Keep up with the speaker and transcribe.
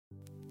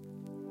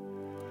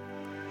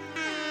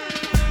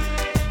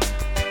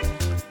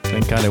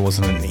Thank God it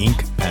wasn't an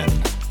ink pen.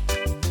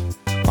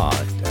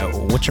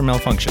 What's your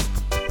malfunction?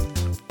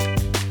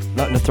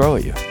 Nothing to throw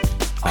at you.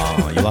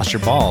 Oh, you lost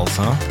your balls,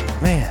 huh?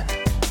 Man.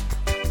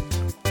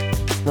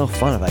 It's no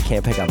fun if I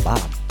can't pick on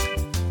Bob.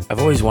 I've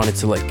always wanted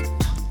to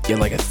get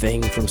a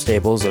thing from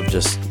Staples of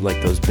just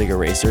those big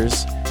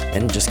erasers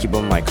and just keep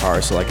them in my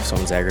car. So if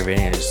someone's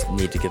aggravating, I just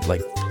need to get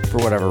for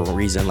whatever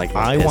reason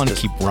I want to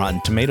keep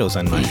rotten tomatoes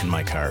in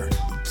my car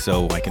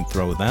so I can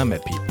throw them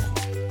at people.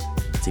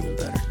 It's even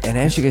better. And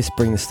as you guys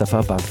bring this stuff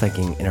up, I'm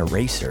thinking an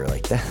eraser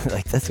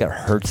that's gonna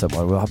hurt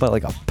someone. Well, how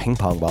about a ping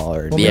pong ball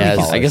or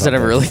I guess I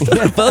never really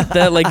thought about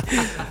that.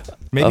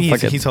 Maybe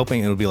he's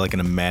hoping it'll be like a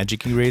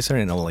magic eraser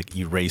and it'll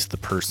erase the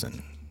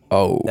person.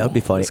 Oh, that would be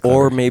funny.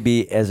 Or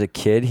maybe as a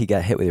kid he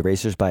got hit with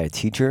erasers by a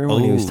teacher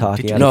when he was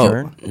talking out of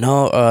turn.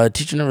 No,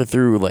 teacher never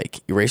threw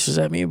erasers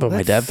at me, but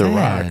my dad threw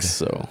rocks.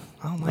 So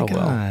oh my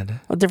God,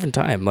 a different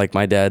time.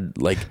 My dad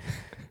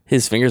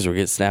his fingers would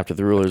get snapped with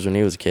the rulers when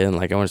he was a kid, and I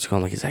went to school.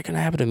 I'm like, is that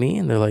gonna happen to me?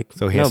 And they're like,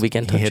 so no, we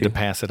can't touch you. He had to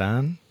pass it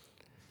on.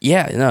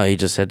 Yeah, no, he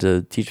just had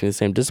to teach me the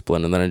same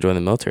discipline, and then I joined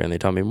the military, and they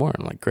taught me more.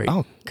 I'm like, great.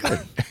 Oh,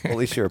 good. Well, at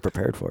least you were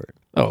prepared for it.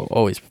 Oh,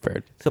 always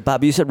prepared. So,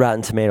 Bob, you said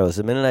rotten tomatoes.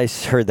 The minute I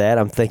heard that,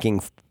 I'm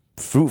thinking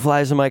fruit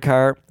flies in my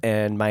car,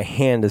 and my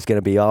hand is going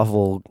to be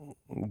awful.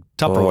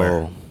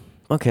 Tupperware. Oh.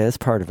 Okay, that's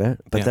part of it.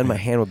 But then my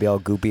hand would be all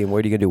goopy, and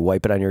what are you going to do,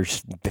 wipe it on your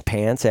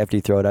pants after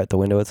you throw it out the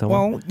window at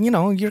someone?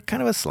 Well, you're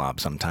kind of a slob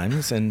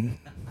sometimes, and...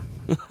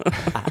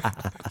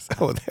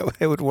 so that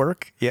would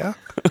work, yeah.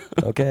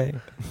 Okay,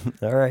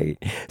 all right.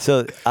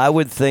 So I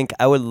would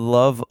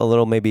love a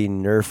little maybe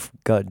Nerf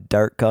gun,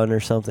 dart gun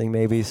or something.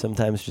 Maybe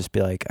sometimes just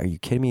be like, "Are you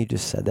kidding me? You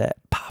just said that."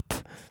 Pop.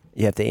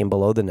 You have to aim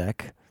below the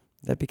neck.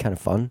 That'd be kind of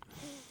fun.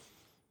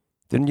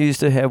 Didn't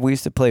you we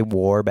used to play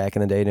war back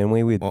in the day, didn't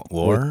we?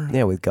 War?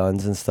 With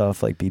guns and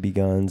stuff like BB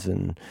guns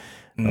and.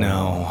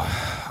 No,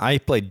 I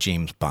played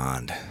James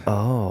Bond.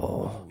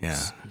 Oh, yeah.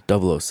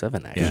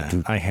 007 actually.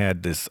 Yeah, I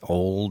had this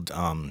old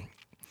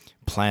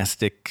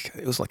plastic.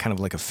 It was kind of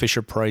like a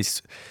Fisher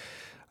Price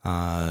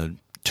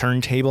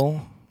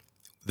turntable.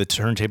 The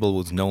turntable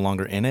was no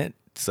longer in it,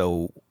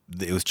 so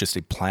it was just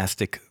a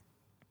plastic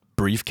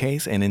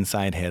briefcase, and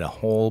inside had a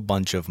whole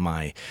bunch of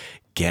my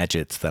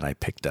gadgets that I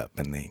picked up,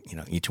 and they,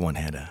 each one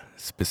had a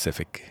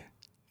specific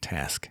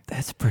task.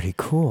 That's pretty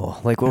cool.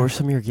 What were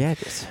some of your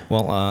gadgets?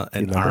 Well,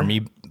 an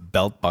army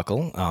belt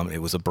buckle. It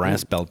was a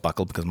brass belt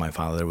buckle because my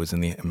father was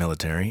in the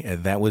military.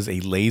 That was a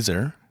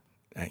laser.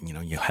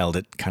 You held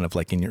it kind of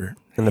in your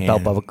and the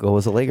hand. belt buckle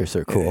was a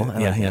laser, cool.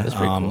 Yeah. That's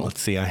pretty cool. Let's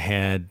see. I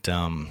had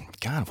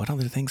God. What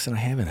other things did I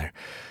have in there?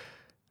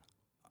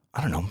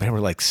 I don't know. They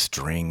were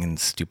string and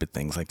stupid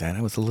things like that.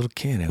 I was a little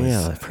kid.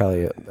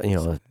 Probably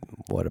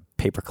a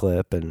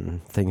paperclip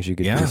and things you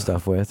could do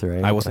stuff with,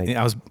 right? I was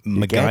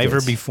MacGyver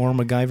gadgets. before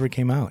MacGyver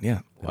came out. Yeah.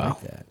 Wow. I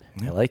like that.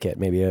 Yeah. I like it.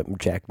 Maybe a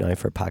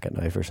jackknife or a pocket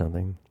knife or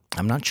something.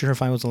 I'm not sure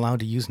if I was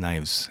allowed to use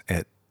knives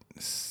at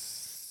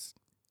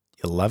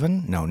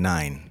 11? No,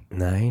 9.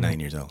 9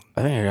 years old.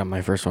 I think I got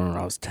my first one when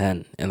I was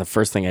 10, and the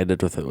first thing I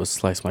did with it was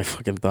slice my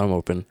fucking thumb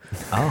open.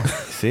 Oh,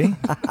 see?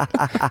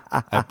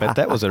 I bet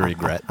that was a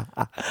regret.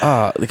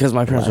 Because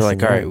my parents were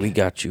like, all right, we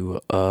got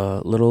you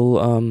a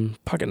little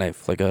pocket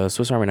knife, like a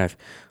Swiss Army knife.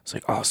 I was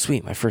like, oh,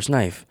 sweet, my first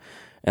knife.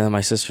 And then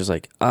my sister's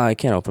like, I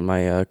can't open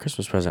my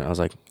Christmas present. I was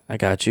like, I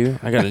got you.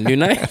 I got a new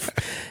knife.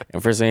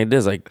 And first thing I did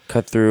is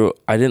cut through.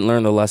 I didn't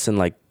learn the lesson,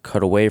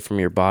 cut away from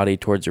your body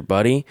towards your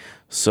buddy.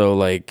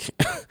 So I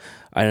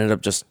ended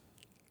up just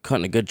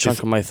cutting a good chunk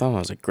of my thumb. I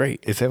was like,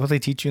 great. Is that what they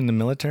teach you in the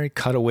military?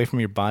 Cut away from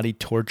your body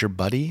towards your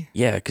buddy?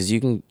 Yeah, because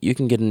you can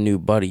get a new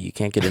buddy. You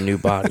can't get a new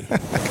body.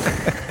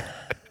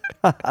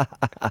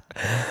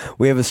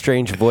 We have a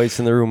strange voice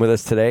in the room with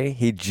us today.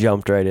 He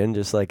jumped right in,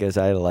 just as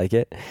I like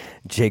it.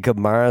 Jacob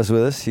Mara's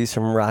with us. He's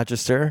from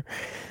Rochester.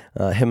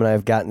 Him and I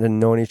have gotten to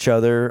know each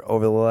other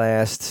over the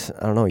last,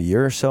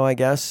 year or so, I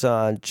guess,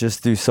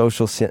 just through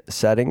social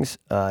settings.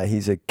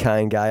 He's a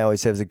kind guy,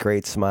 always has a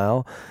great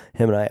smile.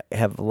 Him and I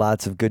have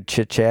lots of good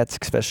chit-chats,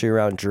 especially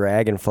around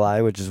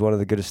Dragonfly, which is one of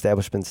the good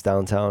establishments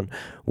downtown,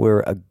 where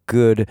a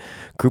good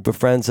group of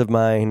friends of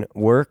mine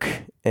work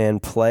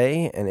and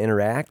play and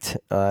interact.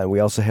 We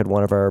also had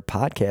one of our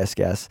podcast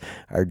guests,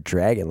 our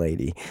Dragon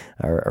Lady,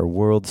 our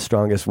world's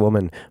strongest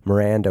woman,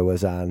 Miranda,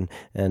 was on,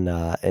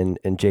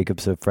 and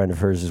Jacob's a friend of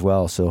hers as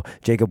well. So,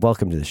 Jacob,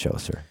 welcome to the show,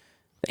 sir.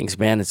 Thanks,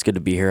 man. It's good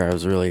to be here. I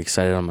was really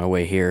excited on my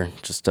way here,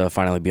 just to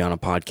finally be on a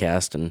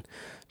podcast and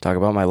talk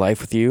about my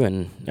life with you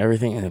and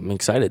everything. I'm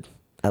excited.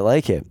 I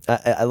like it.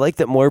 I like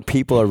that more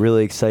people are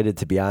really excited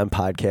to be on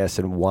podcasts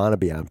and want to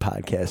be on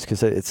podcasts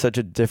because it's such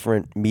a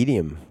different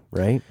medium,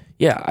 right?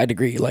 Yeah, I'd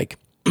agree.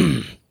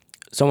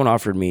 Someone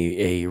offered me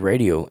a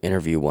radio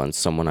interview once,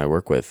 someone I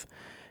work with,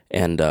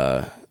 and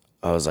I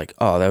was like,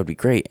 oh, that would be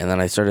great. And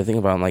then I started thinking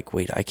about it. I'm like,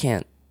 wait, I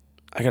got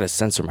to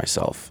censor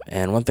myself.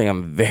 And one thing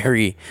I'm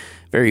very,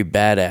 very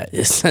bad at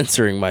is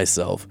censoring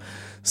myself.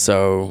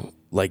 So,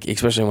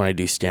 especially when I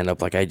do stand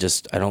up, I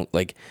don't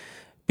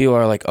people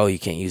are like, oh, you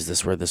can't use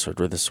this word,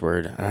 or this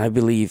word. And I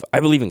believe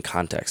in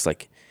context.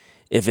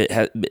 If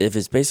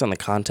it's based on the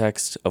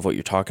context of what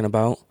you're talking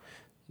about,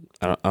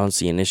 I don't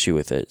see an issue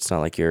with it. It's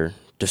not like you're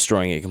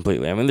destroying it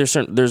completely. I mean,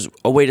 there's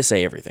a way to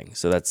say everything.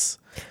 So that's.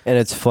 And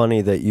it's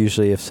funny that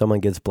usually if someone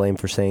gets blamed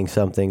for saying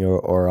something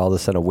or all of a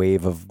sudden a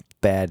wave of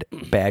bad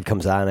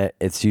comes on it,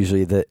 it's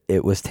usually that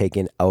it was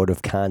taken out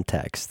of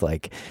context.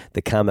 Like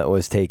the comment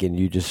was taken,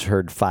 you just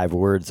heard 5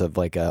 words of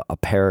like a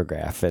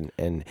paragraph, and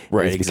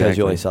right, it's because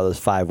you only saw those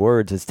 5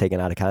 words, it's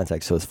taken out of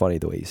context. So it's funny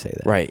the way you say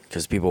that. Right,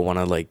 because people want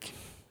to like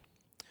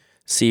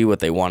see what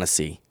they want to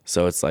see.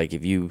 So it's like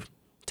if you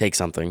take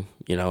something,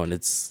 and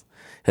it's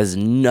has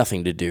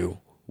nothing to do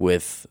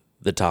with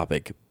the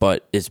topic,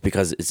 but it's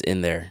because it's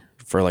in there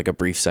for like a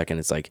brief second.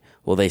 It's like,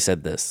 well, they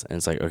said this, and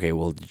it's like, okay,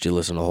 well, did you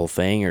listen to the whole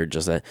thing or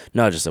just that?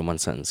 No, just in one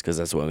sentence, because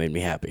that's what made me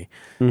happy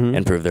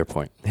and prove their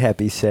point.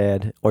 Happy,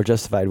 sad, or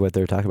justified what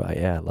they're talking about.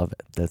 Yeah, I love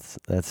it.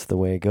 That's the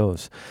way it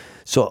goes.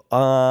 So,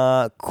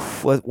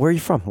 where are you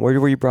from? Where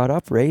were you brought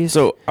up, raised?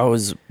 So I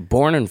was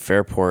born in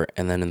Fairport,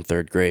 and then in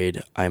 3rd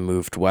grade, I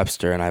moved to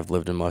Webster, and I've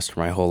lived in Webster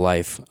my whole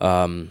life.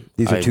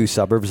 These are 2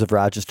 suburbs of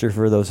Rochester.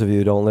 For those of you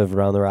who don't live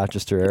around the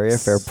Rochester area,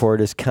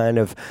 Fairport is kind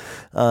of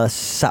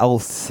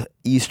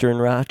southeastern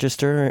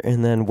Rochester,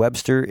 and then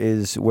Webster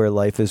is where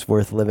life is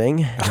worth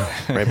living.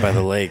 Right by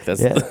the lake.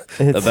 That's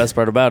the best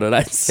part about it,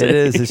 I'd say. It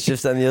is. It's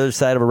just on the other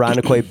side of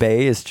Irondequoit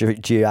Bay as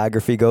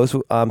geography goes.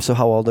 So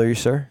how old are you,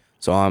 sir?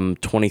 So I'm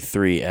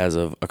 23 as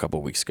of a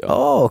couple weeks ago.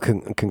 Oh,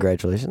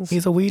 congratulations.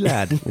 He's a wee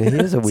lad. He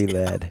is a wee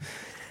lad.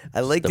 I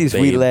like these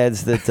babe. wee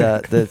lads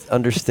that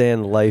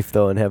understand life,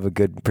 though, and have a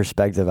good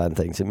perspective on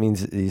things. It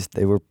means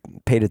they were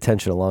paid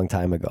attention a long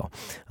time ago.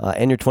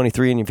 And you're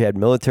 23 and you've had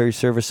military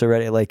service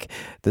already. Like,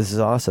 this is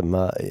awesome.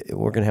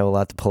 We're going to have a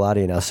lot to pull out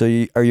of you now. So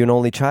are you an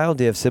only child?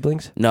 Do you have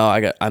siblings? No,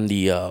 I'm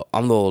the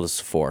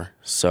oldest of 4.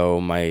 So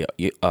my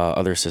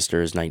other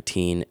sister is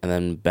 19, and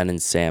then Ben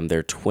and Sam,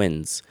 they're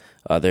twins.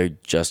 They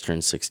just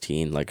turned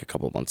 16 like a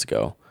couple of months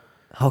ago.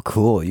 How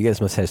cool. You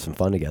guys must have some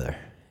fun together.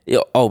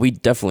 Oh, we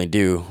definitely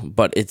do.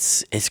 But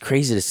it's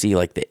crazy to see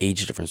like the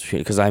age difference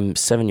between, because I'm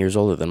 7 years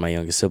older than my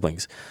youngest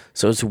siblings.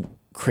 So it's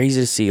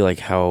crazy to see like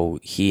how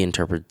he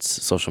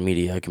interprets social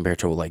media compared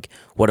to like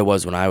what it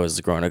was when I was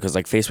growing up. Because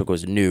like Facebook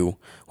was new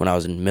when I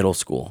was in middle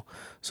school.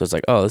 So it's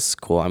like, oh, this is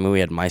cool. I mean, we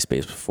had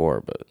MySpace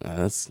before, but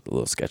that's a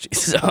little sketchy.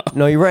 So.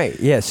 No, you're right.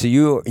 Yeah, so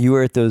you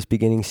were at those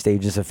beginning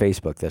stages of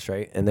Facebook, that's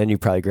right. And then you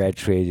probably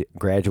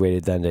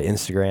graduated then to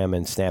Instagram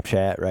and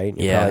Snapchat, right?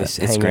 You're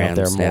Instagram,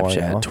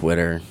 Snapchat,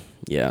 Twitter.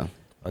 Yeah.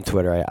 On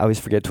Twitter, I always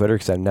forget Twitter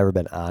because I've never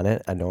been on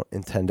it. I don't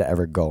intend to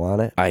ever go on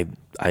it. I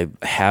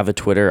have a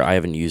Twitter. I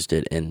haven't used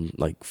it in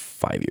like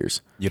 5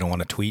 years. You don't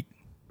want to tweet?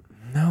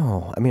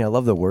 No. I mean, I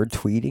love the word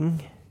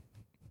tweeting.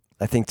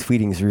 I think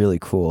tweeting is really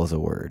cool as a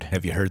word.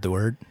 Have you heard the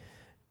word?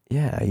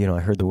 Yeah, I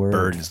heard the word.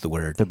 Bird is the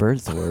word. The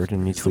bird's the word,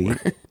 and you tweet.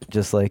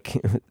 Just like,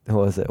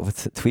 what was it?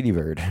 What's it? Tweety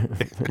Bird.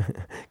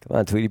 Come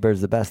on, Tweety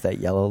Bird's the best.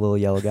 That little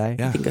yellow guy.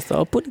 Yeah. I think I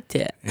saw a putty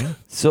tat. Yeah.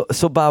 So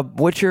Bob,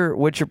 what's your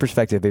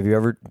perspective? Have you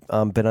ever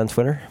been on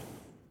Twitter?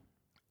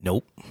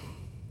 Nope.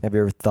 Have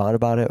you ever thought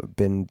about it?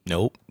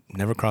 Nope.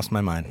 Never crossed my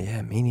mind.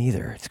 Yeah, me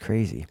neither. It's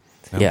crazy.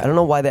 No. Yeah. I don't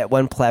know why that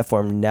one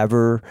platform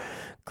never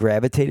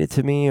gravitated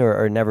to me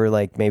or never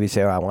like maybe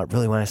say, I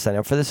really want to sign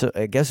up for this.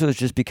 I guess it was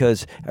just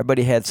because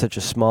everybody had such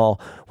a small,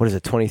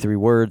 23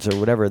 words or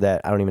whatever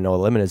that I don't even know what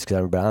the limit is because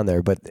I've never been on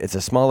there, but it's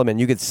a small limit.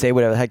 You could say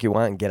whatever the heck you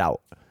want and get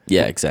out.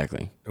 Yeah,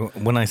 exactly.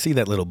 When I see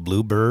that little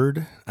blue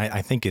bird,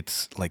 I think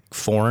it's like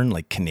foreign,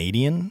 like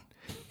Canadian.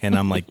 And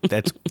I'm like,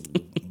 that's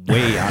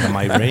way out of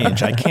my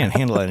range. I can't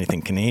handle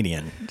anything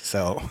Canadian.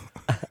 So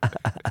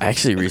I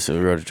actually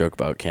recently wrote a joke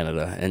about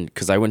Canada, and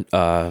because I went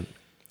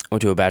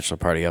to a bachelor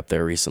party up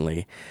there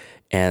recently,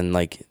 and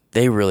like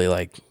they really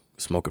like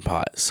smoking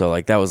pot. So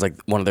like that was like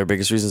one of their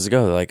biggest reasons to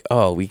go. They're like,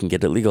 oh, we can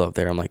get it legal up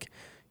there. I'm like,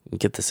 we can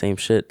get the same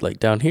shit like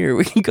down here.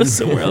 We can go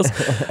somewhere else.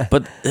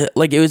 But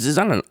like it's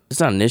not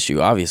an issue.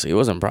 Obviously, it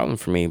wasn't a problem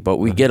for me. But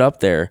we get up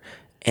there,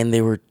 and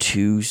they were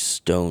too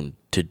stoned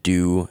to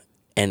do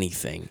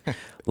anything.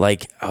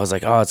 Like I was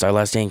like, oh, it's our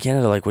last day in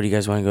Canada. Like, what do you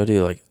guys want to go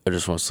do? Like, I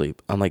just want to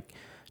sleep. I'm like,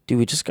 dude,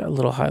 we just got a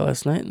little high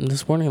last night and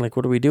this morning. Like,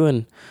 what are we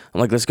doing? I'm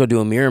like, let's go do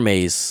a mirror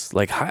maze.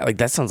 Like, high. Like,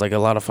 that sounds like a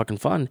lot of fucking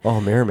fun. Oh,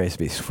 mirror maze would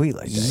be sweet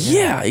like that.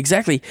 Yeah,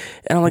 exactly.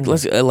 And I'm like,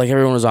 let's like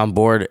everyone was on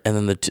board, and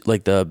then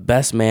the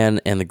best man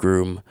and the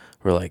groom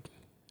were like,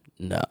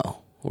 no,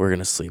 we're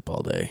gonna sleep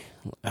all day.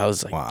 I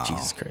was like, wow.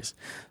 Jesus Christ.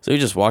 So we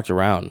just walked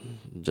around,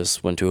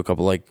 just went to a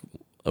couple like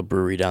a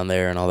brewery down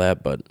there and all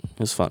that, but it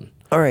was fun.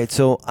 All right,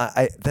 so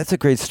I that's a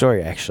great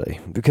story, actually,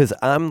 because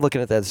I'm looking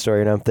at that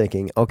story and I'm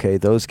thinking, okay,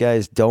 those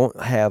guys don't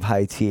have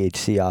high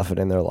THC often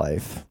in their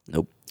life.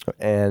 Nope.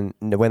 And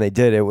when they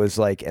did, it was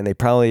like, and they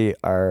probably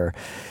are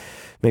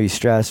maybe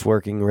stressed,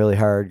 working really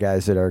hard,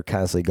 guys that are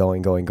constantly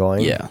going.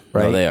 Yeah,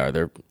 right? No, they are.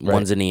 They're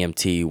one's an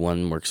EMT,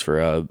 one works for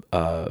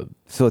a.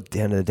 So at the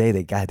end of the day,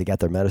 they got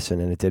their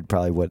medicine, and it did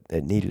probably what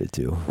it needed it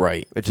to.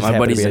 Right. It just My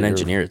happened to buddy's be an at your-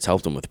 engineer. It's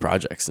helped him with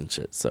projects and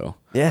shit. So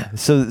Yeah.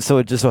 So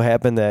it just so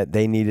happened that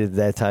they needed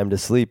that time to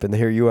sleep, and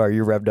here you are,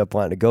 you're revved up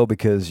wanting to go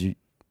because you.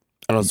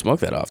 I don't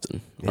smoke that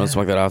often. Yeah.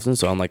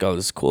 So I'm like, oh,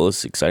 this is cool. This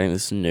is exciting.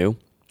 This is new.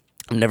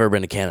 I've never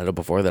been to Canada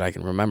before that I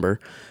can remember.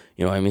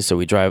 You know what I mean? So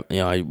we drive,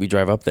 we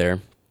drive up there,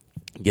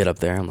 get up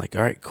there. I'm like,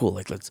 all right, cool.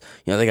 Like, let's,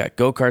 they got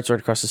go-karts right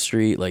across the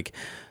street. Like,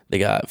 they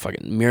got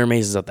fucking mirror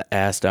mazes up the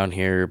ass down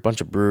here, a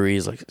bunch of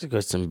breweries, like,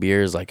 got some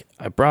beers. Like,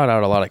 I brought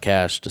out a lot of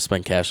cash to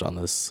spend cash on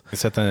this.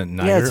 Is that the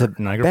it's a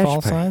Niagara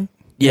Falls batch pack. side?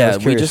 I Yeah, was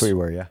we curious just, where you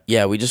were, yeah.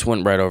 yeah, we just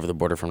went right over the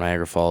border from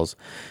Niagara Falls.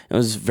 It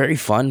was very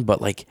fun,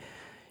 but like,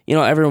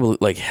 everyone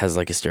like has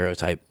like a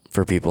stereotype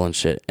for people and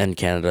shit. In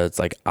Canada, it's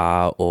like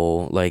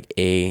like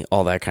a,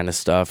 all that kind of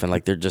stuff, and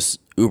like they're just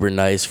uber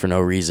nice for no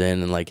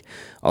reason and like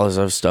all this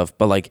other stuff.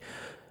 But like,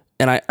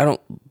 and I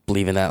don't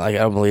believe in that. Like, I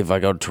don't believe if I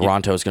go to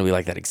Toronto, it's gonna be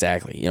like that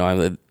exactly.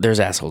 There's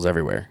assholes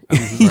everywhere.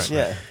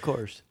 Yeah, of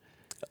course.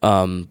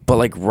 But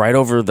like right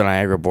over the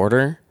Niagara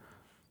border,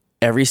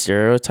 every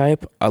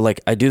stereotype,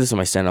 I do this in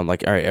my stand. I'm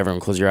like, all right,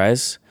 everyone, close your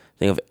eyes.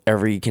 Think of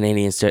every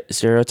Canadian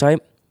stereotype.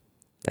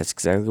 That's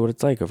exactly what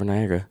it's like over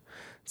Niagara.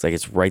 It's like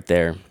it's right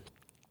there.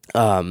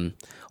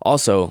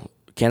 Also,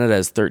 Canada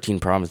has 13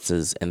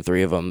 provinces, and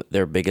 3 of them,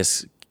 their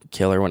biggest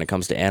killer when it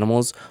comes to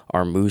animals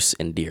are moose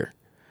and deer.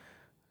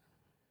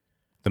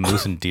 The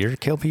moose and deer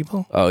kill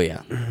people? Oh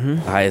yeah,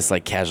 highest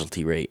like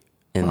casualty rate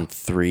in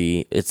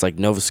 3. It's like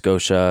Nova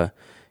Scotia,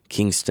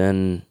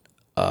 Kingston.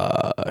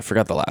 I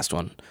forgot the last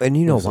one. And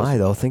you know why,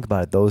 though? Think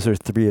about it. Those are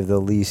 3 of the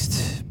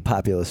least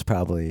populous,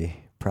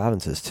 probably,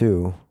 provinces,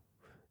 too.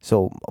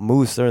 So, a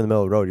moose, they're in the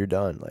middle of the road. You're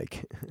done.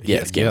 Like, Yeah,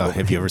 it's game over.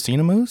 Have you ever seen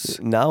a moose?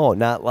 no,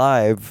 not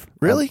live.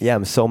 Really?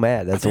 I'm so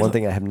mad. That's the one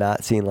thing I have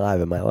not seen live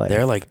in my life.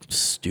 They're like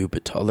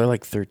stupid tall. They're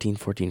like 13,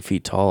 14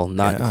 feet tall,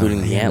 not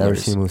including the I've never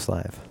antlers. seen moose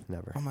live.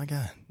 Never. Oh my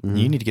God.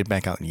 You need to get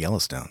back out in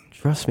Yellowstone.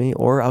 Trust me.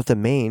 Or out to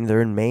Maine.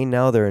 They're in Maine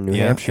now. They're in New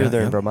Yeah, Hampshire. yeah,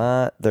 they're yeah. in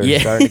Vermont. They're Yeah.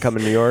 starting to come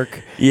in New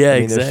York. Yeah, I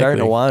mean, They're starting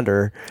to exactly.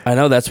 wander. I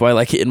know, that's why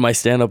like in my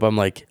stand-up I'm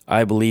like,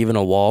 I believe in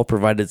a wall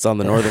provided it's on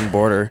the northern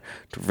border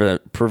to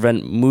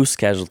prevent moose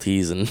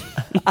casualties. And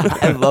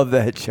I love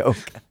that joke.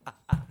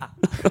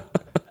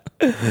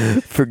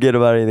 Forget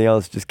about anything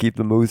else. Just keep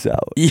the moose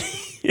out.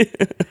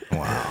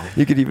 Wow.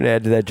 You could even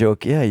add to that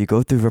joke. Yeah, you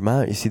go through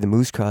Vermont, you see the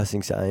moose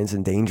crossing signs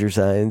and danger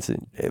signs,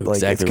 and like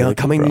Exactly it's where they come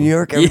coming to from. New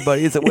York.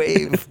 Everybody, it's a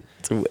wave.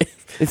 it's a way.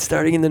 It's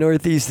starting in the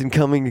Northeast and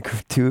coming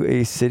to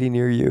a city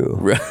near you.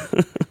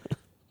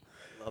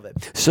 Love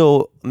it.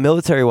 So,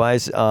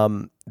 military-wise,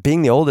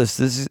 being the oldest,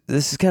 this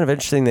is kind of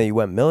interesting that you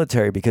went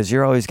military because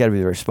you're always got to be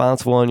the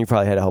responsible one. You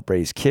probably had to help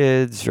raise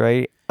kids,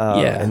 right?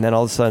 Yeah. And then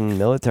all of a sudden,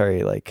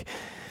 military, like,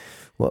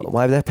 well,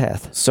 why that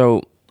path?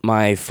 So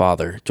my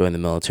father joined the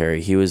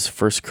military. He was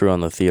first crew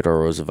on the Theodore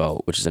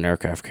Roosevelt, which is an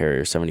aircraft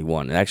carrier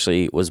 71. It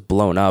actually was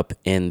blown up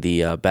in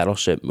the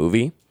Battleship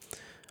movie.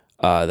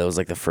 That was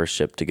like the first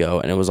ship to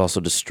go, and it was also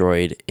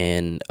destroyed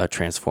in a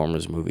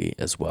Transformers movie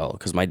as well.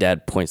 Because my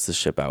dad points the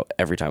ship out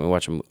every time we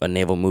watch a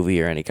naval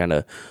movie or any kind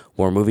of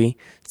war movie.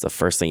 It's the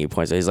first thing he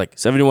points at. He's like,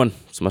 71,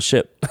 it's my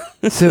ship.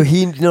 So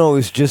he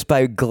knows just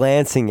by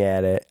glancing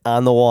at it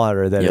on the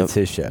water that Yep. it's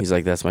his ship. He's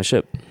like, that's my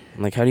ship.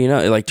 I'm like, how do you know?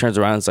 It like turns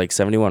around, it's like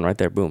 71 right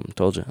there. Boom,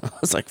 told you. I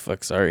was like,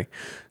 fuck, sorry.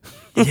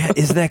 Yeah,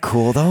 isn't that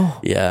cool though?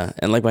 Yeah,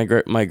 and like my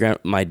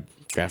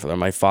grandfather,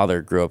 my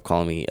father grew up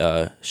calling me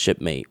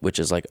shipmate, which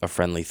is like a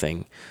friendly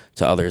thing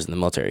to others in the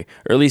military,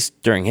 or at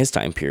least during his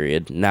time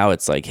period. Now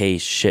it's like, hey,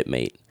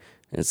 shipmate,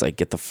 and it's like,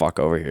 get the fuck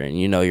over here, and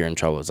you're in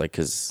trouble. It's like,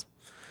 because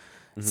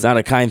it's not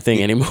a kind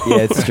thing anymore.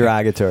 Yeah, it's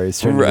derogatory.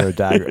 It's turned into a Right.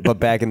 derogatory. But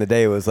back in the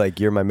day, it was like,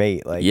 you're my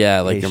mate. Like,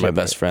 yeah, like hey, you're my shipmate.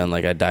 best friend.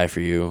 Like I'd die for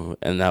you,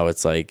 and now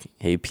it's like,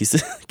 hey, piece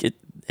of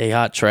hey,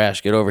 hot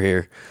trash, get over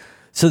here.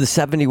 So the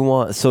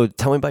 71. So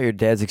tell me about your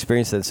dad's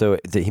experience then. So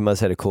he must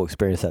have had a cool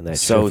experience on that.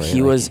 So trip, right?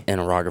 he Like- was an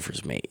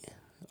orographer's mate,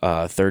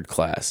 3rd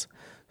class.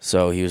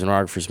 So he was an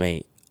orographer's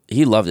mate.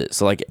 He loved it.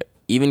 So like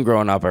even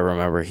growing up, I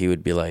remember he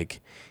would be like,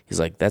 he's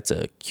like, that's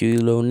a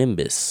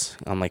cumulonimbus.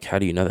 I'm like, how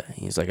do you know that?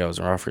 He's like, I was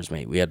an orographer's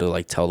mate. We had to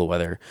like tell the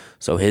weather.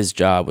 So his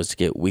job was to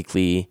get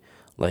weekly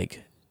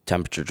like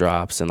temperature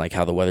drops and like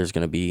how the weather's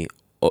going to be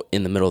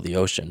in the middle of the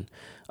ocean.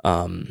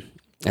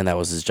 And that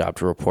was his job,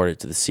 to report it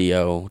to the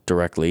CO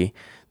directly.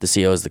 The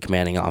CO is the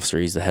commanding officer.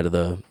 He's the head of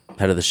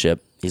the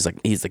ship. He's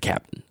the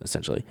captain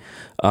essentially.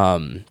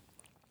 And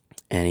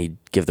he'd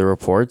give the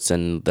reports,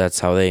 and that's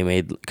how they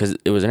made, because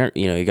it was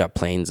you got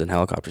planes and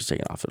helicopters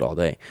taking off it all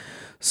day,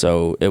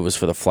 so it was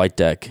for the flight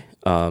deck,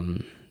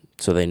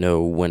 so they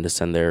know when to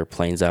send their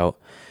planes out.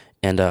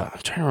 And I'm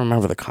trying to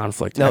remember the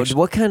conflict. Now, Actually,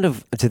 what kind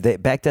of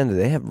back then? Did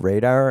they have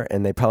radar?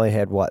 And they probably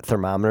had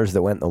thermometers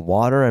that went in the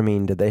water. I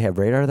mean, did they have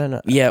radar then?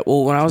 yeah,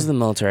 well, when I was in the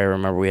military, I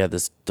remember we had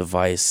this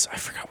device. I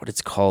forgot what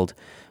it's called,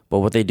 but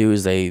what they do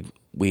is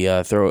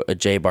we throw a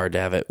J bar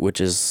davit,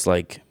 which is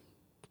like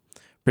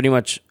pretty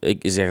much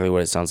exactly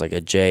what it sounds like,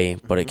 a J,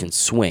 but it can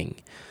swing.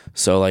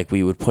 So like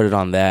we would put it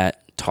on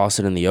that, toss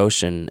it in the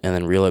ocean, and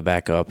then reel it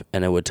back up,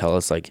 and it would tell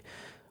us like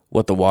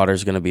what the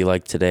water's going to be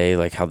like today,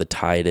 like how the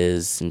tide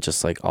is, and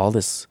just like all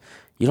this.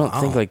 You don't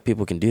think like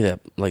people can do that.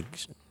 Like,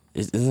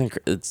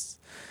 it's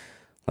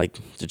like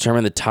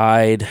determine the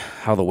tide,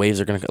 how the waves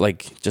are going to,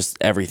 like just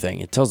everything.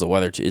 It tells the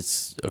weather.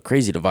 It's a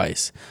crazy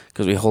device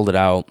because we hold it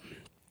out,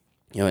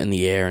 in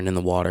the air and in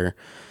the water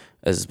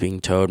as it's being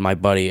towed. My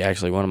buddy,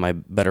 actually one of my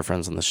better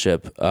friends on the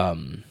ship,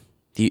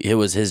 It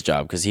was his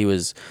job because he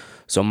was.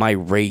 So my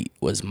rate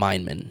was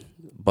mineman,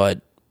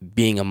 but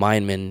being a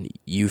mineman,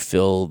 you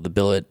fill the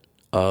billet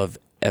of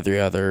every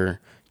other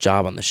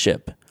job on the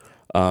ship.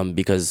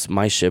 Because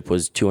my ship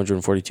was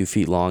 242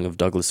 feet long of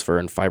Douglas fir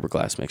and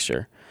fiberglass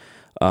mixture.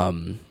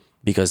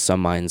 Because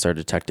some mines are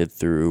detected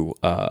through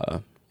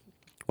the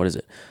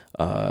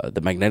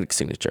magnetic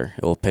signature.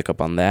 It will pick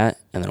up on that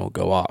and then it will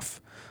go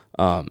off.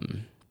 So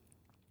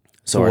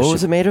what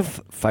was it made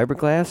of?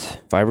 Fiberglass?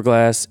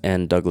 Fiberglass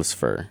and Douglas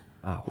fir.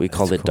 Oh, we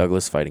called it cool.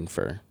 Douglas fighting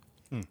fir.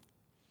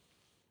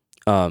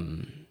 But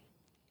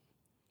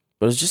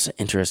it was just an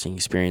interesting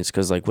experience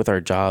because, like, with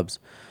our jobs,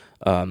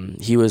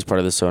 he was part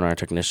of the sonar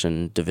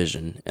technician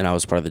division, and I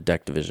was part of the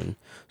deck division.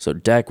 So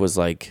deck was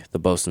like the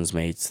bosun's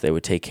mates. They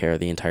would take care of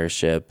the entire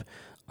ship.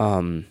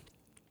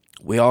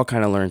 We all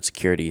kind of learned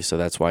security, so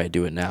that's why I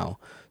do it now.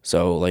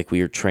 So, like,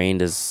 we were trained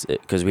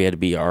because we had to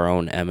be our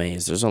own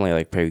MAs. There's only,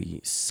 like,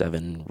 probably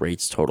 7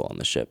 rates total on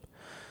the ship.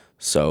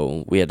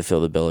 So we had to fill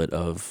the billet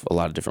of a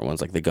lot of different ones,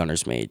 like the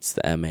gunner's mates,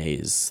 the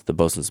MAs, the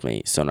bosun's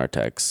mate, sonar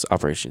techs,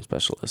 operations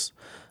specialists.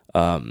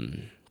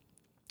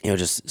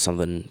 Just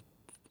something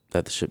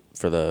that the ship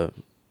for the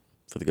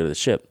good of the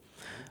ship.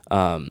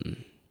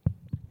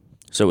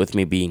 So with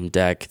me being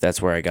deck,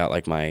 that's where I got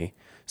like my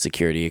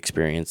security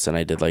experience, and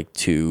I did like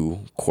 2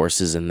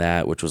 courses in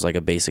that, which was like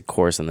a basic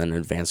course and then an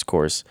advanced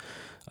course.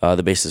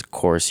 The basic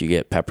course you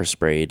get pepper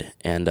sprayed,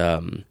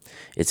 and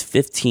it's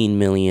 15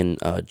 million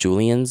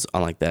julians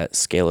on like that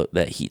scale,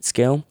 that heat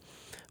scale.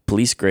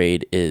 Police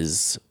grade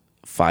is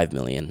 5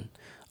 million,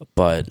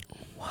 but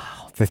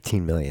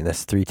 15 million.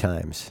 That's 3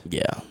 times.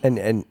 yeah.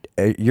 And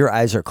your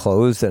eyes are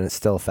closed, and it's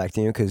still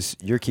affecting you because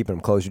you're keeping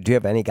them closed. Do you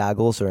have any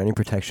goggles or any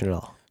protection at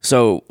all?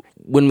 So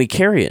when we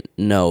carry it,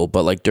 no,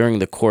 but like during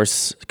the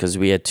course, because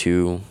we had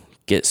to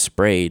get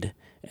sprayed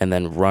and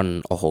then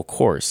run a whole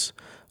course.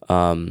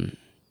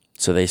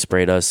 So they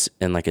sprayed us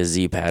in like a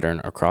Z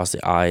pattern across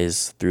the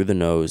eyes, through the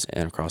nose,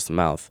 and across the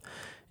mouth.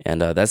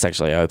 And that's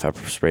actually how I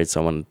pepper sprayed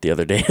someone the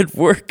other day at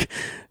work.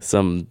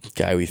 Some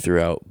guy we threw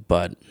out.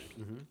 But,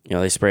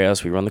 they spray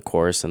us, we run the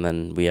course, and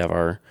then we have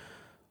our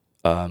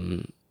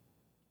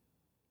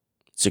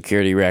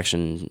security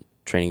reaction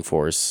training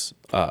force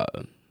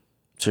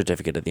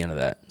certificate at the end of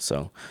that.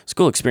 So it's a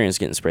cool experience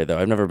getting sprayed, though.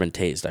 I've never been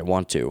tased. I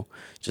want to,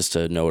 just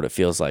to know what it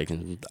feels like.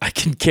 And I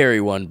can carry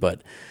one,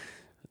 but...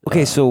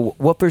 Okay, so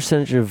what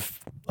percentage of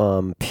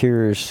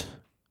peers,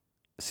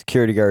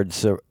 security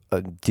guards,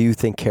 do you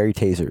think carry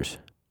tasers?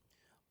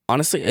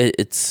 Honestly,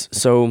 it's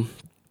so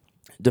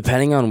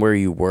depending on where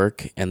you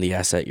work and the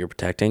asset you're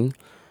protecting,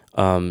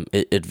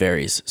 it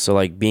varies. So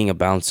like being a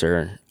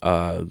bouncer,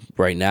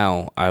 right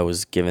now I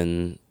was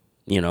given,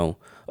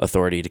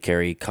 authority to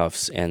carry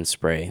cuffs and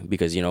spray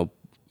because,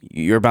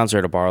 you're a bouncer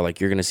at a bar, like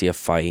you're going to see a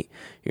fight,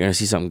 you're going to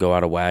see something go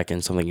out of whack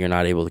and something you're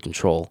not able to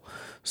control.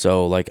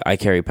 So like I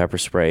carry pepper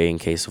spray in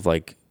case of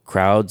like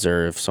crowds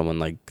or if someone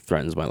like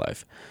threatens my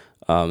life.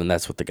 And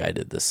that's what the guy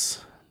did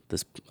this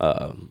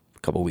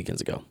couple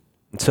weekends ago.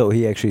 So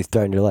he actually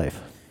threatened your life.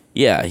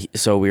 Yeah.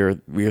 So we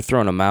were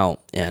throwing him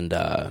out, and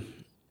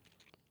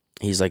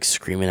he's like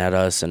screaming at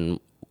us. And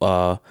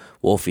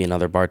Wolfie,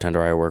 another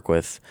bartender I work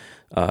with,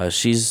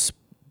 she's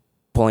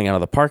pulling out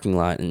of the parking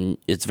lot, and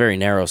it's very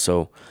narrow.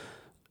 So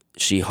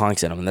she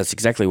honks at him, and that's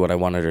exactly what I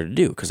wanted her to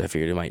do because I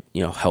figured it might,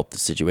 help the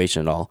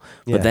situation at all.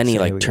 But then he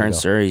like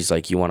turns to her. He's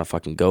like, "You want to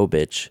fucking go,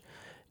 bitch?"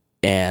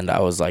 And I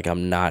was like,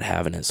 "I'm not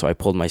having it." So I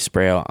pulled my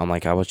spray out. I'm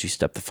like, "How about you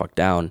step the fuck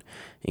down?"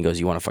 He goes,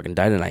 "You want to fucking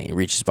die tonight?" He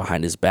reaches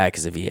behind his back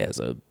as if he has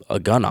a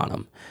gun on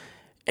him.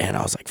 And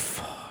I was like,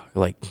 fuck.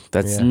 Like,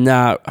 that's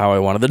not how I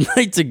wanted the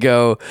night to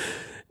go,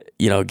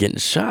 getting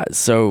shot.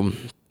 So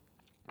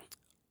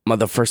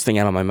the first thing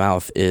out of my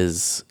mouth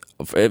is,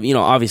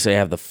 obviously I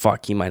have the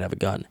fuck, he might have a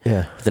gun.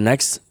 Yeah. The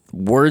next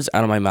words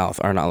out of my mouth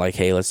are not like,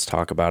 "Hey, let's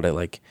talk about it."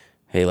 Like,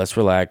 "Hey, let's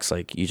relax.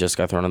 Like, you just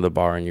got thrown in the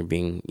bar and you're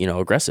being,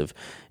 aggressive."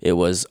 It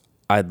was,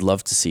 "I'd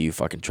love to see you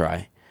fucking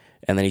try."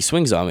 And then he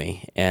swings on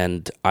me,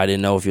 and I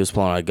didn't know if he was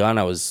pulling out a gun.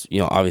 I was,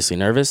 obviously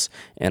nervous,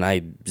 and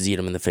I Z'd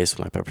him in the face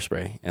with my pepper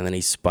spray. And then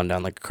he spun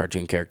down like a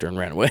cartoon character and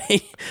ran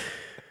away.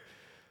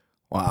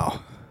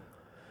 Wow.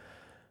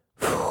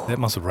 That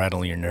must have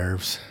rattled your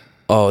nerves.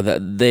 Oh,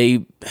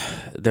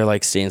 they're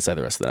like, "Stay inside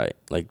the rest of the night.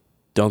 Like,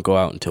 don't go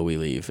out until we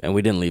leave." And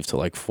we didn't leave till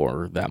like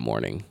 4 that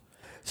morning.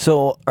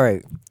 So, all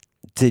right,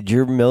 did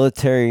your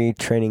military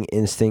training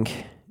instinct,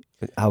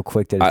 how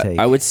quick did it take?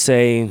 I would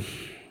say...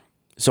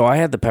 So I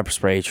had the pepper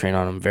spray train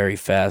on him very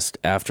fast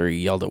after he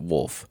yelled at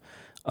Wolf.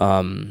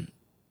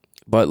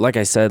 But like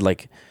I said,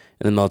 like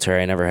in the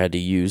military, I never had to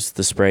use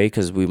the spray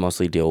because we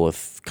mostly deal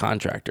with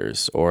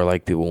contractors or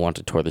like people who want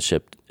to tour the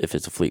ship if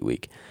it's a fleet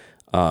week.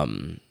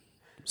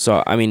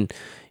 So, I mean,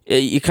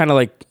 you kind of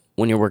like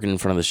when you're working in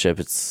front of the ship,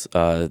 it's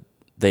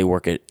they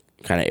work at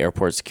kind of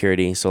airport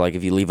security. So like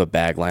if you leave a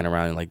bag lying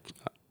around, like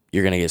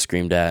you're going to get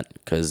screamed at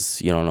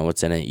because you don't know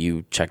what's in it.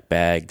 You check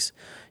bags.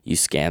 You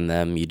scan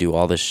them, you do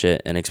all this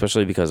shit, and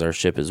especially because our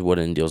ship is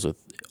wooden and deals with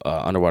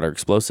underwater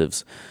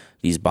explosives,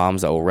 these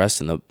bombs that will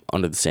rest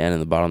under the sand in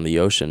the bottom of the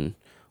ocean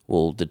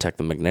will detect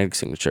the magnetic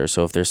signature.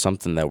 So if there's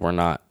something that we're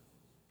not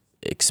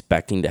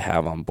expecting to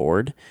have on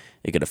board,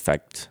 it could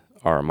affect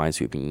our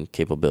minesweeping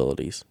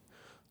capabilities.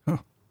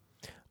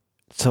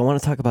 So I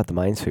want to talk about the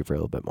Minesweeper a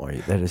little bit more.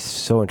 That is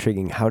so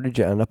intriguing. How did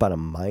you end up on a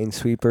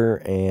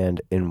Minesweeper, and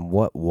in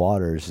what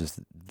waters is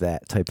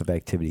that type of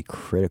activity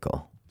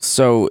critical?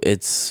 So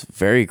it's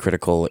very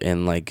critical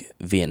in like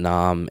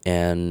Vietnam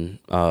and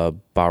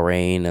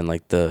Bahrain and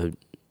like the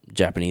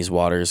Japanese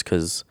waters,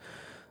 because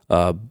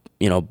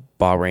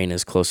Bahrain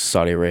is close to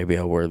Saudi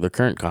Arabia, where the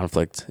current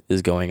conflict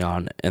is going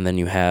on, and then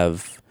you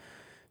have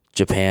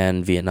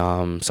Japan,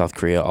 Vietnam, South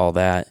Korea, all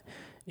that,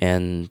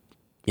 and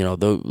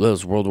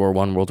those World War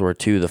I, World War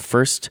II. The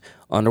first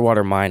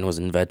underwater mine was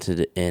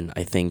invented in,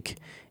 I think,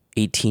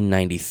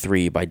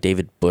 1893 by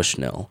David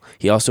Bushnell.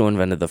 He also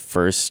invented the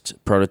first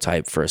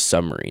prototype for a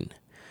submarine.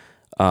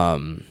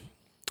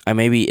 I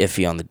may be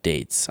iffy on the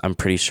dates. I'm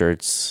pretty sure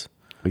it's...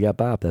 We got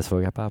Bob. That's why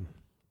we got Bob.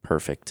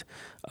 Perfect.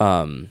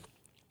 But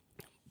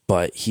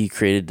he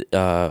created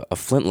a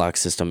flintlock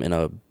system in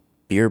a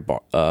beer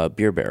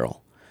barrel.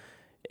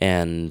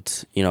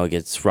 And, it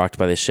gets rocked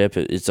by the ship.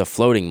 It's a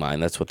floating mine.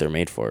 That's what they're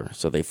made for.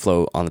 So they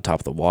float on the top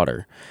of the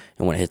water.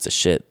 And when it hits a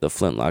ship, the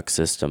flintlock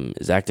system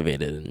is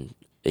activated and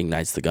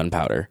ignites the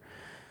gunpowder.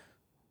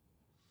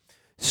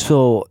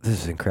 So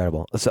this is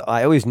incredible. So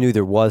I always knew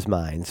there was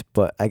mines,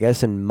 but I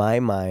guess in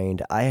my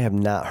mind, I have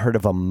not heard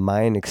of a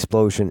mine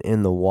explosion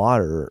in the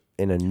water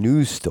in a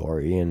news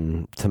story.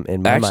 And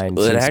in my mind,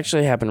 it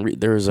actually happened.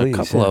 There was a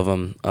couple of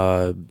them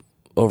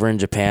over in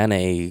Japan.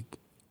 A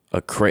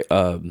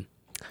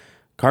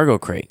cargo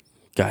crate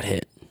got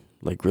hit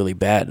like really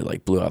bad,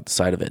 like blew out the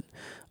side of it.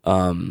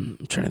 I'm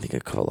trying to think of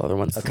a couple other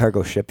ones. A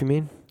cargo ship, you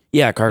mean?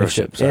 Yeah, cargo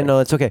ship. Yeah, no,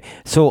 it's okay.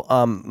 So,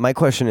 my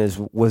question is,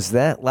 was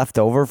that left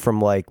over from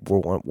like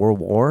World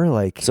War?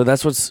 Like, so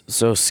that's what's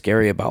so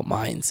scary about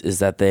mines is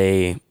that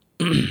they're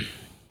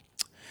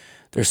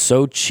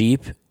so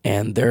cheap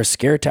and they're a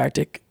scare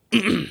tactic.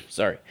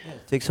 Sorry.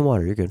 Take some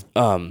water. You're good.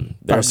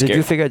 Did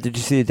you figure out? Did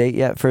you see the date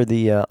yet for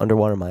the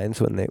underwater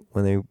mines when they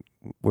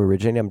were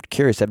originating? I'm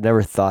curious. I've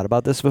never thought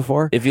about this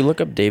before. If you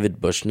look up David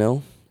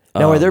Bushnell,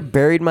 now are there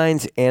buried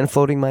mines and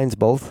floating mines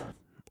both,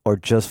 or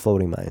just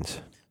floating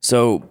mines?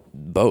 So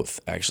both,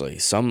 actually.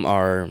 Some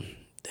are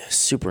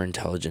super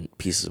intelligent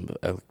pieces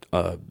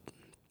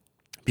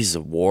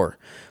of war,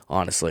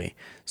 honestly.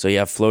 So you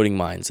have floating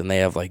mines, and they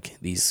have like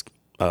these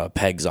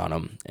pegs on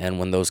them, and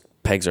when those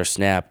pegs are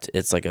snapped,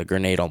 it's like a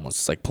grenade almost.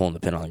 It's like pulling the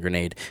pin on a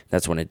grenade.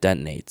 That's when it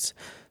detonates.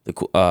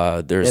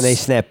 And they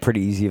snap pretty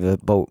easy if a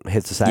boat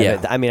hits the side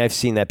of it. I mean, I've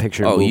seen that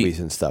picture in movies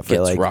and stuff.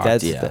 Right? Like rocked,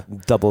 that's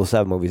the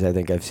 007 movies I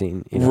think I've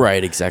seen.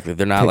 Right, exactly.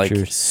 They're not pictures.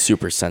 like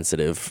super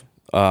sensitive.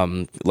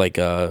 Like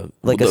a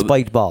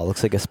spiked ball.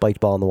 Looks like a spiked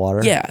ball in the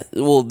water. Yeah.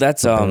 Well,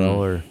 that's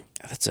I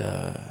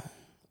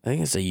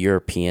think it's a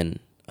European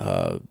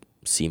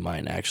sea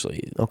mine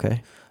actually.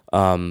 Okay.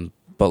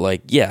 But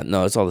like, yeah,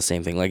 no, it's all the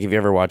same thing. Like, if you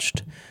ever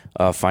watched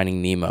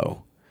Finding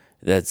Nemo,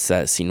 that's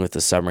that scene with the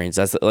submarines.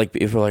 That's like,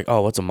 if you're like,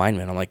 oh, what's a mine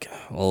man? I'm like,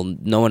 well,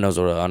 no one knows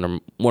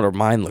what a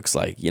mine looks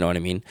like. You know what I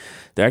mean?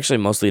 They're actually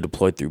mostly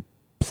deployed through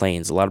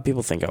planes. A lot of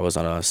people think I was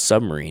on a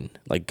submarine,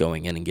 like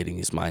going in and getting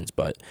these mines,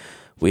 but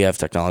we have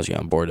technology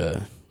on board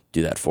to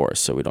do that for us,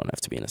 so we don't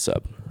have to be in a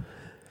sub.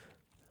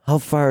 How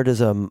far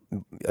does a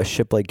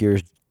ship like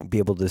yours be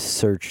able to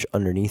search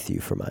underneath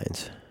you for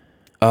mines?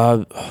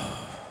 I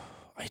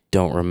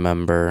don't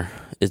remember.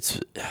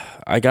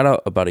 I got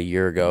out about a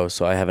year ago,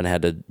 so I haven't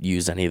had to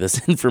use any of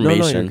this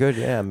information. No, you're good.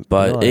 Yeah,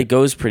 but it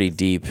goes pretty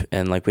deep,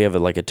 and like we have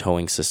a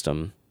towing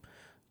system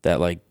that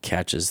like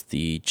catches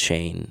the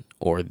chain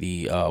or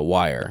the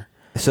wire.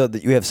 So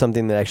that you have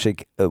something that actually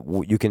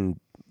you can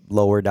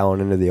lower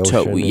down into the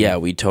ocean.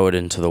 We tow it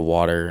into the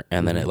water,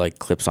 and then it like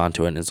clips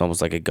onto it, and it's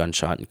almost like a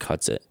gunshot and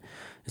cuts it.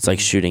 It's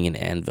like shooting an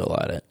anvil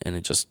at it, and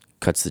it just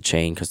cuts the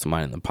chain, cuts the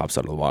mine, and then pops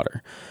out of the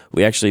water.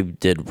 We actually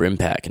did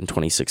RIMPAC in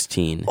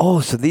 2016. Oh,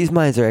 so these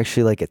mines are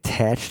actually like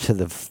attached to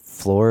the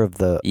floor of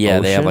the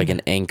ocean? They have like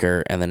an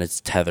anchor, and then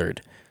it's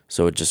tethered,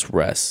 so it just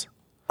rests.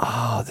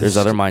 Oh, there's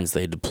other mines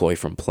they deploy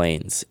from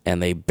planes,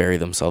 and they bury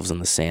themselves in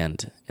the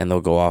sand, and they'll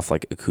go off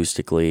like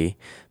acoustically,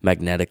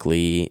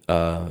 magnetically,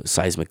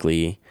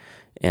 seismically,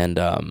 and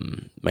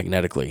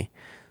magnetically.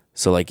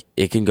 So like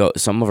it can go.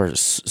 Some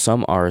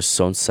are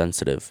so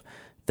sensitive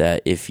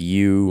that if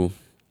you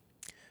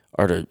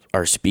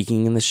are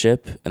speaking in the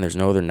ship and there's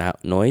no other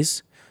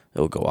noise, it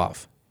will go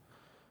off.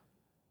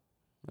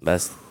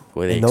 That's the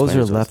way they. And those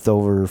are left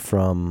over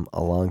from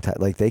a long time.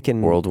 Like they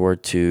can World War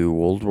II,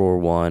 World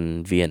War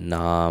I,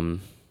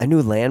 Vietnam. I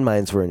knew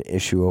landmines were an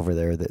issue over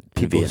there. That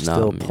people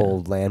still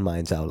pulled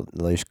landmines out.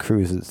 There's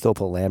crews that still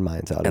pull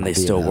landmines out, and they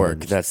still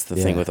work. That's the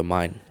thing with a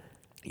mine.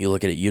 You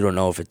look at it, you don't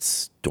know if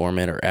it's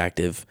dormant or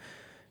active.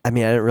 I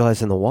mean, I didn't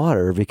realize in the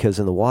water, because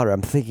in the water,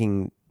 I'm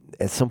thinking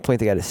at some point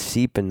they got to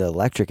seep into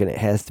electric, and it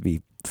has to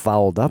be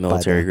fouled up.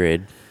 Military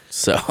grade.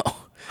 So,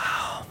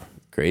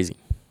 crazy.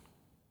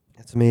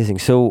 That's amazing.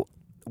 So,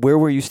 where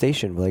were you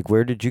stationed? Like,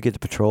 where did you get to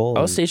patrol?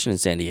 I was stationed in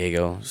San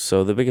Diego.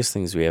 So the biggest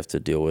things we have to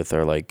deal with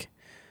are like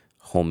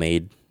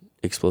homemade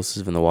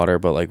explosive in the water,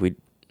 but like we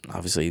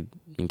obviously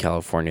in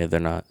California they're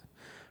not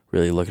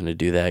really looking to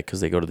do that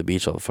because they go to the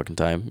beach all the fucking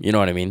time. You know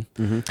what I mean?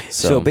 Mm-hmm.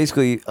 So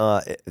basically,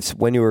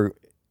 when you were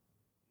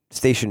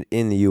stationed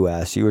in the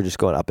U.S., you were just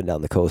going up and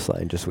down the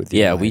coastline just with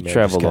your we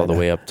traveled all the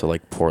way up to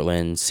like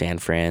Portland, San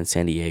Fran,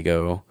 San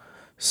Diego.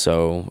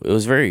 So it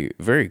was very,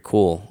 very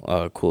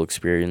cool, cool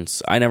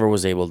experience. I never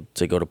was able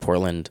to go to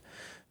Portland,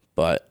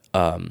 but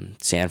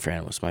San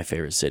Fran was my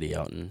favorite city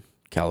out in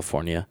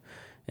California.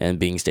 And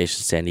being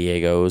stationed in San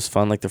Diego, it was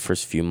fun like the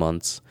first few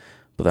months.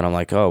 But then I'm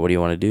like, oh, what do you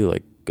want to do?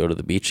 Like go to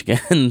the beach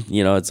again?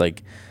 You know, it's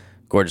like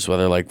gorgeous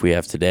weather like we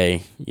have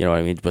today. You know what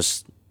I mean?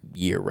 Just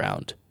year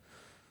round.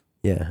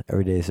 Yeah,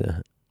 every day is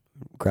a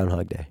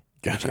Groundhog Day.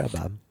 What you got,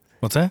 Bob?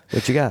 What's that?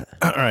 What you got?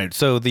 All right.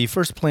 So the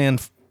first plan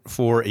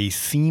for a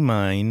sea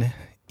mine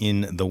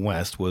in the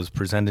West was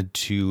presented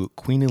to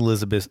Queen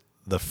Elizabeth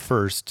I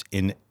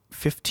in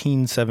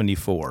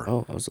 1574.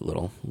 Oh, I was a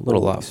little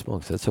Holy off.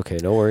 smokes, that's okay.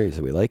 No worries.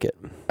 We like it.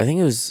 I think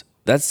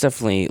that's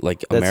definitely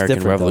like That's American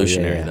different, though.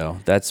 Revolutionary Yeah. though.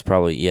 That's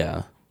probably,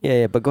 yeah.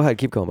 Yeah, but go ahead.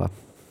 Keep going,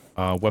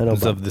 Bob.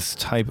 Weapons of this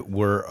type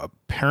were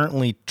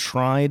apparently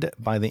tried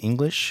by the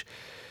English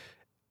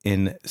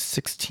in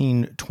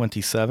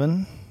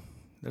 1627.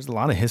 There's a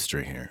lot of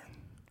history here.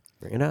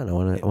 Bring it on. I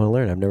want to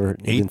learn. I've never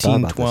even thought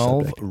about this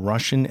 1812, subject.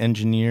 Russian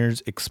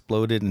engineers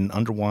exploded an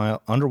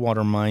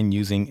underwater mine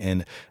using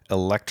an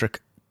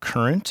electric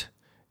current.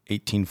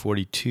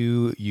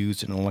 1842,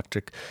 used an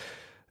electric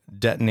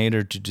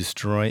detonator to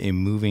destroy a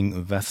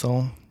moving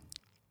vessel.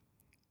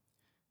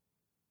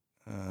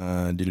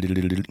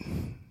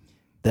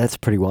 That's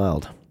pretty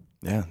wild.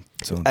 Yeah.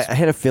 So I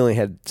had a feeling it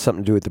had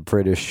something to do with the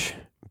British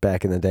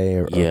back in the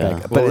day. Yeah.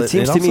 But Well, it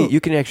seems to me also-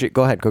 you can actually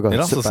go ahead. Go it ahead.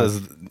 also Sit down.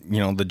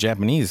 says, the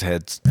Japanese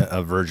had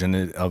a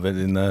version of it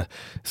in the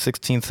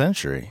 16th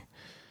century.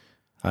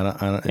 I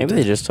don't, Maybe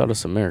they just taught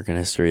us American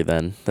history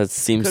then. That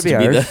seems Could to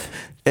be be ours.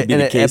 the and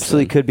it case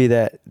absolutely then. could be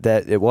that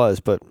it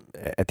was. But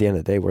at the end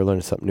of the day, we're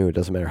learning something new. It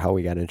doesn't matter how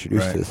we got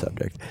introduced to Right. the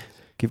subject.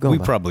 Keep going. we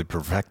Bob. probably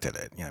perfected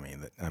it. I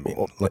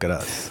mean, look at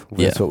us.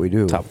 That's what we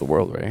do. Top of the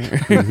world,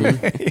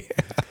 right?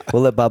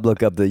 We'll let Bob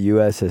look up the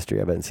U.S. history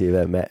of it and see if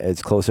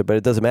it's closer, but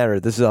it doesn't matter.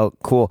 This is all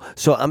cool.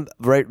 So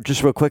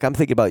just real quick, I'm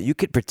thinking about you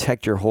could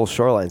protect your whole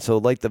shoreline. So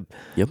like the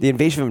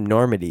invasion of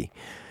Normandy,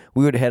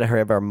 we would have had to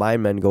have our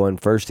mine men go in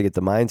first to get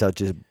the mines out,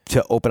 just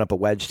to open up a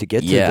wedge to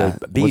get to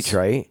the beach, What's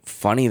right?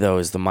 Funny though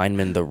is the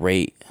Mineman, the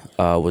rate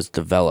was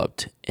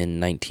developed in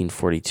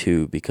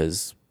 1942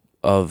 because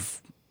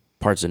of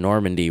parts of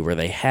Normandy where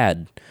they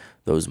had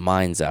those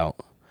mines out.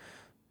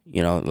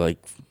 You know, like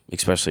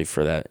especially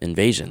for that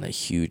invasion, that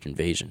huge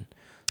invasion.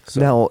 So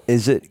Now,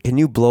 can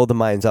you blow the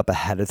mines up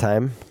ahead of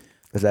time?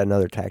 Is that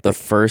another tactic? the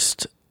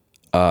first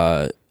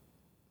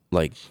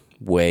like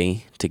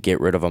way to get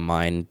rid of a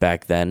mine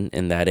back then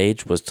in that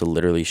age was to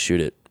literally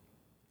shoot it.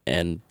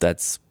 And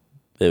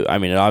it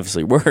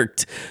obviously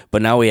worked,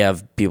 but now we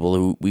have people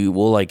who we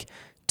will like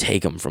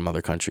take them from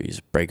other countries,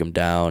 break them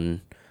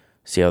down,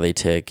 see how they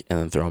tick, and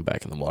then throw them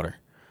back in the water.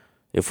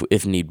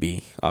 If need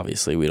be.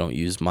 Obviously, we don't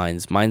use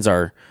mines. Mines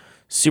are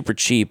super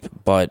cheap,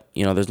 but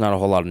there's not a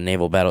whole lot of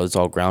naval battle. It's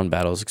all ground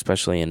battles,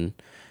 especially in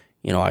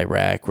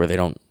Iraq where they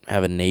don't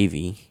have a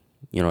navy.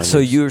 So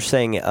you're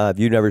saying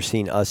you've never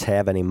seen us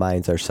have any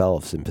mines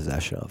ourselves in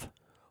possession of,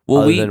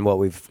 well, than what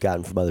we've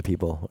gotten from other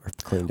people or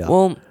cleaned up?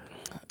 Well,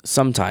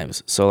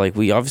 sometimes. So like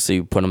we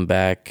obviously put them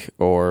back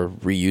or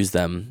reuse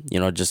them,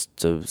 just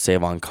to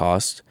save on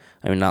cost.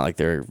 I mean, not like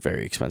they're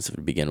very expensive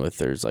to begin with.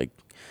 There's like,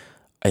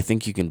 I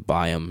think you can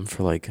buy them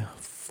for like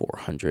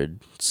 $400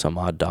 some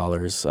odd. I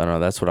don't know.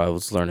 That's what I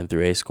was learning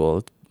through A school.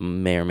 It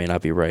may or may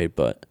not be right,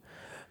 but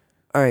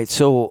All right.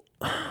 So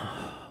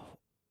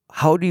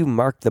how do you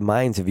mark the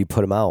mines if you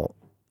put them out?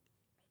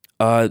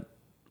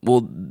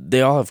 well,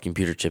 they all have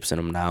computer chips in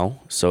them now,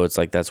 so it's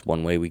like that's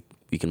one way we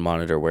can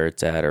monitor where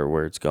it's at or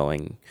where it's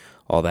going,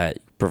 all that,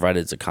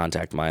 provided it's a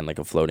contact mine, like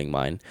a floating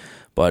mine.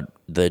 But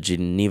the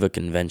Geneva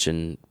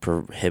Convention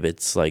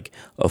prohibits like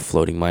a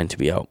floating mine to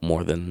be out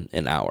more than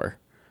an hour.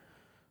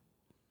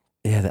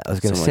 Yeah, I was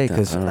going to say, Something like that.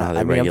 because I don't know how they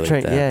I'm regulate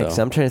trying. that, Yeah, because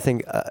though. I'm trying to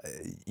think.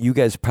 You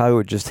guys probably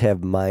would just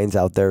have mines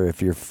out there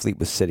if your fleet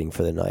was sitting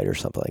for the night or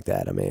something like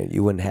that. I mean,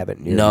 you wouldn't have it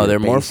near. No, your they're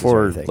more bases or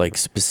for anything. like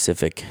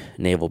specific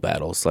naval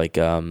battles. Like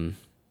I'm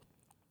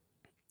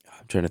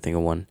trying to think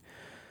of one.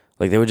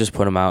 Like they would just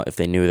put them out if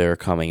they knew they were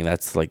coming.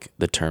 That's like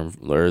the term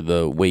or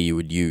the way you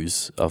would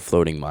use a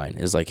floating mine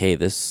is like, hey,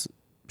 this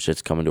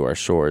shit's coming to our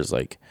shores.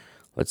 Like,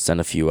 let's send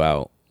a few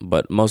out.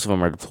 But most of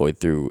them are deployed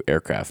through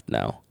aircraft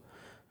now.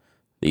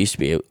 They used to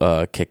be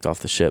kicked off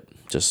the ship.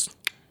 Just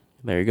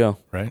there you go.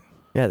 Right.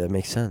 Yeah, that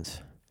makes sense.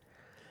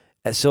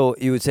 So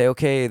you would say,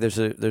 okay, there's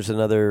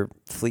another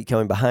fleet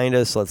coming behind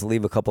us. Let's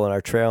leave a couple on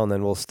our trail, and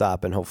then we'll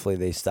stop, and hopefully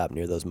they stop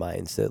near those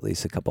mines. So at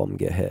least a couple of them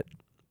get hit.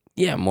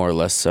 Yeah, more or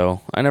less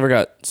so. I never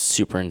got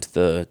super into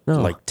the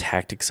like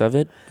tactics of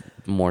it.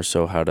 More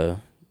so how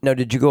to. Now,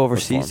 did you go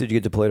overseas? Perform. Did you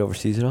get deployed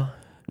overseas at all?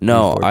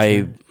 No,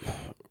 Unfortunately.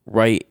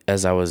 right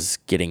as I was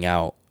getting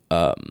out,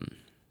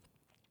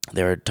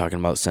 they were talking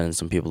about sending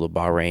some people to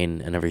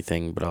Bahrain and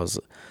everything, but I was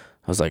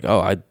like, oh,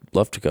 I'd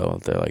love to go.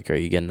 They're like, are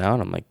you getting out?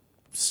 I'm like,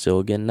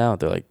 still getting out.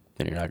 They're like,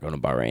 then you're not going to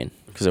Bahrain,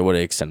 because I would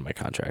have extended my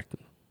contract.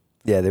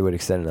 Yeah, they would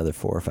extend another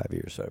 4 or 5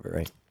 years, whatever,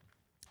 right?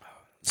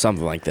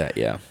 Something like that,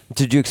 yeah.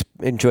 Did you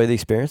enjoy the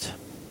experience?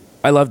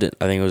 I loved it.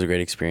 I think it was a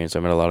great experience. I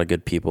met a lot of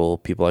good people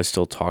I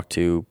still talk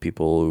to,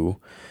 people who,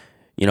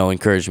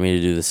 encouraged me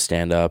to do the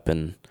stand-up,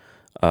 and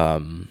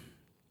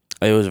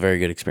it was a very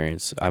good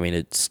experience. I mean,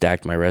 it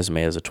stacked my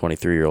resume as a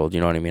 23-year-old, you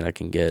know what I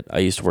mean? I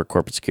used to work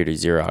corporate security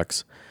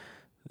Xerox,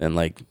 and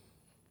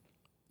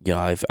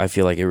I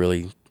feel like it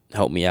really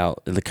helped me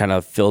out. It kind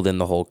of filled in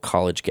the whole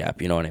college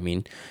gap, you know what I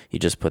mean? You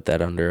just put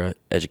that under an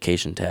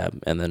education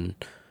tab, and then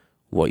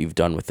what you've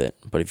done with it.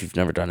 But if you've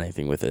never done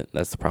anything with it,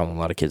 that's the problem a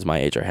lot of kids my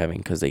age are having,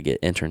 because they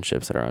get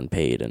internships that are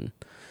unpaid, and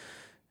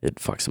it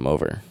fucks them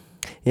over.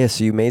 Yeah,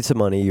 so you made some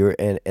money,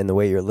 and the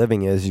way you're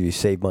living is you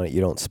save money. You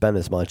don't spend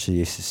as much, so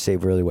you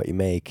save really what you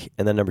make.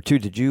 And then number 2,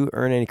 did you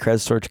earn any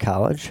credits towards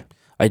college?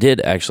 I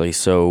did, actually.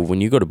 So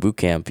when you go to boot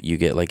camp, you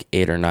get like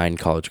 8 or 9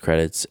 college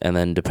credits, and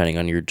then depending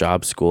on your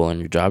job school and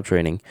your job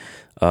training,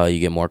 you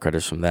get more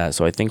credits from that.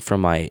 So I think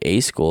from my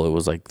A school, it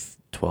was like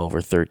 12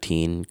 or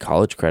 13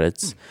 college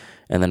credits.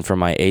 And then from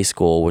my A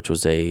school, which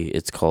was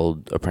it's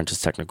called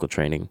Apprentice Technical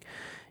Training,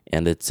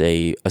 and it's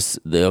the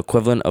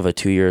equivalent of a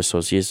 2-year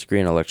associate's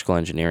degree in electrical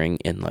engineering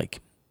in like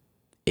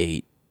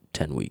 8-10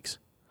 weeks.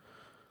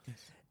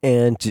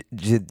 And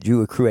did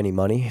you accrue any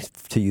money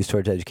to use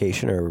towards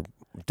education, or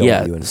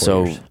don't you in 4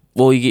 so years?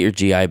 Well, you get your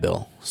GI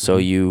Bill. So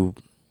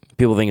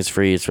people think it's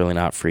free. It's really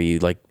not free. You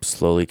like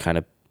slowly kind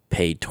of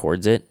pay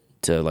towards it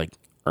to like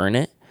earn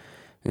it.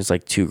 And it's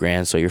like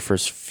 $2,000. So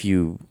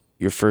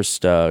your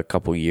first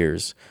couple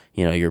years,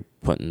 you're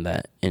putting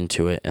that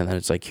into it, and then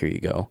it's like, here you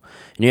go.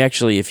 And you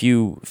actually, if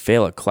you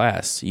fail a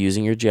class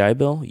using your GI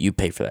Bill, you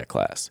pay for that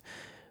class.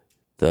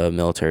 The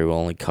military will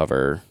only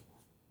cover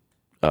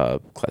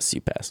classes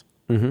you pass.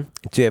 Mm-hmm.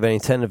 Do you have any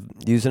intent of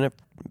using it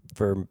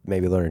for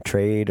maybe learn a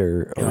trade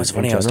or it's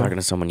funny. I was talking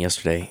to someone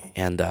yesterday,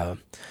 and I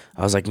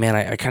was like, man,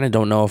 I kind of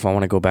don't know if I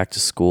want to go back to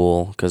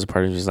school, because a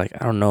part of me is like,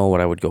 I don't know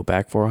what I would go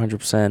back for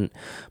 100%.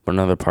 But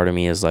another part of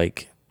me is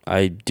like,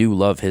 I do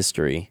love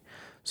history.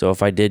 So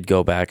if I did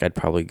go back, I'd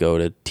probably go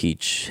to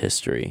teach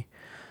history.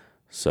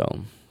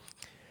 So,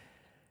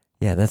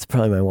 yeah, that's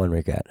probably my one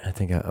regret. I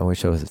think I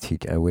wish I was a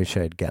teacher. I wish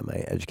I'd got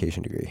my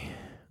education degree.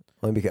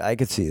 Only because I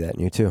could see that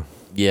in you too.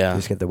 Yeah. You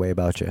just get the way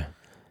about you.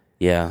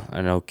 Yeah,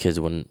 I know kids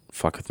wouldn't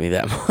fuck with me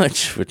that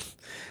much. But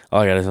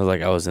all I got to say was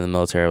like, I was in the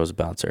military, I was a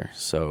bouncer.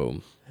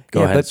 So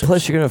go ahead. But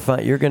plus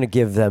you're gonna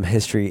give them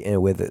history and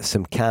with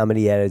some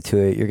comedy added to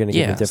it. You're gonna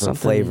give a different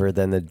flavor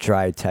than the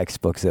dry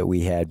textbooks that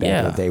we had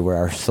back in the day, where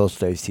our social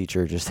studies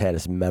teacher just had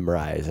us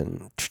memorize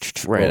and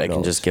right. I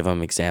can just give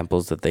them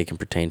examples that they can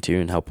pertain to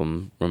and help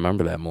them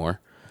remember that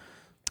more.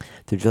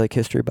 Did you like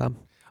history, Bob?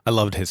 I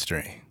loved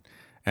history.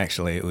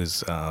 Actually, it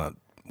was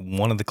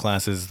one of the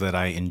classes that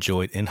I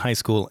enjoyed in high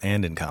school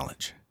and in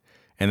college.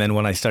 And then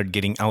when I started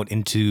getting out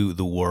into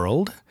the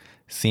world,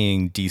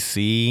 seeing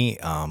D.C.,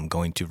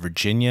 going to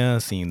Virginia,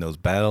 seeing those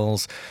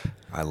battles,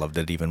 I loved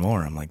it even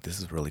more. I'm like, this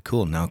is really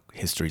cool. Now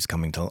history's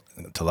coming to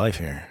life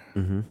here.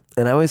 Mm-hmm.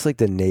 And I always like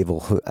the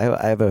naval.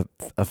 I have a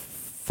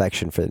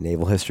affection for the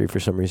naval history for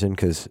some reason,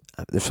 because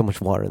there's so much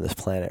water on this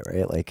planet,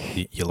 right?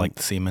 Like you like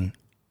the seamen?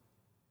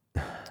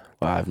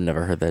 Wow, I've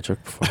never heard that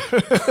joke before.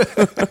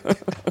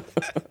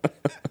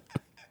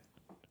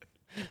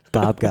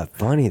 Bob got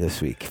funny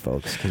this week,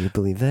 folks. Can you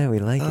believe that? We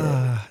like it.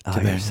 Oh,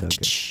 you're so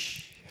good.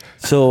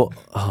 So,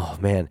 oh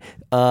man,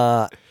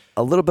 a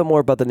little bit more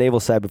about the naval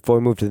side before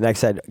we move to the next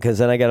side, because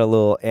then I got a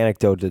little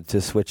anecdote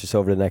to switch us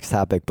over to the next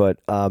topic. But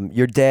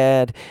your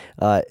dad,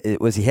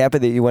 was he happy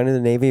that you went in the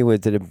Navy?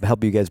 Did it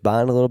help you guys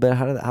bond a little bit?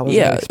 How was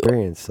that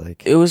experience?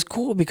 Like, it was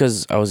cool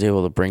because I was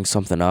able to bring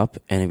something up,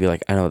 and he'd be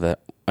like, I know what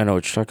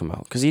you're talking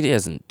about. Because he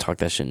hasn't talked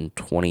that shit in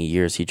 20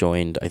 years. He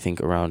joined, I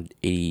think, around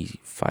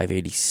 85,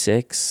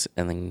 86,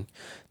 and then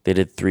they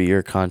did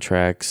 3-year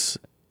contracts,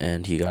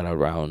 and he got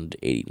around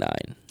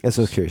 89. That's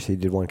so curious. He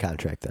did one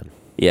contract then.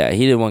 Yeah,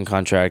 he did one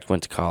contract,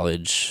 went to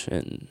college,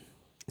 and...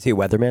 Is he a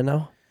weatherman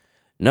now?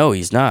 No,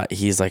 he's not.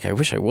 He's like, I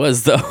wish I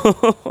was, though.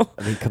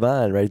 I mean, come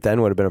on, right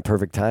then would have been a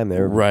perfect time.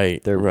 They're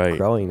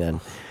growing then.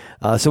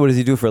 So what does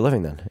he do for a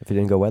living then, if he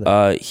didn't go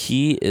weather?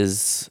 He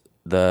is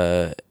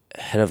the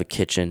head of a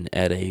kitchen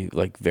at a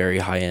like very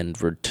high-end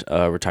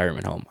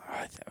retirement home.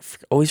 I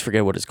always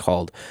forget what it's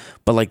called,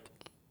 but like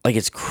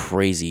it's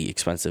crazy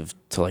expensive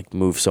to like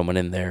move someone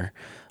in there.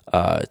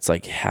 It's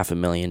like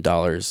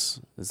 $500,000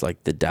 is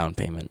like the down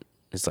payment.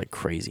 It's like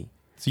crazy.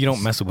 So you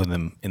don't mess with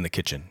him in the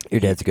kitchen. Your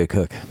dad's a good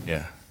cook.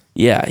 Yeah.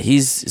 Yeah,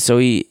 he's head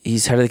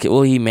of the kitchen.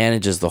 Well, he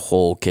manages the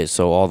whole kitchen,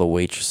 so all the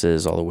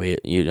waitresses, all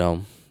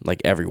the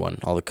like everyone,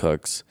 all the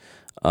cooks.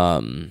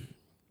 And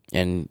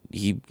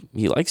he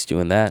likes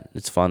doing that.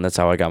 It's fun. That's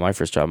how I got my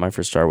first job. My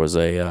first job was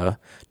a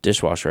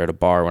dishwasher at a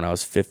bar when I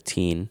was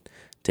 15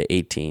 to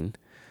 18.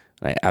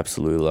 And I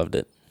absolutely loved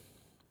it.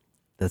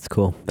 That's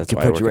cool. That's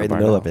why I put you right in the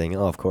middle of everything.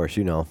 Oh, of course,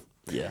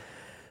 Yeah.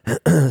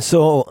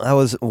 So I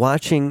was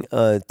watching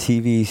a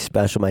TV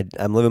special.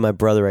 I'm living with my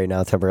brother right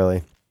now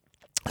temporarily.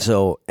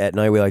 So at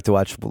night we like to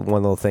watch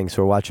one little thing.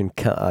 So we're watching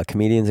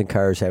comedians in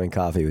cars having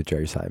coffee with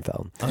Jerry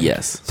Seinfeld.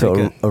 Yes.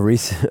 So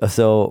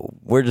so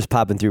we're just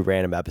popping through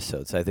random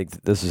episodes. I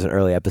think this is an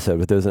early episode,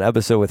 but there was an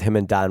episode with him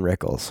and Don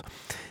Rickles,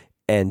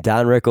 and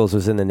Don Rickles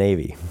was in the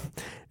Navy,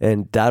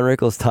 and Don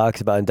Rickles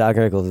talks about, and Don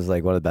Rickles is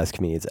like one of the best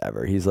comedians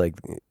ever. He's like,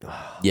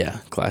 Yeah,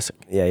 classic.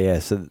 yeah.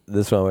 So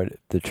this one,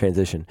 the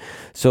transition.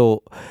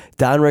 So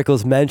Don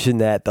Rickles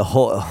mentioned that the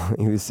whole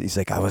he's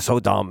like, I was so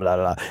dumb, blah,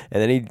 blah, blah.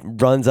 And then he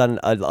runs on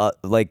a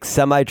like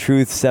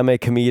semi-truth,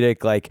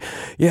 semi-comedic, like,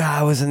 yeah,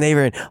 I was a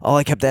neighbor, and all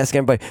I kept asking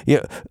everybody,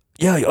 yeah,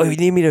 oh, you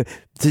need me to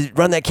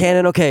run that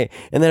cannon? Okay.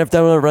 And then if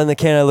I want to run the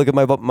cannon, I look at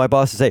my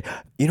boss and say,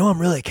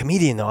 I'm really a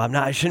comedian though. I'm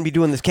not. I shouldn't be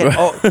doing this cannon.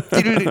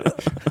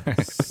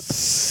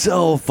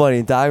 So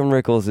funny. Don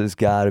Rickles has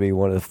got to be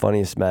one of the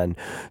funniest men.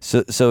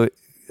 So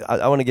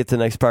I want to get to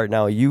the next part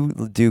now. You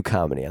do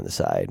comedy on the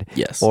side.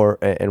 Yes.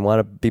 And want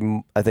to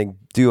be, I think,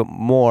 do it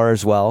more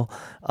as well.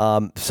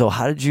 So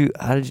how did you,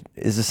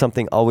 is this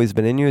something always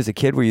been in you as a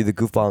kid? Were you the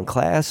goofball in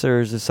class, or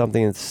is this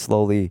something that's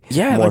slowly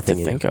I like to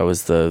morphing think I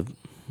was the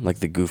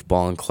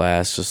goofball in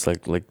class, just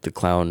like the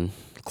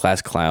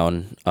class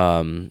clown.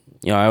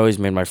 I always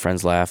made my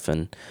friends laugh,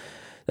 and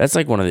that's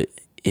like one of the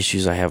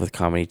issues I have with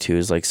comedy too,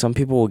 is like some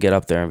people will get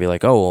up there and be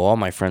like, oh, well, all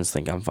my friends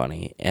think I'm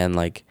funny. And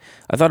like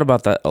I thought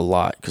about that a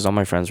lot, because all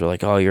my friends were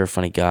like, oh, you're a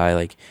funny guy,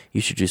 like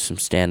you should do some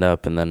stand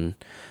up. And then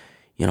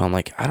I'm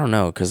like, I don't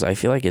know, because I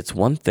feel like it's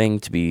one thing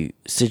to be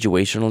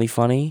situationally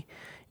funny,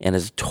 and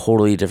it's a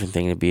totally different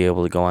thing to be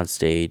able to go on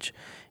stage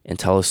and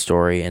tell a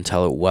story and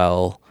tell it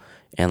well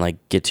and like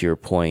get to your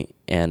point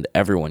and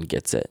everyone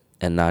gets it,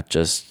 and not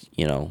just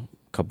a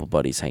couple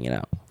buddies hanging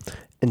out.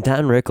 And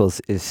Don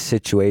Rickles is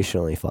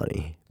situationally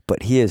funny,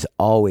 but he is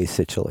always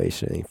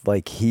situationally,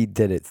 like he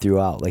did it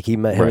throughout. Like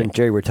him and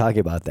Jerry were talking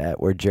about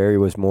that, where Jerry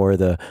was more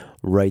the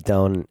write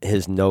down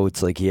his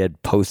notes, like he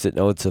had post-it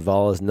notes of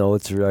all his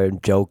notes,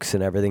 jokes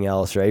and everything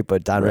else, right?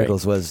 But Don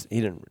Rickles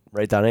he didn't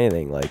write down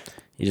anything. Like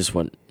he just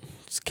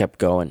kept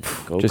going,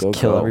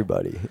 kill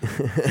everybody.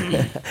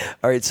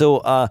 All right,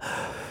 so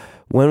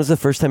when was the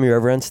first time you were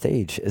ever on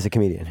stage as a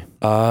comedian?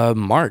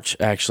 March,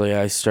 actually.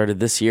 I started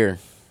this year,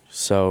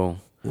 so.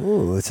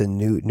 Ooh, it's a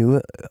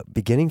new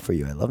beginning for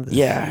you. I love this.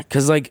 Yeah,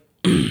 because like,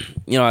 I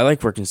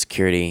like working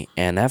security,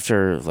 and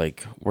after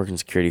like working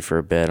security for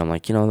a bit, I'm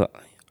like,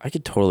 I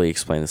could totally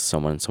explain this to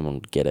someone and someone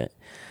would get it.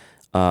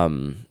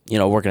 Working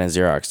at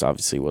Xerox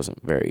obviously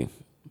wasn't very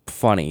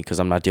funny because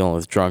I'm not dealing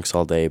with drunks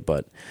all day,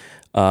 but,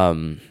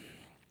 I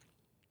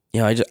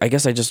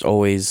guess I just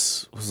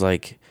always was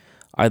like,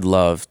 I'd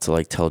love to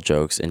like tell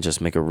jokes and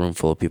just make a room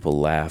full of people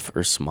laugh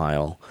or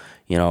smile,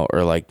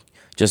 or like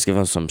just give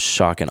them some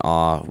shock and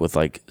awe with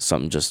like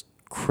something just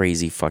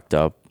crazy fucked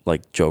up,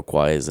 like joke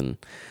wise. And,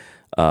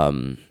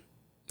 so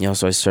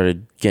I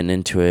started getting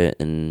into it,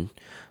 and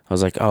I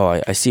was like,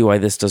 oh, I see why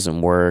this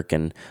doesn't work.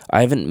 And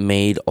I haven't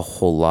made a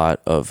whole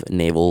lot of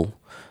naval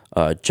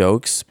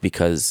jokes,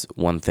 because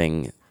one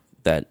thing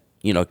that,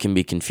 can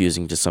be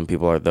confusing to some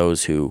people are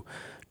those who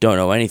don't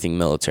know anything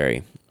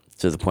military,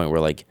 to the point where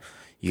like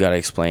you got to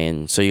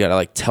explain. So you got to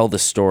like tell the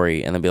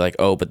story and then be like,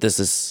 oh, but this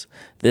is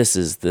this,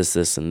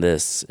 and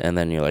this. And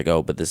then you're like,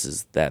 oh, but this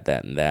is that,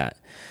 and that.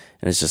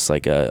 And it's just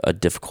like a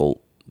difficult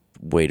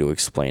way to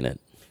explain it.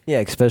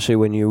 Yeah, especially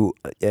when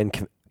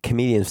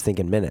comedians think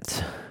in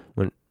minutes.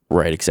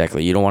 Right,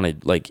 exactly. You don't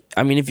want to like,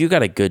 if you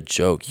got a good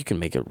joke, you can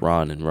make it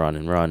run and run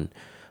and run.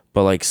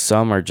 But like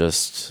some are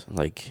just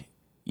like,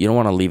 you don't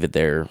want to leave it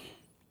there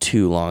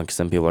too long, because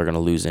then people are going to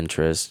lose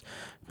interest.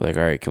 Like,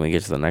 all right, can we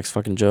get to the next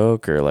fucking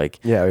joke? Or like,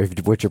 yeah,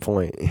 what's your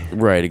point?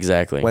 Right,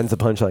 exactly. When's the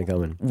punchline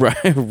coming?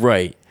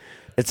 Right.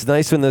 It's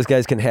nice when those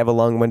guys can have a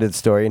long-winded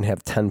story and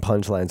have 10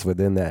 punchlines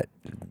within that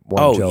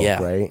one joke,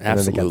 yeah, right? Absolutely. And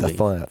then they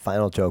got the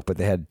final joke, but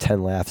they had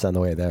 10 laughs on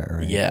the way there,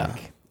 right? Yeah.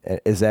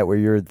 Like, is that where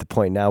you're at the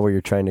point now where you're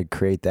trying to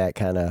create that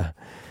kind of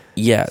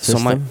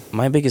system? So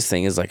my biggest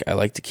thing is like, I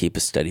like to keep a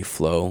steady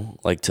flow,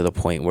 like to the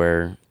point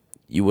where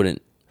you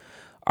wouldn't.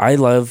 I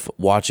love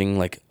watching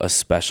like a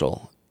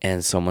special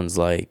and someone's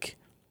like,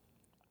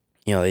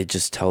 they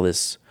just tell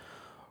this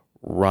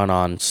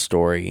run-on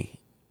story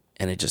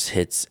and it just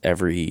hits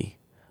every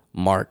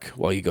mark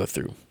while you go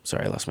through.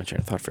 Sorry, I lost my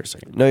train of thought for a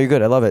second. No, you're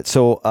good. I love it.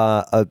 So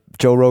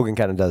Joe Rogan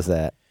kind of does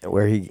that,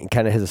 where he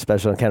kind of has a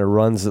special and kind of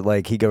runs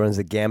like he runs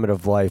the gamut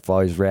of life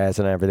while he's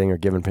razzing everything or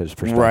giving his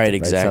perspective. Right,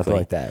 exactly. Something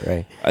like that,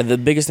 right? The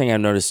biggest thing I've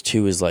noticed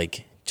too is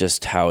like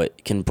just how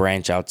it can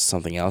branch out to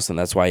something else, and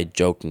that's why a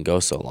joke can go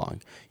so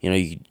long.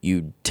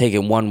 You take it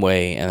one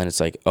way, and then it's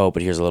like, oh,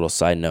 but here's a little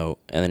side note,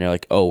 and then you're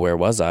like, oh, where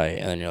was I?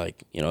 And then you're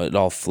like, it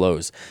all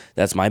flows.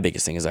 That's my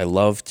biggest thing, is I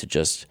love to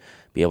just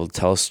be able to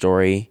tell a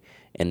story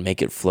and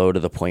make it flow to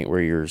the point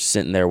where you're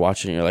sitting there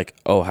watching and you're like,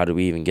 oh, how do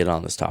we even get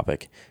on this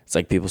topic? It's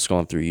like people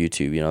scrolling through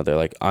YouTube, they're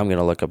like, I'm going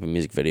to look up a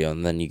music video,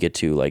 and then you get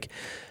to like,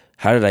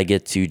 how did I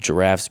get to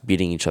giraffes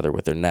beating each other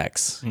with their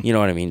necks? You know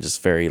what I mean?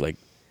 Just very like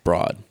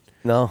broad.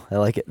 No, I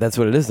like it. That's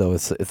what it is, though.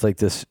 It's like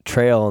this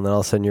trail, and then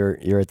all of a sudden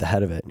you're at the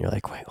head of it, and you're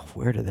like, wait,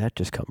 where did that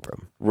just come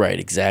from? Right,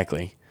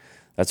 exactly.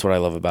 That's what I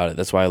love about it.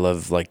 That's why I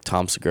love like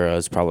Tom Segura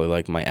is probably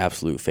like my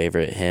absolute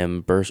favorite.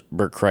 Him, Bert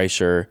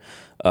Kreischer,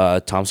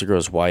 Tom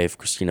Segura's wife,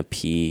 Christina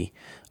P.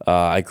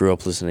 I grew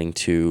up listening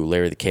to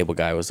Larry the Cable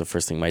Guy. Was the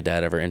first thing my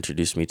dad ever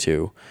introduced me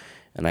to,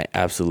 and I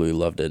absolutely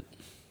loved it.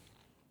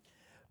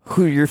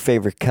 Who are your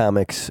favorite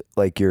comics?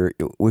 Like who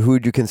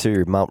would you consider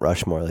your Mount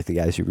Rushmore? Like the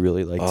guys you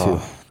really like too?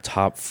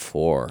 Top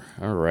 4.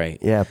 All right.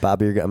 Yeah,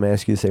 Bobby, I'm gonna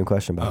ask you the same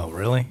question, Bob. Oh,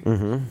 really?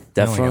 Mm-hmm.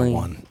 Definitely. I only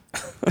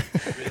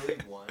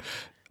got one.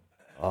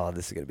 Oh,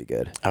 this is gonna be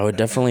good. I would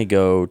definitely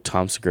go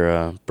Tom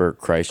Segura, Bert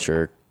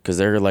Kreischer, because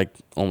they're like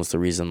almost the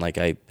reason like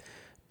I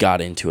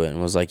got into it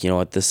and was like, you know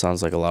what, this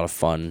sounds like a lot of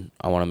fun.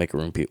 I want to make a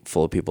room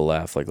full of people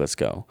laugh. Like, let's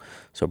go.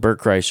 So Bert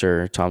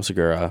Kreischer, Tom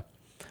Segura,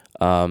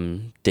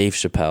 Dave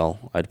Chappelle,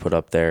 I'd put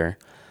up there,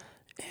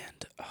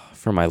 and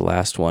for my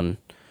last one,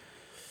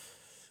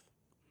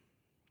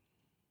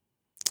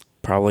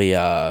 probably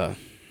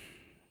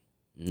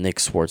Nick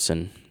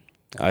Swartzen.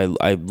 I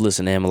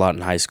listened to him a lot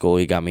in high school.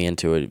 He got me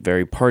into it.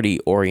 Very party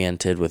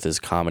oriented with his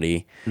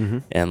comedy,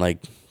 and like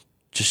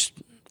just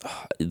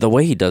the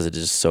way he does it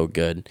is so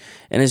good.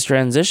 And his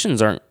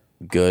transitions aren't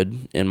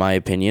good in my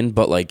opinion,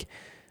 but like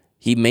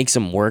he makes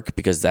them work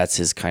because that's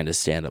his kind of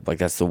stand up. Like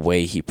that's the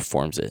way he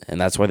performs it, and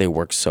that's why they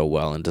work so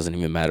well. And it doesn't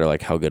even matter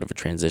like how good of a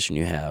transition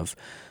you have.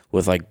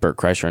 With like Bert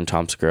Kreischer and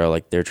Tom Segura,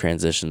 like their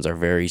transitions are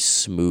very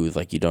smooth.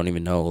 Like you don't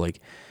even know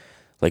like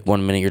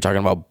 1 minute you're talking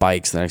about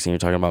bikes, the next thing you're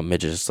talking about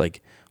midgets. It's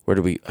like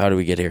how do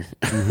we get here?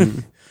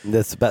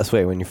 That's the best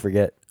way when you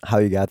forget how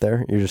you got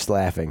there. You're just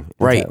laughing.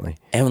 Right. Intently.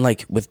 And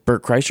like with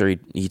Bert Kreischer,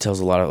 he tells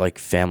a lot of like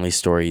family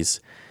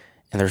stories,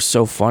 and they're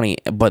so funny.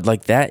 But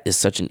like that is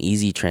such an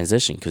easy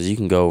transition because you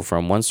can go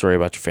from one story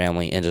about your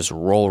family and just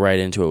roll right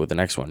into it with the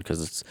next one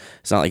because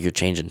it's not like you're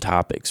changing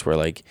topics. Where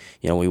like,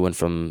 you know, we went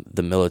from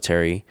the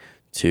military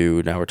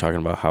to now we're talking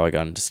about how I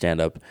got into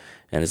stand up,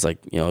 and it's like,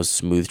 you know, a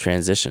smooth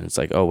transition. It's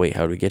like, oh wait,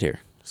 how did we get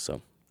here?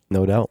 So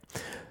No doubt.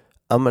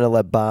 I'm going to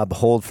let Bob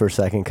hold for a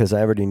second because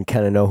I already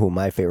kind of know who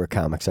my favorite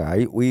comics are.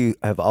 We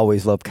have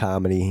always loved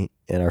comedy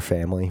in our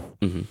family.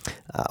 Mm-hmm.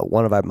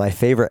 One of my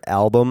favorite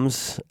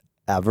albums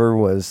ever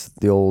was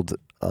the old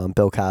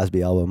Bill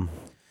Cosby album.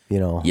 You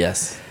know,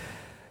 yes,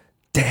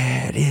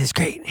 Dad is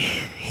great.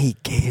 He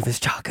gave his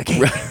chocolate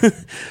cake.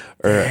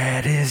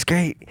 Dad is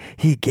great.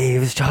 He gave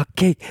his chocolate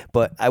cake.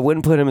 But I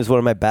wouldn't put him as one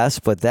of my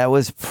best, but that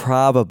was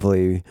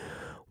probably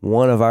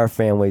one of our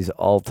family's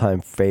all-time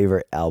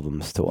favorite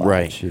albums to watch.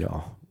 Right. You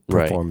know.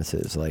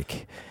 Performances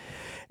like,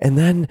 and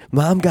then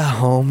Mom got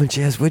home and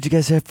she asked, "What'd you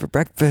guys have for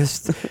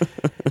breakfast?"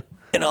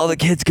 And all the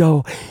kids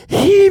go,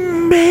 "He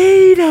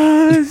made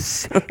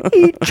us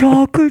eat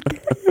chocolate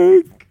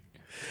cake.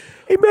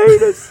 He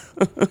made us."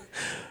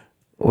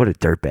 What a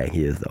dirtbag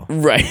he is, though.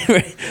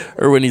 Right.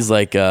 Or when he's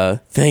like,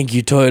 "Thank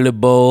you, toilet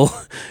bowl.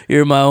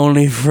 You're my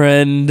only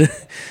friend.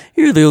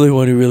 You're the only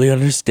one who really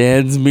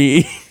understands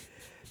me."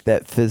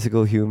 That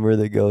physical humor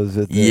that goes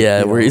with it.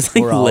 Yeah, where he's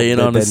like laying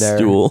on a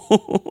stool.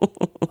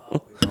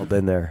 We've all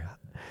been there.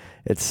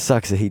 It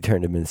sucks that he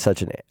turned him into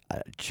such a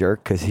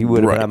jerk because he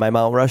would have been on my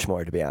Mount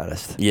Rushmore, to be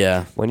honest.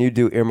 Yeah. When you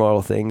do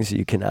immoral things,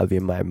 you cannot be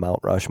my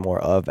Mount Rushmore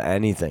of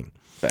anything.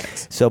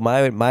 Facts. So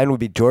mine would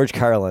be George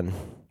Carlin.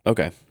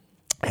 Okay.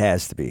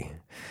 Has to be.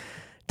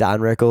 Don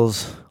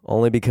Rickles,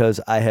 only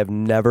because I have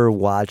never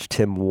watched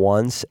him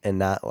once and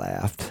not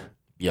laughed.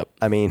 Yep.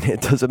 I mean,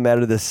 it doesn't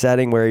matter the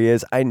setting where he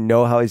is. I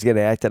know how he's going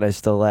to act, and I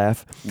still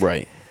laugh.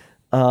 Right.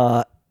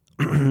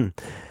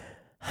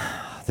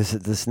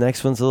 This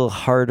next one's a little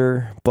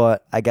harder,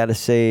 but I got to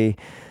say,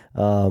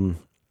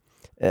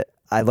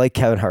 I like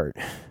Kevin Hart.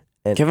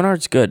 And Kevin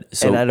Hart's good.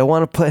 and I don't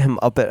want to put him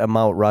up at a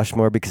Mount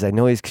Rushmore because I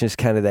know he's just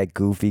kind of that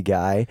goofy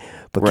guy.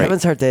 But Right. Kevin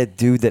Hart, that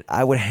dude that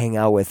I would hang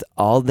out with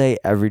all day,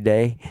 every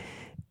day,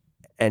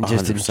 and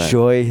just 100%.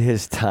 enjoy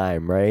his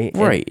time, right?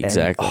 Right, And,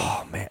 exactly.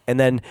 oh man, and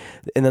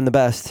then the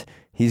best.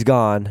 He's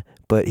gone,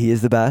 but he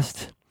is the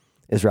best.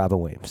 Is Robin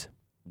Williams?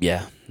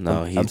 Yeah.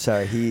 No, I'm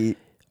sorry. He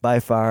by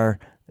far.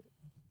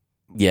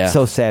 Yeah.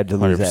 So sad to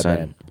lose that 100%.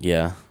 man.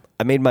 Yeah.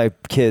 I made my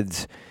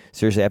kids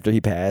seriously after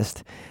he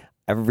passed.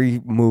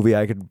 Every movie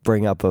I could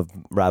bring up of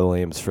Robin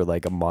Williams for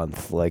like a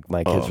month. Like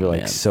my kids were like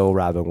man. so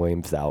Robin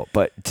Williams out.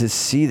 But to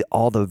see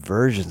all the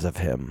versions of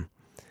him.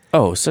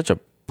 Oh, such a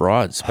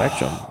broad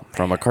spectrum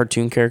from a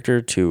cartoon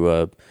character to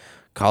a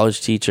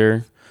college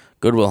teacher.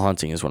 Good Will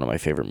Hunting is one of my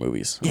favorite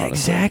movies. Yeah,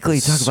 honestly. exactly.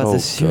 It's Talk about the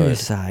so serious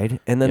good. side,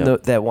 and then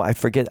Yep. that one,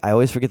 I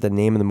always forget the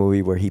name of the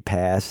movie where he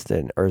passed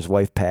or his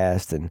wife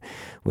passed and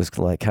was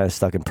like kind of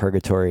stuck in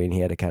purgatory, and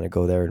he had to kind of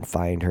go there and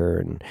find her,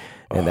 and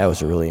that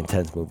was a really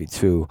intense movie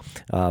too.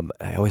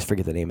 I always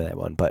forget the name of that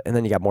one, and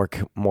then you got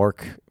Mork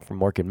from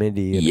Mork and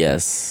Mindy. And,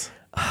 Yes.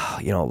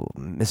 you know,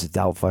 Mrs.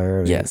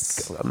 Doubtfire.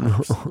 Yes.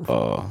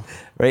 Oh.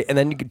 Right, and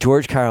then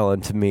George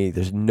Carlin. To me,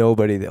 there's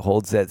nobody that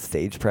holds that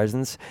stage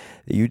presence.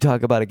 You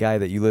talk about a guy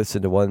that you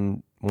listen to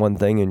one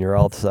thing and you're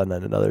all of a sudden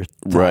on another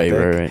topic. Right.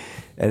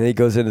 And then he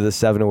goes into the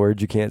 7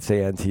 words you can't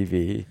say on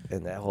TV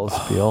and that whole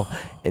spiel.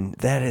 And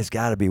that has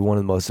got to be one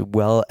of the most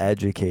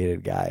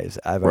well-educated guys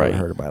I've ever Right.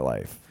 heard in my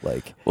life.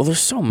 Like, Well, there's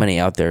so many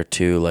out there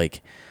too.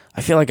 Like,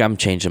 I feel like I'm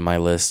changing my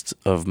list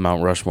of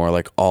Mount Rushmore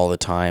like all the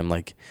time.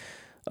 Like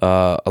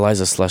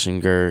Eliza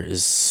Schlesinger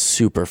is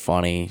super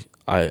funny.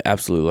 I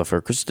absolutely love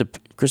her.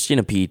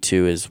 Christina P.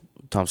 too is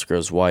Tom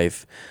Segura's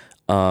wife.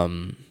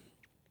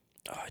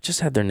 I just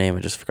had their name. I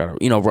just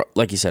forgot. You know,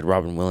 like you said,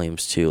 Robin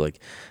Williams too. Like,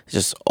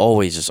 just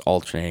always just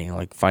alternating,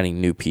 like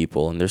finding new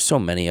people. And there's so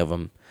many of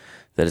them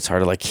that it's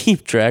hard to like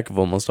keep track of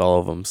almost all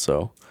of them.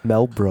 So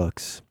Mel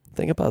Brooks.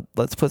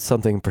 Let's put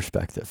something in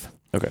perspective.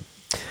 okay,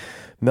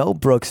 Mel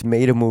Brooks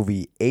made a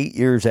movie 8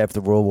 years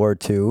after World War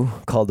II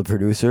called The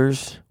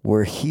Producers,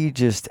 where he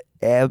just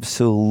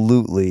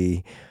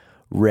absolutely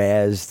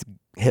razzed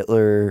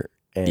Hitler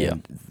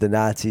and the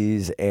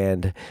Nazis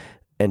and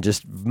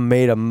just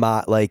made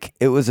like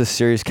it was a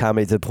serious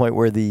comedy to the point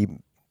where the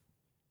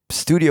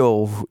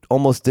studio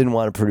almost didn't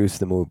want to produce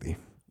the movie.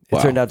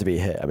 It turned out to be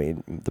a hit. I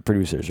mean, The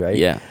Producers, right?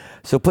 yeah,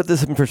 So put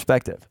this in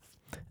perspective.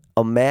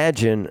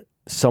 Imagine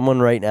someone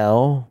right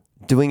now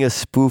doing a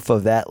spoof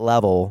of that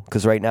level,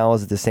 because right now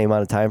is at the same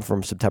amount of time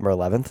from September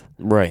 11th.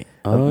 right.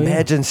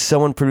 Imagine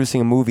someone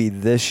producing a movie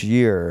this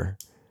year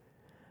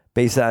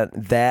based on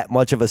that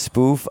much of a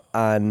spoof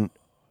on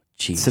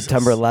Jesus.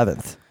 September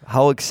 11th.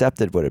 How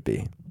accepted would it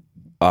be?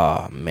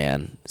 Oh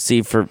man,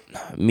 see, for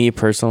me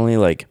personally,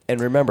 like, And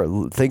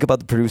remember, think about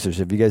The Producers.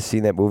 Have you guys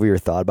seen that movie or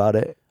thought about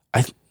it?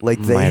 Like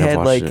they might have had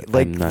watched it.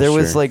 I'm not there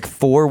was sure. like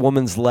 4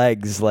 women's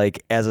legs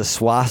like as a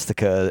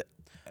swastika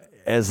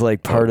as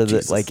like part of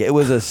Jesus. the like it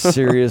was a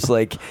serious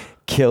like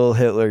kill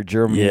Hitler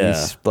Germany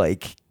Yeah.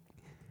 like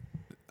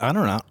I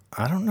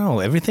don't know.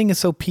 Everything is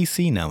so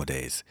PC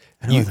nowadays.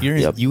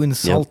 You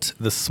insult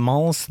the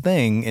smallest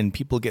thing and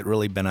people get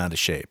really bent out of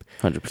shape.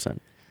 100%.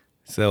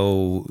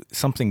 So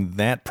something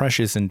that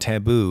precious and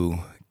taboo,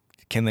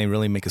 can they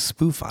really make a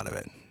spoof out of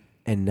it?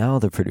 and now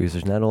The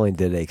Producers not only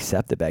did they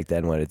accept it back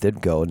then when it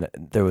did go,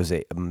 there was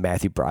a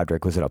Matthew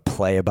Broderick was in a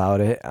play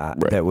about it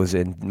that was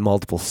in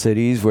multiple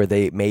cities where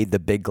they made the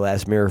big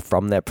glass mirror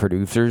from that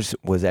Producers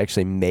was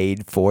actually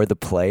made for the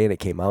play, and it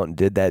came out and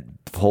did that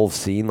whole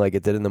scene like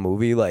it did in the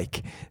movie.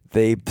 Like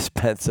they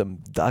spent some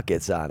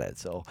ducats on it.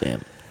 So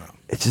Damn.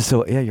 it's just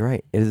so you're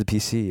right. It is a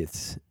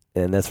PC.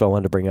 And that's what I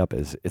wanted to bring up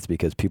is it's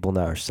because people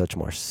now are such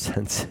more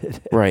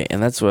sensitive. Right,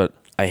 and that's what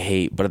I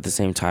hate, but at the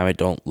same time, I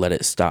don't let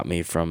it stop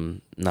me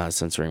from not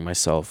censoring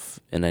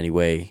myself in any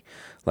way.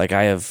 Like,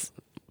 I have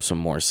some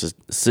more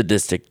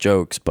sadistic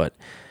jokes, but,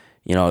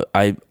 you know,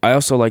 I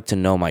also like to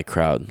know my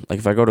crowd. Like,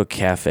 if I go to a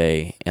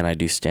cafe and I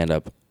do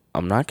stand-up,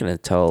 I'm not going to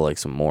tell, like,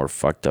 some more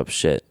fucked up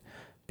shit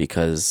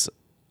because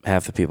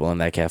half the people in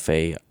that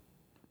cafe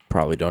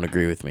probably don't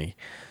agree with me.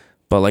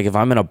 But, like, if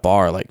I'm in a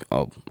bar, like,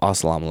 oh,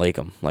 assalamu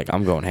alaikum, like,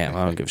 I'm going ham.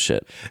 I don't give a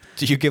shit.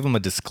 Do you give them a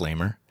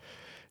disclaimer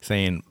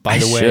saying, by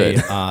the I way,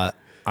 should.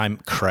 I'm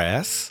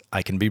crass,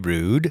 I can be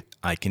rude,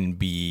 I can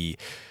be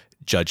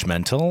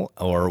judgmental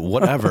or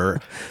whatever.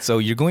 So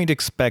you're going to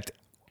expect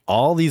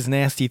all these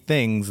nasty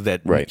things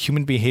that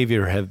human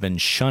behavior have been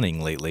shunning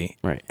lately.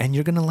 Right. And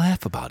you're going to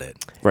laugh about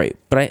it. Right.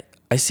 But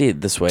I see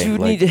it this way. Do you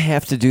like, need to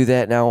have to do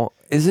that now?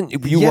 Isn't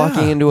you Yeah,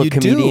 walking into a you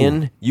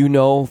comedian, you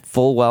know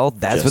full well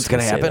that's what's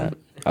going to gonna say happen?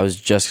 that. I was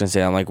just going to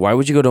say, I'm like, why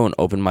would you go to an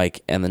open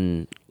mic and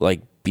then,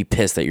 like, be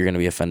pissed that you're going to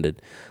be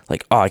offended?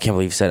 Like, oh, I can't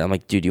believe you said it. I'm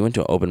like, dude, you went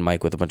to an open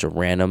mic with a bunch of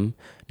random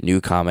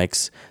new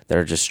comics that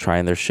are just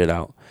trying their shit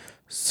out.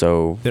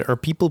 So, There are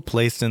people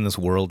placed in this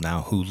world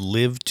now who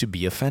live to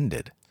be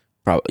offended.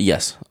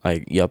 yes.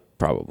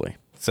 Probably.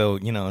 So,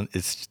 you know,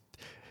 it's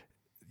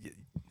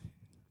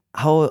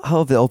How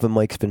have the open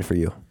mics been for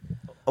you?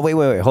 Oh,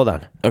 wait, hold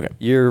on. Okay.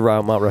 You're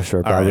Mount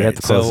Rushmore, all Bob. We right. have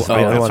to close So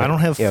this. I don't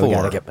have we gotta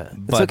four. get back.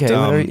 But, it's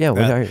okay. We got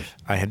yours.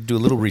 I had to do a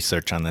little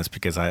research on this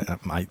because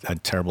I'm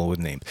terrible with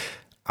names.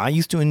 I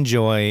used to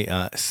enjoy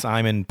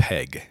Simon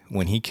Pegg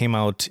when he came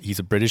out. He's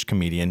a British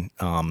comedian.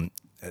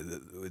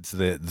 It's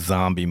the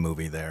zombie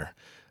movie there,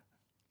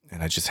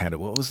 and I just had it.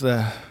 What was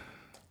the?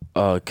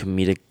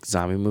 Comedic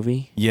zombie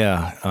movie?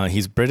 Yeah,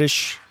 he's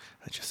British.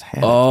 I just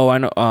had. Oh, I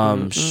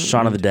know.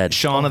 Shaun of the Dead.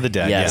 Shaun of the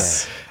Dead.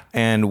 Yes. Yeah.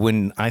 And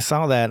when I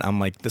saw that, I'm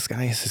like, this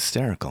guy is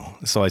hysterical.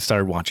 So I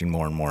started watching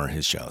more and more of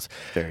his shows.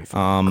 Very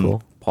fun.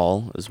 Cool.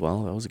 Paul as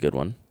well. That was a good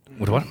one.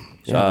 What?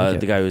 Yeah,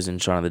 The guy who was in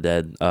Shaun of the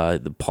Dead.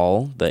 The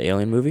Paul, the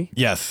alien movie.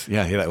 Yes.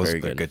 Yeah, that was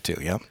Very good. good. Too.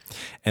 Yeah.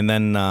 And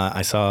then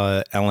I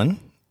saw Ellen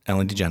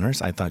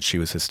DeGeneres. I thought she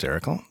was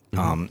hysterical.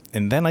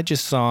 And then I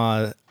just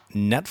saw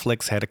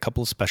Netflix had a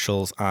couple of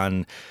specials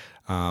on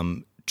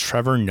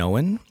Trevor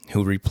Noah,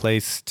 who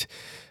replaced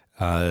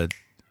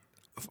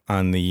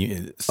on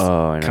the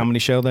comedy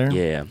show there.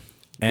 Yeah.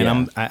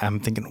 And I'm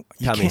thinking,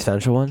 you Comedy can't-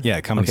 Central one? Yeah,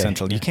 Comedy Okay.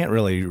 Central. You can't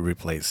really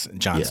replace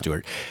Jon Yeah.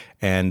 Stewart.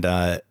 And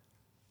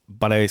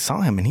but I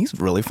saw him, and he's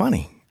really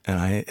funny, and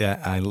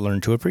I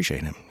learned to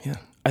appreciate him. Yeah.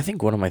 I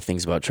think one of my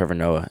things about Trevor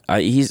Noah,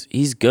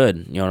 he's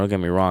good. You know, don't get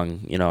me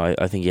wrong. You know,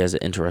 I think he has an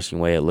interesting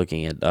way of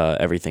looking at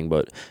everything.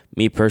 But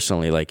me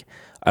personally, like,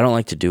 I don't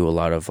like to do a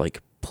lot of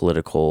like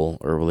political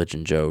or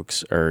religion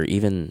jokes or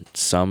even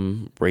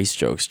some race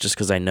jokes, just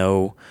because I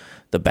know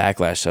the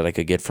backlash that I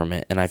could get from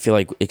it. And I feel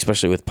like,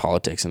 especially with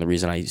politics, and the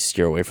reason I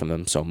steer away from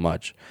them so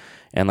much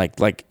And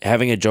like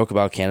having a joke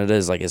about Canada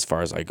is like as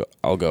far as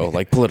I'll go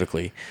like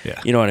politically. Yeah.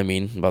 You know what I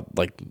mean? About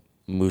like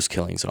moose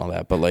killings and all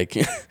that. But like,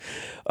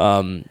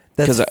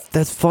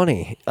 That's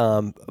funny,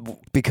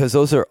 because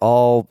those are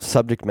all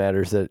subject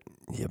matters that,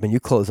 I mean, you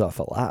close off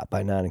a lot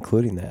by not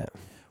including that.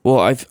 well,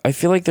 I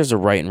feel like there's a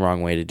right and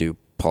wrong way to do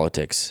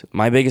politics.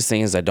 My biggest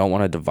thing is I don't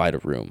want to divide a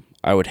room.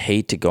 I would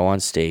hate to go on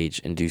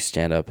stage and do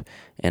stand up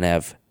and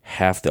have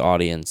half the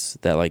audience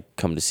that like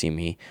come to see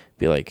me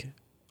be like,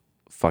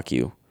 fuck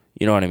you.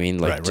 You know what I mean?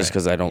 Like Right, just right.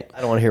 because I don't.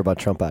 I don't want to hear about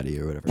Trump out of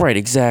you or whatever. Right,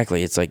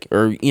 exactly. It's like,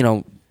 or, you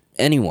know,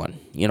 anyone.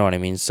 You know what I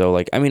mean? So,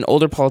 like, I mean,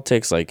 older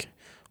politics, like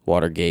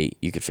Watergate,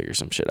 you could figure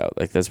some shit out.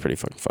 Like, that's pretty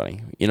fucking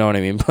funny. You know what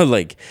I mean? But,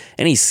 like,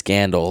 any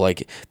scandal,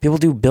 like, people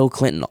do Bill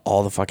Clinton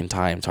all the fucking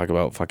time, talk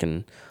about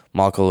fucking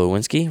Monica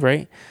Lewinsky,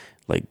 right?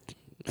 Like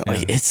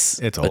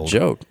it's a old.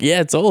 joke. Yeah,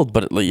 it's old,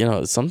 but, you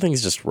know, some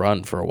things just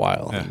run for a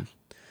while. Yeah.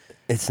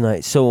 It's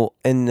nice. So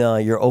in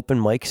your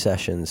open mic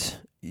sessions,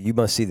 you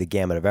must see the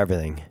gamut of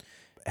everything.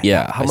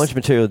 Yeah. How much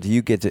material do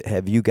you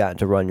have you gotten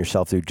to run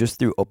yourself through just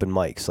through open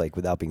mics, like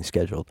without being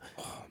scheduled?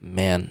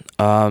 Man,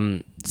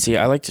 see,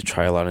 I like to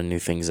try a lot of new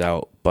things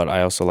out, but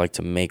I also like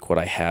to make what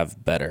I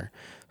have better.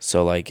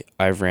 So, like,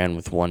 I've ran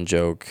with one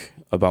joke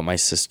about my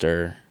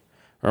sister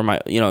or my,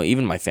 you know,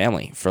 even my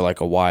family for like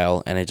a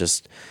while, and it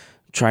just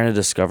trying to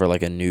discover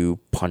like a new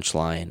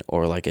punchline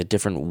or like a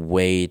different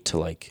way to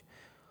like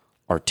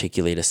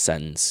articulate a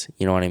sentence.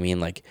 You know what I mean?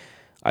 Like,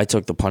 I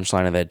took the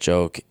punchline of that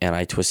joke and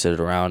I twisted it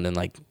around and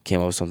like came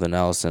up with something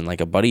else. And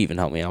like a buddy even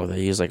helped me out with it.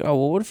 He was like, "Oh,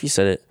 well, what if you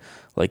said it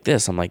like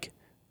this?" I'm like,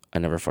 I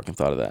never fucking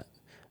thought of that.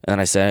 And then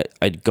I said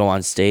I'd go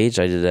on stage.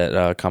 I did it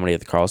at Comedy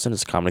at the Carlson.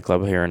 It's a comedy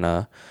club here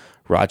in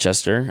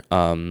Rochester.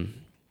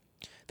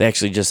 They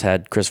actually just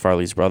had Chris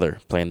Farley's brother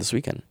playing this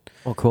weekend.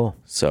 Oh, cool.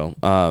 So,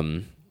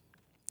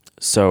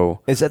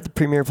 Is that the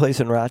premier place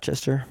in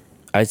Rochester?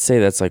 I'd say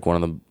that's like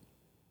one of the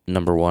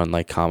number one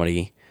like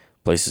comedy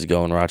places to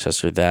go in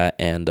Rochester. That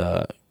and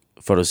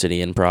Photo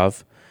City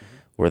Improv,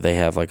 where they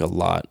have like a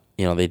lot.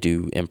 You know, they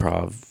do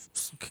improv,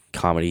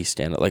 comedy,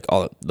 stand up, like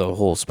all the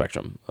whole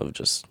spectrum of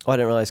just. Oh, I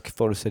didn't realize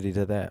Photo City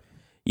did that.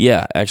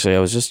 Yeah, actually, I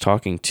was just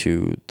talking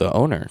to the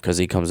owner because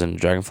he comes in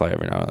Dragonfly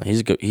every now and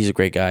then. He's a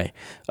great guy.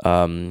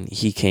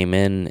 He came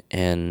in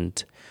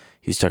and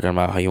he was talking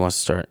about how he wants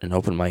to start an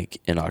open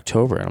mic in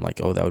October, and I'm like,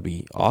 oh, that would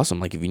be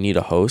awesome. Like, if you need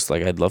a host,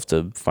 like, I'd love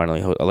to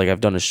finally host. Like,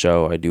 I've done a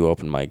show, I do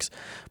open mics,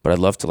 but I'd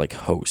love to like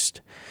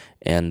host.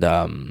 And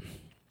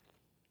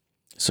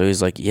so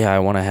he's like, yeah, I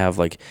want to have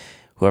like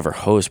whoever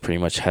hosts pretty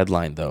much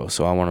headline though,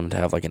 so I want him to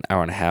have like an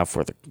hour and a half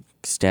worth of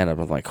stand up.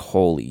 I'm like,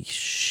 holy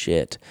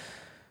shit.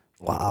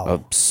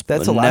 Wow,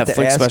 That's a lot to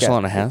Netflix ask. special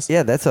and a half.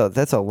 Yeah, that's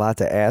a lot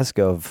to ask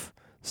of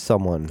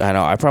someone. I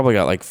know. I probably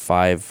got like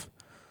 5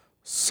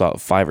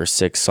 or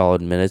 6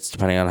 solid minutes,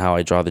 depending on how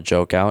I draw the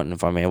joke out, and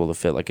if I'm able to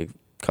fit like a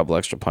couple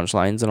extra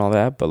punchlines and all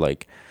that. But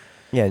like,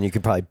 Yeah, and you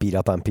could probably beat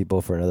up on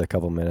people for another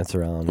couple minutes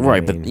around.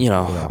 right? But you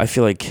know, I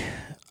feel like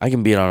I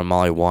can beat on them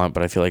all I want,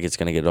 but I feel like it's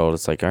gonna get old.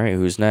 It's like, all right,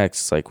 who's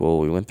next? It's like, well,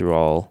 we went through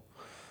all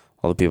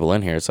the people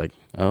in here. It's like,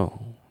 oh.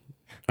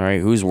 All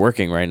right, who's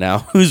working right now?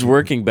 Who's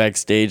working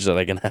backstage that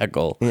I can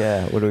heckle?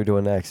 Yeah, what are we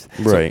doing next?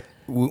 Right.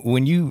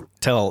 When you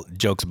tell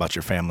jokes about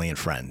your family and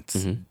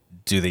friends,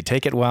 do they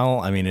take it well?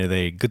 I mean, are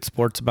they good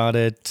sports about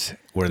it?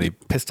 Were they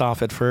pissed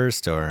off at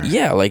first, or?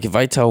 Yeah, like if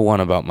I tell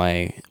one about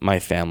my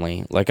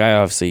family, like I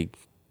obviously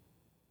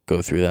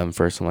go through them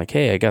first. I'm like,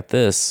 hey, I got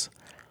this.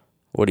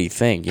 What do you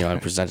think? You know, I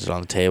present it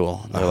on the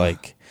table. And they're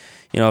like,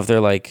 you know, if they're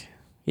like,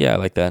 yeah, I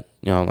like that.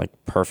 You know, I'm like,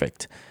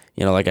 perfect.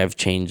 You know, like I've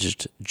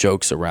changed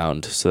jokes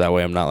around so that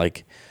way I'm not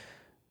like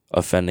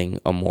offending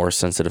a more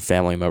sensitive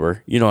family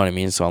member. You know what I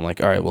mean? So I'm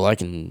like, all right, well, I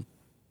can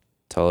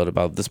tell it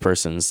about this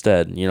person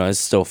instead. You know, it's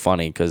still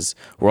funny because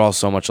we're all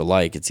so much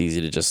alike. It's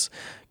easy to just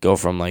go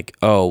from like,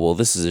 oh, well,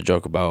 this is a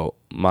joke about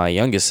my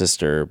youngest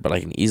sister, but I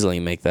can easily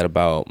make that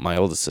about my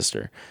oldest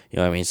sister. You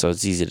know what I mean? So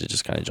it's easy to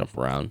just kind of jump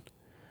around.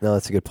 No,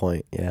 that's a good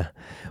point. Yeah.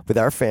 With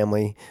our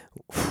family,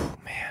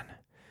 man,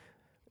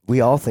 we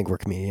all think we're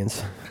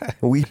comedians.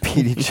 We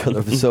beat each other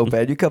up so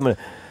bad. You come in,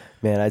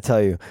 man, I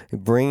tell you,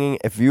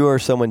 if you are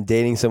someone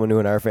dating someone new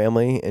in our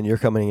family and you're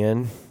coming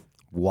in,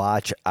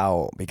 watch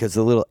out because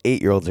the little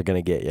 8-year-olds are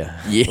going to get you.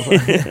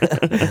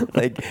 Yeah.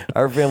 Like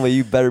our family,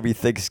 you better be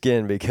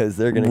thick-skinned because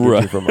they're going to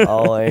get you from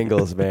all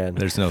angles, man.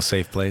 There's no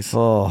safe place.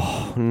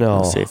 Oh,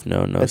 no.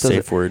 No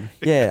safe word.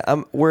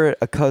 Yeah, we're at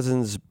a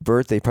cousin's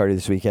birthday party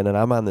this weekend, and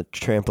I'm on the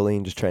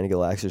trampoline just trying to get a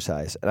little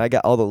exercise. And I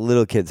got all the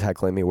little kids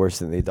heckling me worse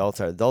than the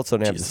adults are. Adults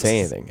don't have to say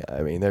anything.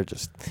 I mean, they're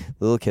just, the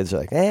little kids are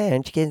like, hey,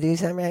 aren't you going to do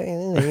something?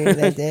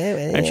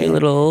 Aren't you a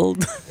little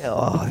old?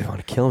 Oh, they want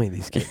to kill me,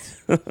 these kids.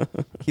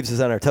 Keeps us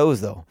on our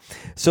toes, though.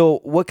 So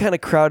what kind of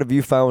crowd have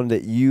you found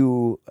that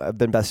you have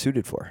been best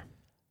suited for?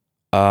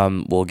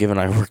 Well, given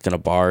I worked in a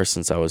bar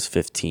since I was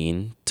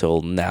 15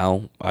 till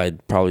now,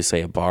 I'd probably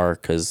say a bar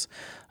because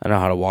I know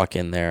how to walk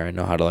in there. I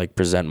know how to like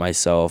present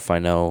myself. I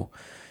know,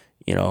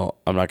 you know,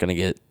 I'm not going to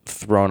get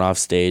thrown off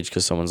stage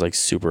because someone's like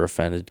super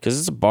offended because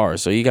it's a bar.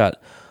 So you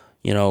got,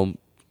 you know,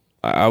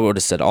 I would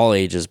have said all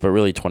ages, but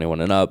really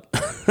 21 and up,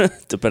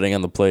 depending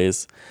on the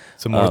place.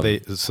 So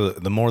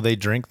the more they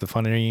drink, the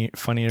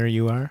funnier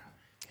you are.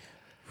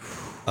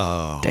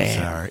 Oh,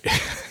 damn. Sorry.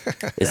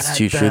 It's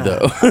too true though.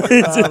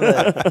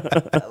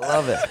 I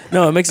love it.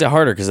 No, it makes it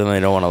harder because then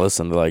they don't want to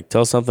listen. They're like,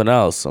 tell something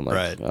else. I'm like,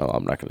 Right. oh,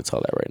 I'm not going to tell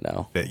that right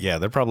now. Yeah,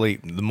 they're probably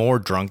the more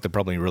drunk. They're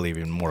probably really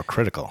even more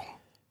critical.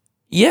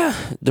 Yeah,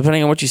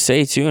 depending on what you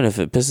say too, and if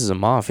it pisses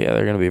them off, yeah,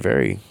 they're going to be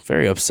very,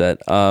 very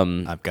upset.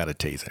 I've got a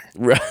taser.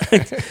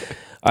 Right.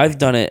 I've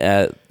done it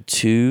at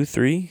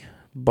 2-3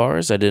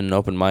 bars. I did an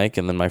open mic,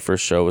 and then my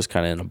first show was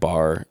kind of in a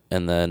bar,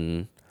 and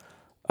then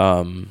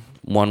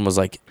one was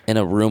like in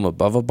a room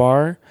above a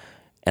bar,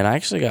 and I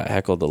actually got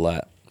heckled a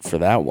lot for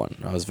that one.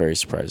 I was very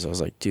surprised. I was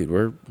like, dude,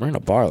 we're in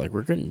a bar, like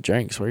we're getting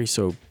drinks. Why are you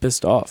so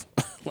pissed off?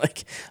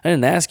 Like, I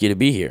didn't ask you to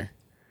be here.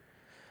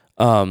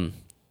 But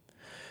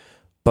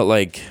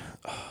like,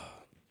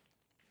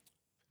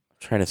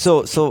 trying to.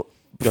 So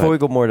before ahead. we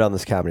go more down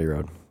this comedy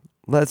road,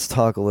 let's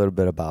talk a little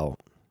bit about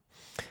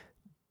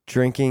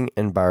drinking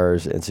and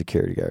bars and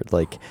security guard.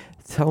 Like,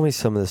 tell me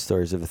some of the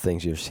stories of the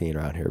things you've seen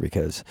around here,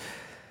 because,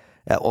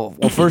 well,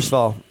 first of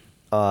all,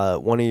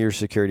 one of your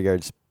security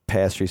guards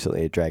passed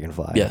recently at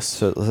Dragonfly. Yes.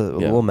 So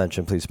Yeah. we'll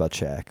mention, please, about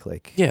Shaq.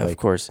 Of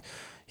course.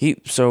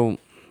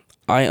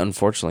 I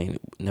unfortunately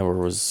never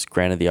was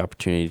granted the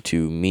opportunity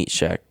to meet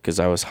Shaq because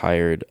I was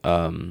hired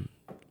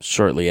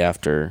shortly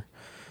after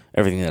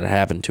everything that had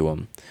happened to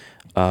him.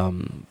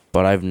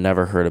 But I've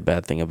never heard a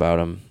bad thing about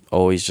him.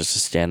 Always just a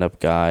stand-up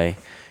guy.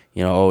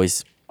 You know,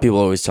 people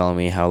always telling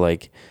me how,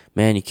 like,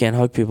 man, you can't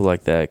hug people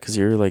like that because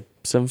you're like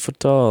 7 foot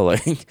tall,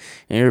 like, and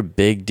you're a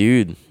big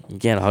dude. You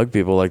can't hug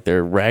people like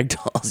they're rag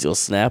dolls. You'll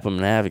snap them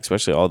in half.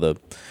 Especially all the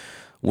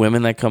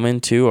women that come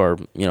in too are,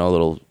 you know, a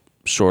little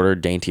shorter,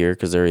 daintier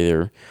because they're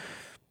either,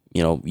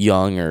 you know,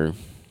 young or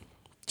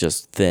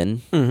just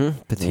thin. Mm-hmm.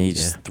 And he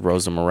just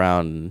throws them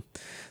around and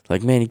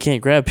like, man, you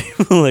can't grab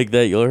people like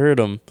that. You'll hurt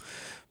them.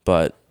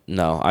 But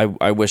no,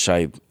 I wish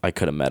I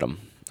could have met him.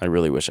 I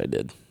really wish I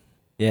did.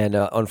 Yeah, and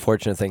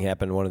unfortunate thing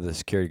happened. One of the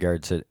security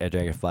guards at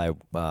Dragonfly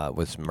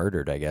was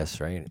murdered, I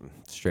guess, right?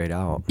 Straight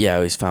out. Yeah,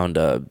 he was found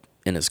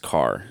in his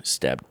car,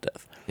 stabbed to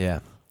death. Yeah,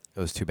 it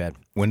was too bad.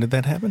 When did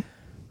that happen?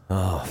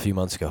 Oh, a few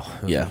months ago.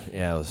 Yeah.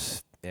 Yeah, it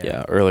was.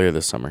 Yeah, earlier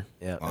this summer.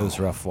 Yeah, it was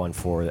a rough one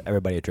for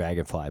everybody at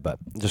Dragonfly, but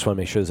just want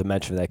to make sure there's a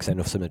mention of that because I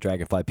know some of the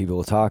Dragonfly people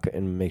will talk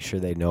and make sure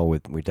they know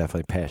we're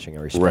definitely passing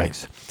our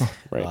respects.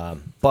 Right.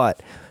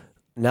 But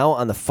now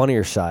on the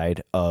funnier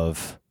side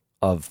of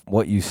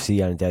what you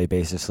see on a daily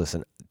basis,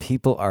 listen,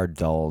 people are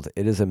dulled.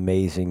 It is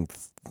amazing.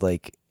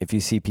 Like, if you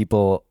see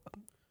people,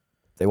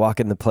 they walk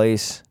in the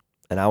place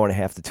an hour and a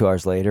half to 2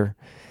 hours later,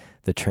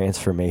 the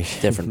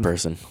transformation. Different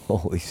person.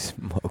 Holy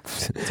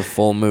smokes. It's a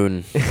full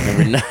moon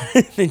every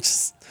night. They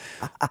just,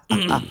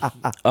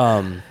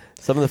 Some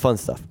of the fun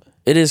stuff.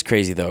 it is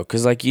crazy though,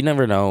 because like you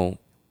never know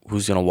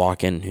who's gonna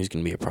walk in, who's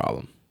gonna be a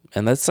problem,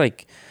 and that's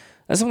something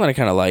I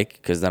kind of like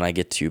because then I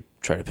get to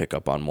try to pick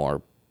up on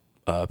more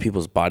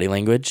people's body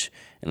language,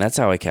 and that's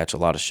how I catch a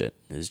lot of shit.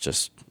 Is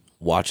just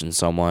watching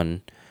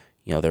someone,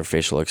 you know, their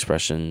facial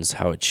expressions,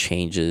 how it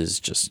changes,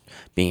 just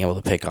being able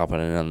to pick up on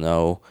it and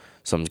know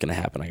something's gonna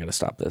happen. I gotta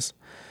stop this,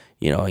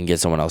 you know, and get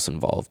someone else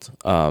involved.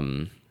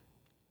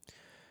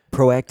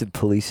 Proactive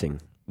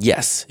policing.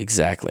 Yes,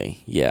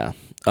 exactly. Yeah.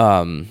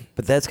 But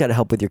that's got to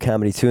help with your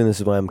comedy too, and this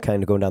is why I'm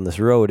kind of going down this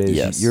road. Is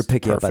Yes, you're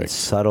picking up on perfect.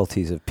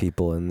 subtleties of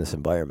people in this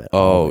environment.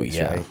 Oh, always,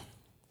 yeah. right?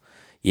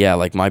 Yeah,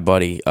 like my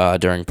buddy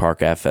during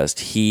Park Ave Fest,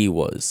 he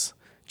was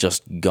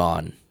just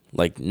gone,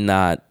 like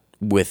not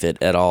with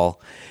it at all.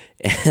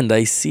 And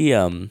I see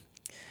him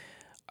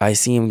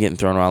getting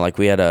thrown around. Like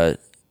we had a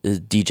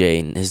DJ,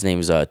 and his name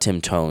is Tim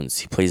Tones.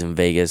 He plays in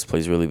Vegas,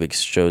 plays really big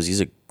shows.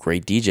 He's a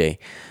great DJ.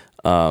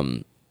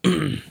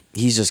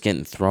 He's just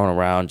getting thrown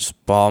around,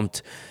 just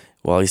bumped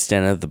while he's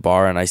standing at the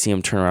bar, and I see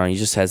him turn around. He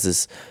just has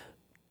this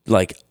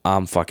like,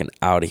 I'm fucking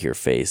out of here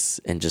face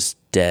and just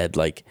dead,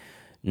 like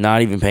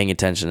not even paying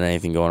attention to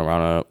anything going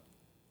around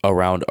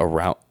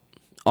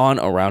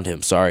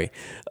him. Sorry.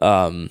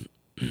 And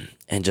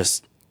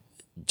just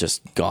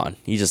gone.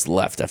 He just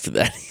left after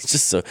that. He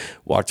just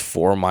walked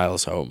 4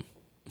 miles home.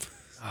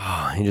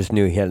 Oh, he just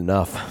knew he had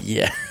enough.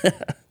 Yeah.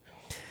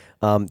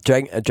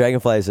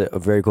 Dragonfly is a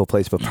very cool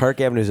place, but Park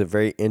Avenue is a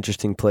very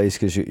interesting place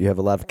because you have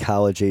a lot of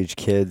college-age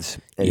kids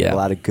and you have a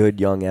lot of good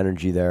young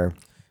energy there.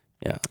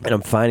 Yeah. And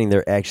I'm finding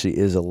there actually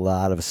is a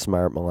lot of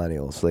smart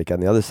millennials. Like on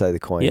the other side of the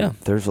coin,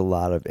 there's a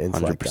lot of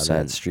intellect 100%. on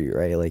that street,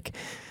 right? Like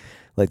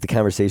the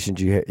conversations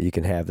you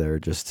can have there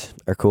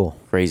are cool.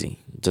 Crazy.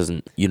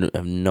 You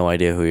have no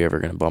idea who you're ever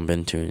going to bump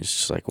into. And it's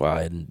just like, wow,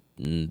 I had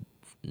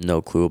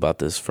no clue about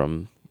this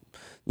from,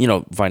 you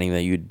know, finding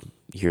that you'd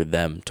hear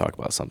them talk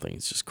about something.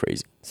 It's just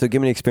crazy. So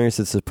give me an experience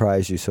that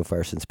surprised you so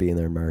far since being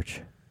there in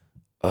March.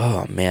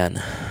 Oh,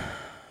 man.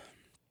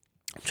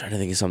 I'm trying to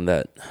think of something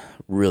that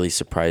really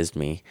surprised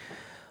me.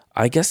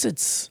 I guess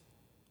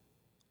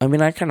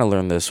I kind of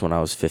learned this when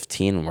I was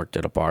 15 and worked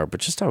at a bar,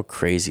 but just how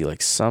crazy,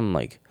 like, some,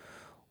 like,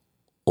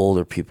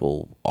 older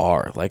people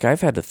are. Like,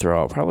 I've had to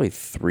throw out probably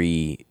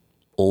 3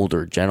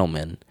 older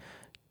gentlemen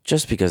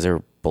just because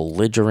they're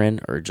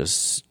belligerent or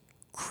just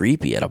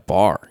creepy at a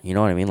bar. You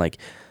know what I mean? Like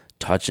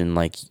touching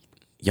like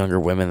younger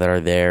women that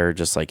are there,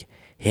 just like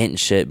hitting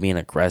shit, being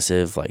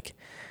aggressive. Like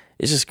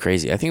it's just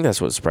crazy. I think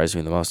that's what surprised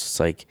me the most. It's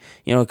like,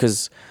 you know,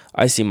 because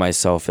I see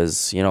myself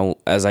as, you know,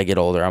 as I get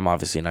older, I'm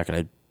obviously not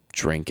going to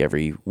drink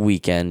every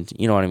weekend.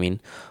 You know what I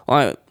mean?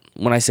 Well,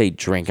 when I say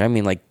drink, I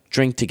mean like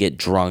drink to get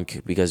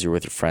drunk because you're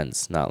with your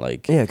friends, not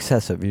like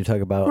excessive. You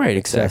talk about right,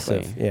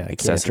 excessive, exactly. yeah,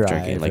 excessive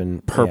drinking, like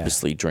and,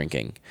 purposely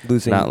drinking,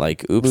 losing, not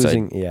like oops,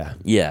 losing, yeah,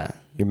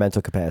 your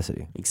mental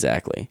capacity.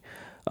 exactly.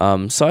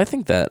 So I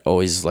think that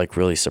always like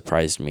really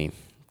surprised me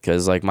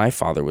because like my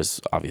father was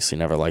obviously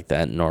never like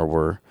that, nor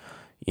were,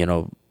 you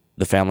know,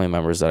 the family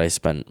members that I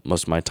spent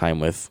most of my time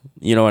with.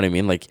 You know what I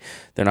mean? Like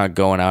they're not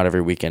going out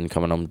every weekend,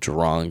 coming home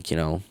drunk, you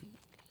know.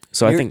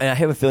 So I think I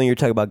have a feeling you're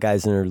talking about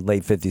guys in their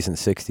late 50s and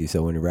 60s.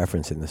 So when you're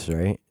referencing this,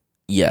 right?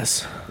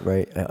 yes,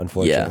 Right.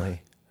 Unfortunately,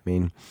 I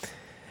mean,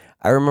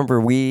 I remember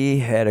we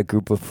had a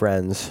group of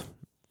friends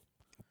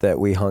that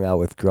we hung out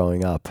with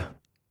growing up.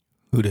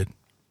 Who did?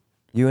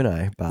 You and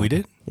I, Bob. We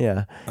did?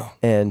 Yeah. Oh.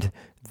 And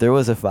there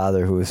was a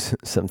father who was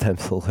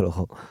sometimes a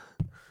little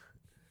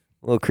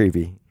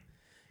creepy.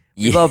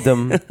 We loved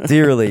him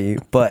dearly,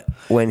 but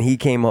when he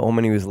came home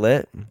and he was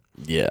lit,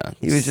 yeah,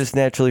 he was just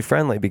naturally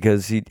friendly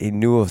because he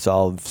knew us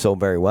all so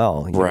very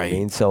well. You know what I Right.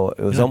 mean? So it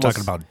was You're not almost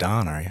talking about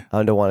Don, are you?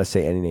 I don't want to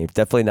say any names.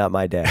 Definitely not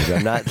my dad.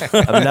 I'm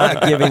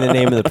not giving the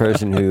name of the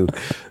person who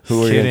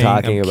we're even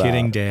talking I'm about.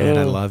 kidding, Dad.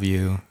 I love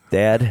you.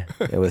 Dad,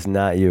 it was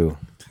not you.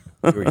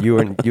 You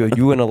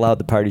weren't allowed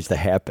the parties to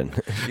happen.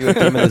 You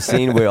came in the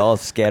scene. We all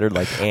scattered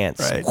like ants.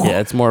 Right.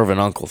 yeah, it's more of an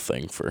uncle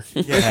thing for.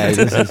 Yeah,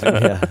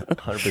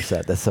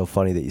 100%. That's so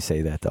funny that you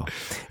say that though,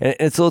 and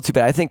it's a little too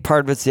bad. I think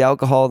part of it's the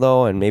alcohol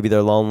though, and maybe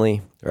they're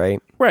lonely,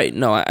 right? Right.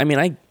 No, I mean,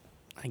 I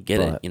get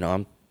it. But- You know,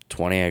 I'm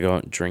 20. I go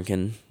out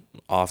drinking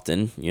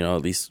often, you know,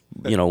 at least,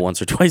 you know, once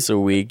or twice a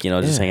week, you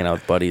know, just Yeah. hanging out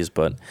with buddies.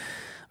 But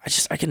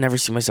I could never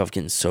see myself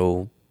getting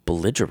so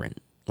belligerent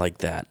like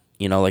that.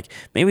 You know, like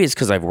maybe it's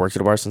because I've worked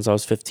at a bar since I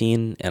was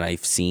 15 and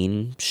I've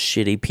seen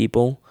shitty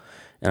people.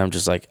 And I'm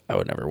just like, I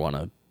would never want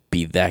to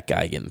be that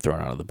guy getting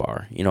thrown out of the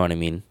bar. You know what I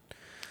mean?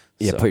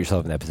 Yeah, So- put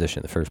yourself in that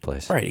position in the first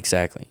place. Right,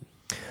 exactly.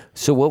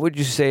 So, what would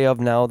you say of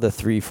now the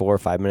 3, 4,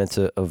 5 minutes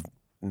of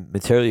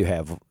material you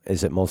have?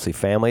 Is it mostly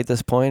family at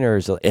this point, or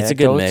is it? It's a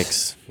good anecdotes?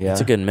 mix. Yeah. It's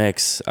a good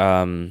mix.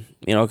 You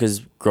know, because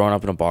growing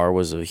up in a bar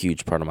was a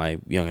huge part of my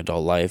young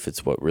adult life.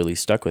 It's what really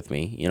stuck with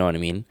me. You know what I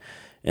mean?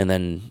 And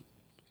then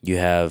you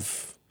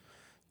have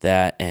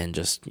that and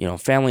just, you know,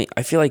 family.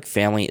 I feel like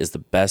family is the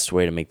best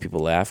way to make people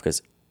laugh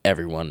because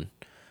everyone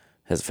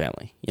has a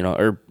family, you know,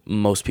 or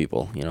most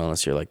people, you know,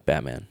 unless you're like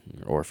Batman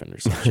or Orphan or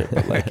some shit.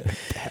 But like,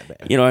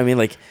 you know what I mean?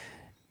 Like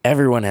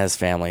everyone has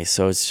family.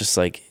 So it's just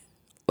like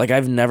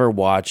I've never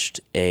watched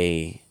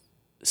a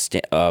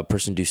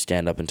person do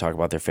stand up and talk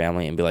about their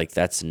family and be like,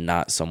 that's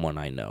not someone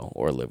I know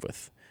or live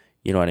with.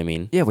 You know what I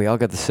mean? Yeah, we all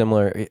got the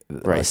similar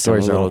Right,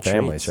 stories in similar our own little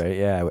families, traits. right?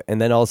 Yeah,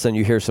 and then all of a sudden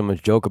you hear someone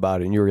joke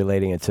about it, and you're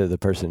relating it to the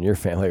person in your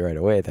family right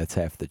away. That's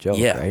half the joke,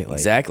 Yeah, right? Like,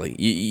 exactly.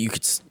 You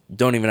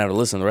don't even have to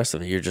listen to the rest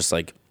of it. You're just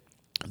like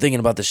thinking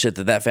about the shit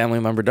that family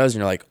member does, and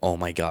you're like, oh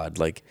my God,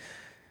 like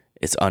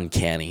it's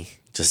uncanny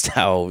just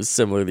how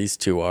similar these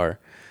two are.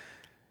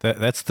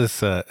 That's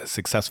this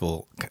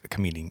successful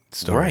comedian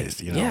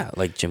stories, you know? Yeah,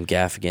 like Jim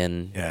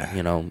Gaffigan. Yeah.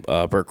 You know,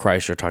 Bert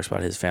Kreischer talks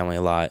about his family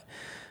a lot.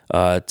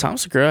 Tom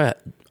Segura,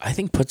 I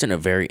think, puts it in a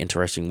very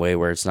interesting way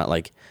where it's not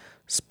like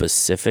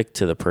specific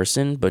to the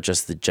person, but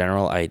just the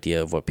general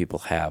idea of what people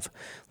have.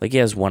 Like he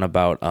has one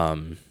about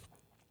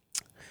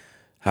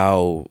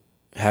how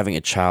having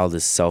a child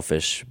is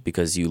selfish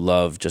because you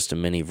love just a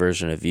mini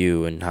version of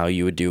you, and how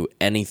you would do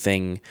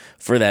anything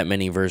for that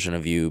mini version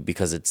of you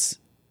because it's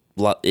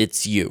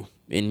you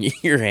in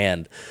your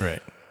hand.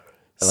 Right.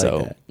 I like So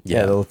that. yeah,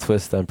 a little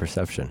twist on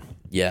perception.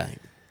 yeah,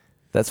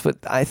 That's what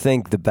I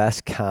think the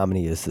best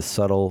comedy is, the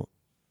subtle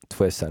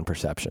twist on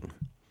perception.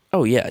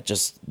 oh yeah,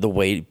 just the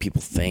way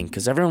people think,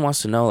 because everyone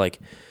wants to know, like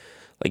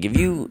if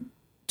you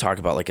talk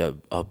about like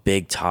a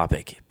big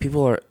topic,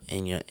 people are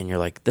and you're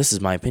like, this is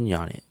my opinion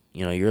on it.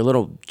 You know, you're a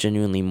little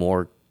genuinely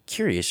more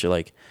curious. You're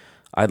like,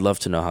 I'd love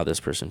to know how this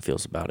person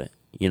feels about it.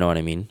 You know what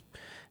I mean?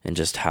 And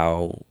just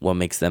what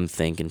makes them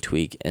think and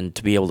tweak, and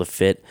to be able to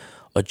fit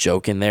a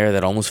joke in there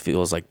that almost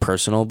feels like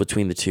personal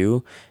between the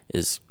two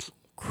is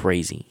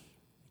crazy.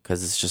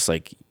 Because it's just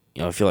like,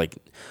 you know, I feel like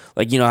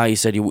you know how you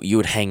said you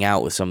would hang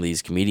out with some of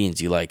these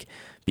comedians you like,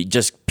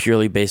 just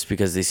purely based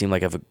because they seem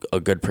like have a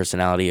good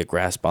personality, a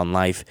grasp on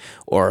life,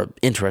 or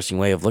interesting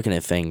way of looking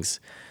at things,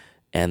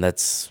 and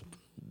that's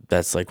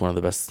like one of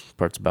the best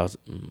parts about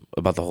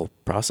the whole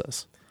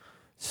process.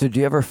 So do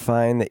you ever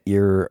find that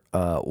you're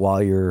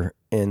while you're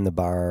in the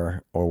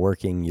bar or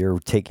working, you're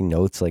taking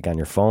notes like on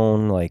your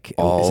phone, like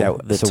All is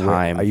that, the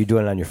time. Are you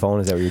doing it on your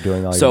phone? Is that what you're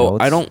doing all your So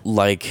notes? I don't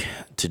like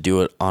to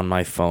do it on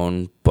my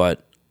phone,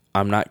 but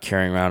I'm not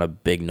carrying around a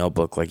big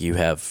notebook like you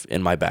have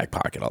in my back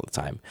pocket all the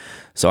time.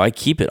 So I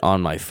keep it on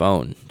my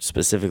phone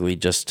specifically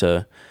just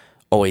to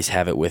always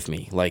have it with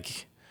me.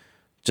 Like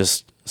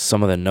just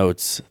some of the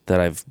notes that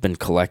I've been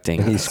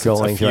collecting. He's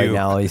scrolling right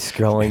now. He's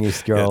scrolling.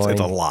 He's scrolling.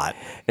 It's a lot.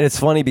 And it's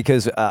funny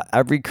because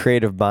every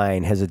creative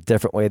mind has a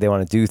different way they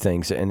want to do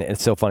things. And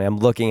it's so funny. I'm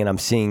looking and I'm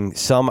seeing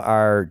some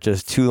are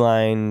just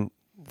 2-line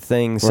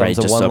things, Right,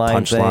 some's just a a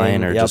 1-line thing.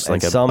 punchline or just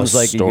like and a some's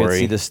like story. you can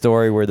see the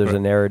story where there's a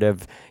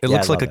narrative. It Yeah,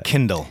 looks I like a love it.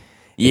 Kindle.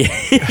 Yeah,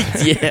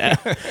 yeah,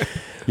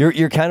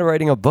 You're kind of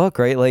writing a book,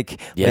 right? Like,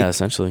 yeah.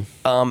 Essentially,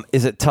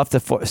 is it tough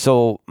to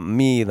so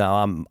me now?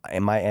 I'm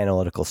in my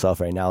analytical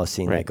self right now is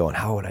seeing that Right. going.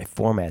 How would I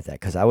format that?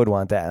 Because I would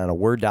want that on a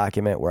Word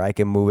document where I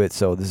can move it.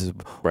 So this is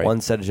Right.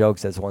 one set of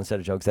jokes. That's one set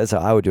of jokes. That's how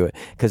I would do it.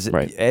 Because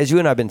Right. as you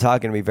and I've been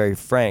talking, to be very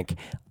frank,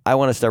 I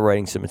want to start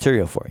writing some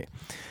material for you.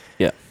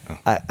 yeah.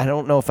 I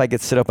don't know if I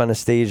could sit up on a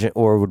stage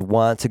or would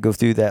want to go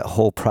through that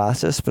whole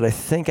process, but I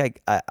think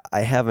I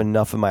have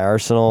enough in my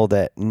arsenal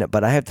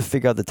but I have to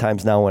figure out the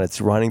times now when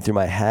it's running through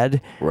my head,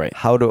 Right.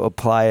 how to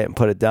apply it and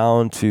put it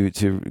down to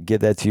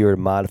give that to you or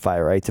modify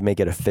it, right? To make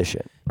it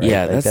efficient. Right?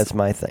 Yeah, Like, that's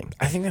my thing.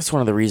 I think that's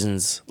one of the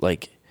reasons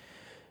like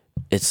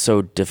it's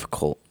so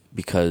difficult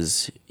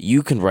because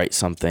you can write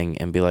something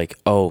and be like,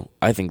 "Oh,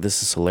 I think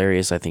this is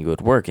hilarious. I think it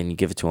would work," and you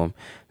give it to them.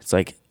 It's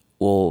like,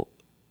 well,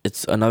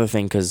 it's another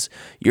thing because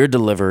your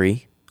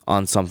delivery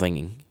on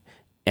something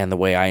and the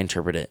way I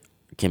interpret it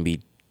can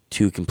be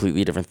two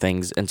completely different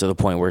things, and to the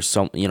point where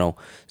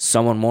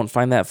someone won't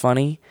find that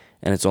funny,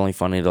 and it's only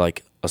funny to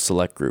like a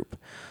select group.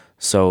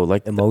 So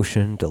like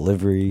Emotion,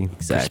 delivery,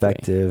 Exactly.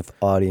 perspective,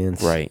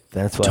 audience. right,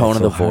 That's why tone it's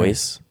of so the hard.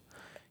 voice.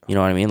 You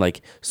know what I mean?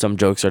 Like some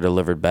jokes are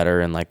delivered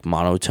better in like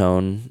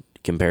monotone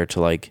compared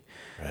to like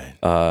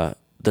Right.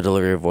 the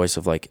delivery of voice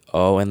of like,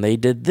 oh, and they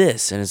did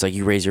this, and it's like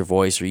you raise your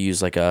voice or you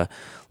use like a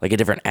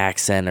different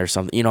accent or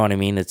something. You know what I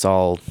mean? It's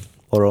all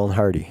Laurel and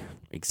Hardy,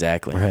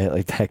 exactly right?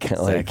 Like that kind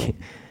of Exactly.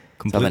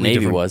 like. how the Navy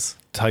different was.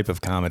 type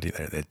of comedy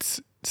there.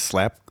 It's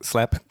slap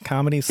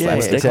comedy, Yeah,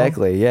 slapstick.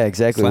 exactly. Yeah,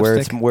 exactly. Where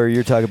it's Slapstick? where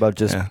you're talking about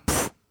just Yeah.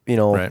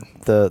 Right.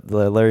 the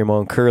Larry Moe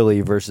and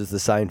Curly versus the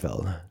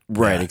Seinfeld.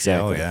 Right, Yeah.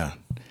 exactly. Oh yeah.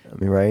 I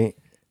mean, right?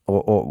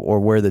 Or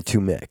where the two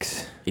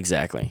mix.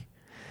 Exactly.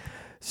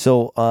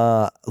 So,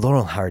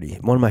 Laurel and Hardy.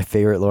 One of my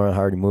favorite Laurel and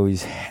Hardy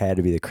movies had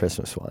to be the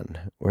Christmas one,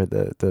 where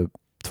the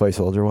toy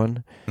soldier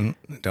one. Don't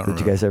Did remember.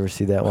 you guys ever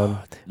see that one?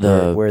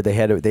 The- where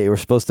they were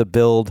supposed to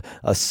build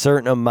a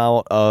certain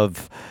amount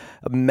of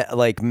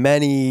like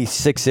many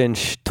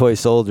 6-inch toy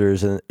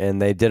soldiers,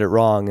 and they did it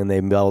wrong, and they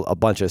built a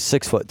bunch of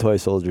 6-foot toy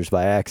soldiers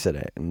by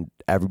accident, and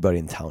everybody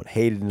in town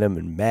hated them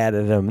and mad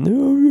at them.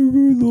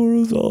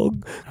 Laurel's all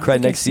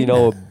cried. Next thing you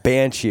know,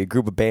 a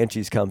group of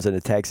banshees comes into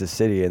Texas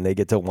City, and they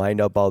get to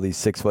wind up all these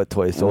 6-foot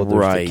toy soldiers to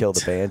Right. kill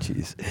the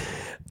banshees.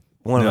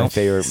 One of my No.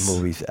 favorite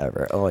movies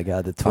ever. Oh my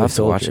god, the toy I'll have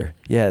to watch soldier.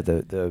 it. Yeah,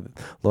 the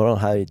Laurel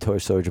and Hardy toy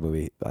soldier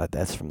movie.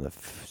 That's from the.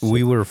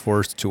 We were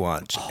forced to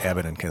watch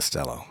Abbott and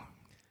Costello.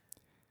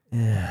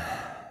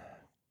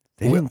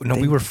 They didn't-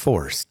 We were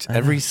forced.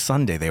 Every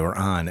Sunday they were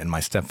on, and my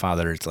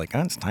stepfather is like, "Oh,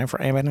 it's time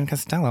for Abbott and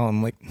Costello."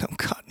 I'm like, "No,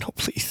 God, no,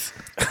 please."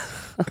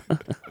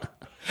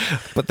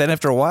 But then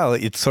after a while,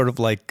 it's sort of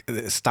like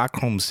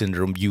Stockholm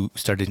syndrome. You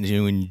started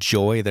to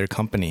enjoy their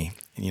company.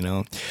 You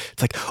know,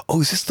 it's like,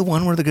 "Oh, is this the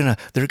one where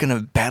they're gonna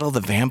battle the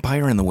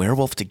vampire and the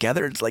werewolf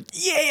together?" It's like,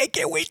 "Yay! I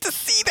can't wait to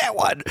see that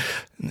one."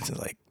 And it's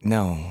like,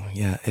 "No,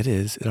 yeah, it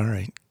is. All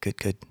right,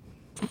 good."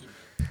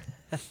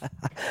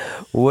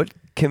 What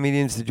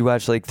comedians did you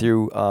watch like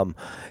through?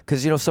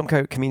 Because some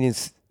kind of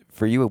comedians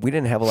for you, we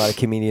didn't have a lot of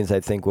comedians. I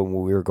think when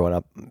we were growing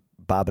up,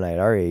 Bob and I at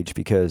our age,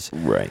 because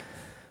Right.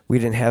 we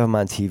didn't have them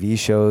on TV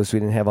shows. We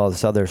didn't have all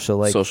this other. So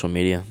like Social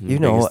media. you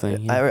know, biggest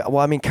thing, yeah.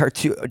 I mean,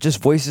 cartoon,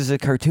 just voices of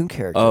cartoon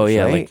characters. Oh,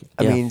 yeah, right? like,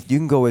 I yeah. mean, you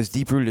can go as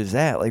deep rooted as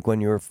that. Like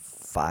when you were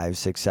 5,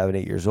 6, 7,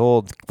 8 years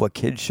old. What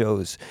kid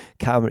shows,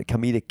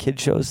 comedic kid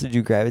shows, did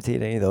you gravitate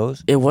to any of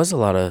those? It was a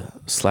lot of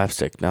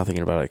slapstick now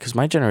thinking about it because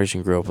my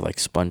generation grew up with like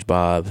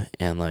SpongeBob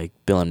and like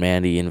Bill and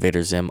Mandy,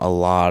 Invader Zim, a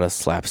lot of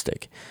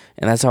slapstick.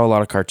 And that's how a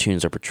lot of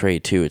cartoons are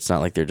portrayed too. It's not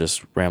like they're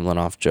just rambling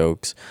off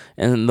jokes.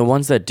 And the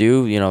ones that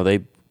do,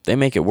 they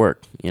make it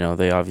work.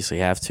 They obviously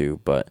have to,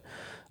 but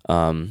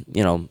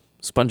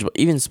SpongeBob,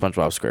 even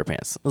SpongeBob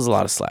SquarePants, there's a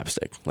lot of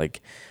slapstick.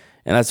 Like,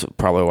 and that's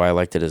probably why I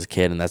liked it as a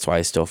kid, and that's why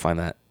I still find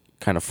that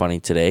kind of funny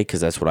today because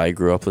that's what I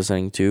grew up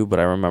listening to. But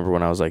I remember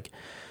when I was like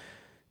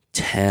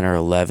 10 or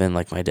 11,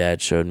 like my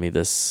dad showed me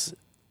this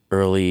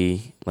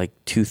early like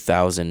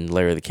 2000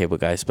 Larry the Cable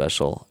Guy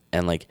special,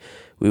 and like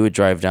we would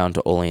drive down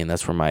to Olean.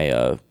 That's where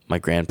my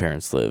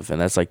grandparents live, and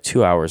that's like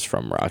 2 hours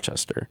from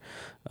Rochester,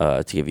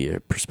 to give you a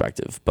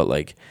perspective. But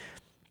like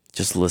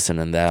just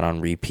listening to that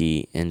on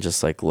repeat and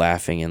just like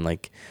laughing and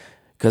like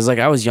because like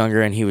I was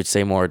younger and he would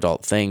say more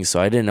adult things, so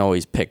I didn't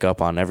always pick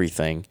up on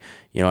everything.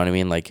 You know what I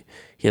mean? Like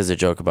he has a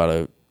joke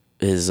about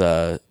his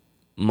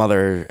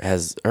mother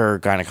her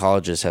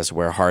gynecologist has to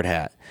wear a hard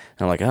hat.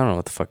 And I'm like, I don't know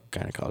what the fuck a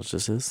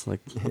gynecologist is. Like,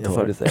 what the What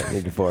fuck? is that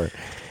needed for?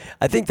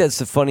 I think that's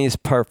the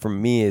funniest part for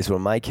me is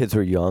when my kids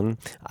were young,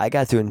 I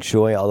got to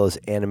enjoy all those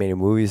animated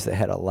movies that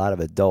had a lot of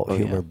adult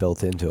humor yeah.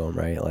 built into them,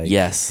 right? Like,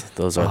 Yes,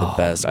 those are the Oh,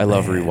 best. I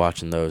love man.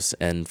 rewatching those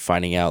and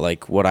finding out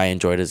like what I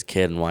enjoyed as a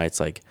kid and why it's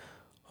like,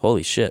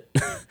 holy shit.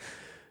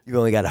 You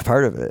only got a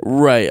part of it.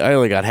 Right. I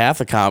only got half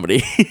the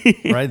comedy.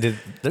 Right?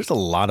 There's a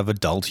lot of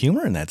adult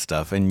humor in that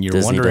stuff, and you're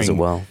Disney does wondering it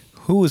well.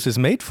 who was this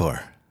made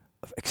for?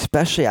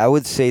 Especially, I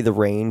would say the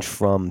range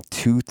from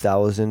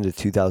 2000 to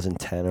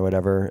 2010 or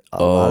whatever.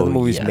 A lot of the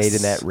movies made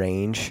in that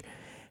range.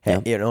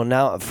 Yep. You know,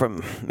 now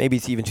from maybe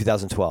it's even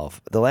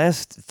 2012. The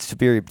last, to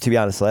be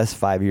honest, the last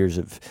 5 years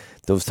of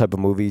those type of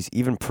movies,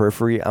 even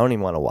Periphery, I don't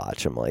even want to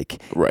watch them.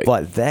 Like, Right.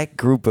 But that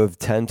group of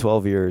 10,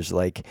 12 years,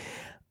 like,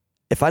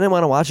 if I didn't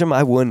want to watch them,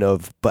 I wouldn't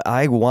have. But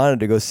I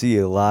wanted to go see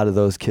a lot of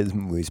those kids'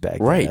 movies back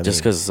then. Right. I Just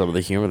mean, because of some of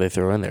the humor they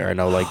throw in there. I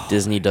know, like,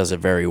 Disney does it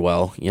very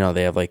well. You know,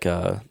 they have, like,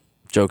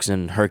 jokes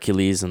in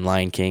Hercules and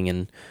Lion King,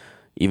 and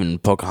even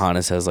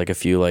Pocahontas has, like, a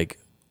few, like,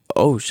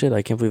 oh, shit,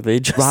 I can't believe they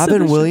just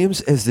Robin Williams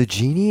as the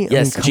genie?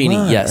 Yes, come Genie,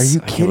 on. yes. Are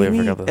you I can't believe I kidding me?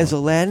 forgot about As that.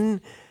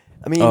 Aladdin?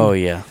 I mean, Oh,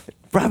 yeah.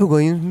 Robin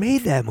Williams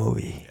made that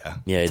movie.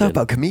 Yeah, he Talk did.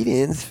 about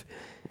comedians.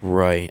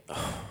 Right.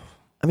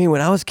 I mean,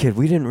 when I was a kid,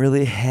 we didn't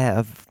really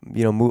have,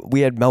 you know,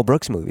 we had Mel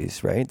Brooks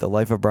movies, right? The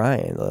Life of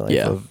Brian, the life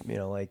Yeah. of, you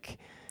know, like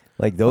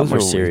those more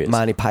were serious.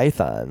 Monty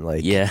Python,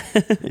 like, Yeah.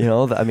 you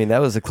know, I mean, that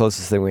was the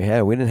closest thing we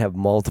had. We didn't have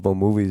multiple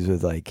movies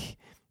with like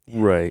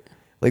Right.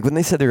 when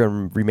they said they're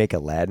gonna remake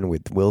Aladdin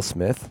with Will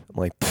Smith, I'm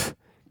like, pfft,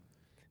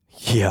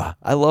 yeah,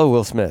 I love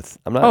Will Smith.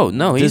 I'm not, Oh,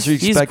 no, he's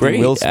disrespecting great.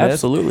 Will Smith,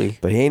 Absolutely.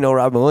 but he ain't no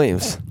Robin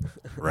Williams.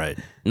 Right.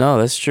 No,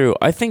 that's true.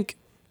 I think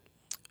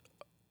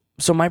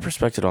so. My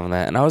perspective on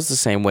that, and I was the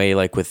same way,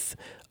 like with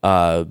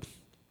Ben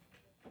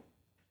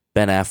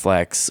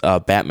Affleck's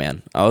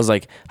Batman. I was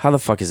like, how the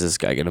fuck is this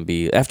guy gonna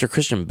be after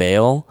Christian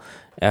Bale?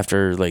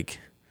 After like,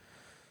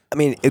 I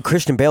mean,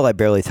 Christian Bale, I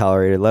barely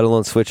tolerated, let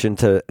alone switch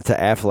into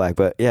Affleck.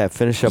 But yeah,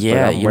 finish up.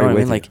 yeah, I'm you know right what I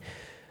with mean? Like,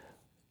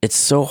 it's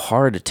so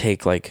hard to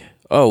take like,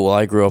 oh well,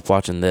 I grew up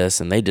watching this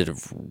and they did it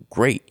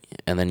great,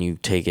 and then you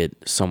take it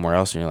somewhere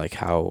else and you're like,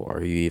 how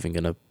are you even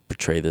gonna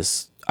portray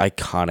this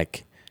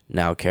iconic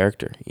now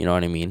character? You know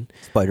what I mean?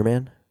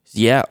 Spider-Man.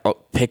 Yeah,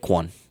 pick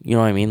one. You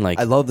know what I mean? Like,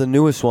 I love the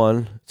newest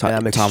one. Tom-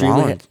 and I'm Tom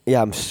extremely Holland.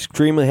 I'm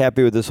extremely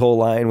happy with this whole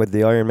line with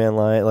the Iron Man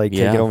line, like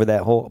Yeah. taking over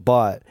that whole.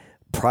 But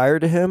prior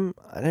to him,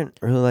 I didn't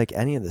really like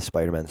any of the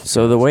Spider-Man.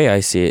 so the way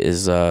I see it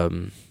is,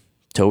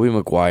 Tobey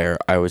Maguire,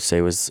 I would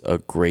say, was a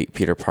great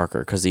Peter Parker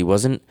because he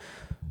wasn't,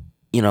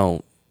 you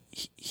know,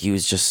 he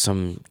was just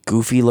some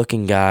goofy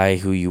looking guy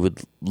who you would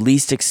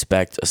least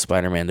expect a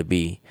Spider-Man to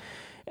be.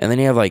 And then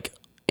you have like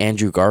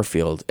Andrew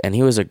Garfield, and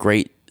he was a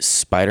great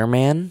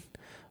Spider-Man.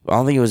 I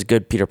don't think he was a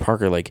good Peter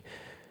Parker. Like,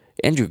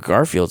 Andrew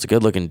Garfield's a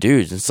good looking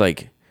dude. It's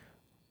like,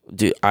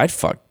 dude, I'd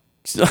fuck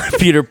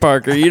Peter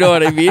Parker. You know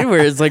what I mean?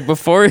 Where it's like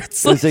before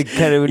it's It's like, like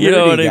kind of a nerdy you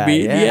know what guy. I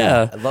mean?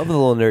 Yeah. I love the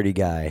little nerdy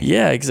guy.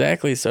 Yeah,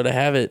 exactly. So to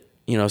have it,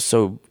 you know,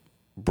 so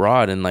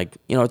broad and like,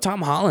 you know,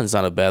 Tom Holland's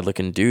not a bad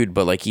looking dude,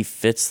 but like he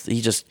fits,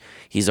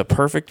 he's a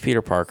perfect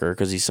Peter Parker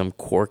because he's some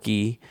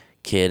quirky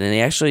kid. And he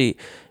actually,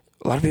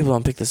 a lot of people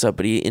don't pick this up,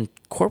 but he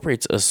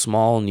incorporates a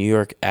small New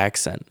York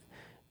accent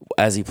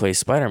as he plays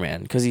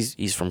Spider-Man because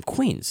he's from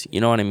Queens. You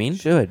know what I mean?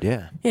 Should,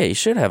 yeah. Yeah, he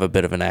should have a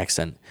bit of an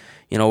accent.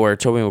 You know, where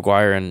Tobey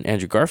Maguire and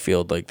Andrew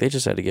Garfield, like, they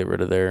just had to get rid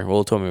of their...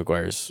 Well, Tobey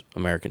Maguire's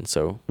American,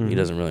 so he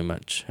doesn't really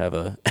much have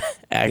a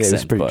accent. Yeah,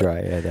 it's pretty but,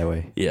 dry, yeah, that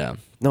way. Yeah.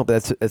 No,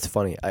 but that's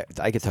funny.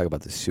 I could talk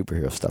about the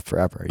superhero stuff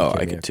forever. Are you Oh,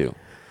 I kidding could me? too.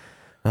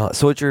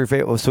 So what's your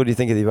favorite? So what do you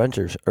think of the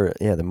Avengers? Or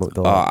yeah,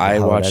 the I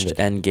how it watched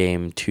ended?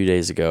 Endgame 2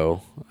 days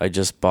ago. I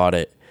just bought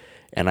it,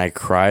 and I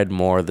cried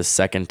more the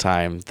second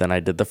time than I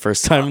did the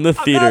first time in the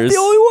theaters. I'm not the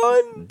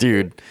only one.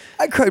 Dude.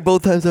 I cried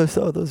both times I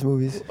saw those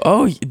movies.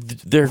 Oh,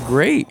 they're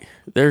great.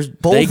 They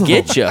of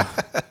get you.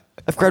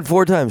 I've cried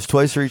 4 times,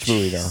 twice for each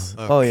movie now.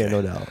 Oh yeah,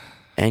 no doubt.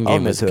 Endgame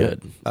admit is to it.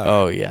 good.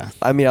 Oh, yeah.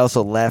 I mean, I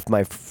also laughed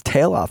my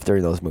tail off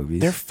during those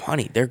movies. They're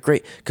funny. They're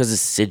great because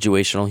it's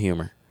situational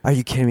humor. Are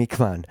you kidding me?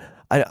 Come on.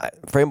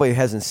 For anybody who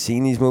hasn't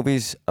seen these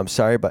movies, I'm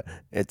sorry, but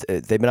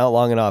they've been out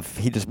long enough.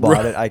 He just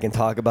bought it. I can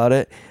talk about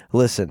it.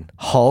 Listen,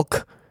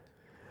 Hulk.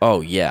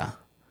 Oh, yeah.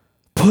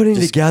 Putting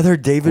Just together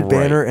David great.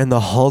 Banner and the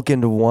Hulk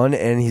into one,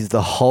 and he's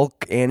the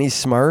Hulk and he's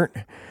smart.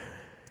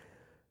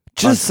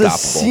 Just the Unstoppable.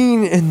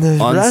 scene in the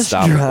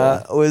Unstoppable.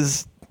 restaurant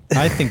was.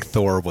 I think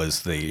Thor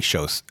was the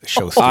show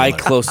stealer.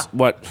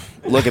 What?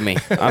 Look at me.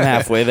 I'm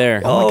halfway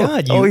there. Oh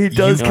my God! he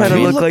does kinda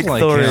look look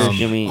like Thor. him.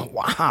 Give me-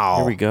 Wow.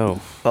 Here we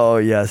go. Oh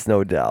yes,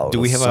 no doubt. Do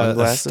we have a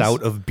Sunglasses?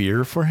 stout of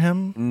beer for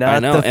him? Not I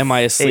know. the- Am I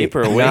asleep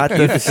or awake? Not You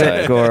the decide.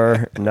 fit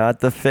Thor, not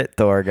the fit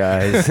Thor,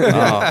 guys.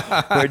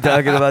 Oh, We're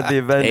talking about the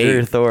Avenger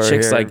hey, Thor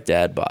chicks here. like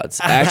dad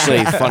bods.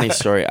 Actually, funny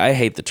story. I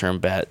hate the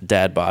term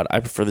dad bod. I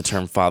prefer the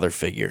term father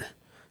figure.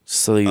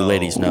 Just so you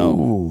ladies know,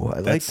 Ooh, I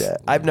like That's-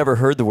 that. I've never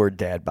heard the word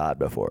dad bod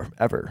before,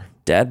 ever.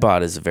 dad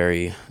bod is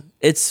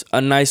it's a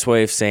nice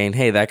way of saying,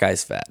 hey, that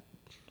guy's fat.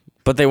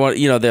 But they want,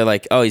 they're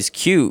like, oh, he's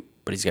cute,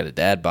 but he's got a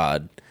dad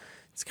bod.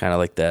 It's kind of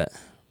like that.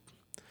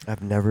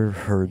 I've never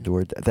heard the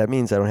word. That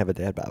means I don't have a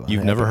dad bod.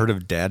 You've never heard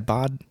of dad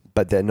bod?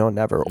 But then no,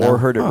 never. No. Or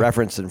heard it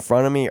referenced in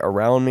front of me,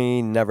 around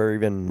me. Never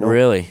even. No,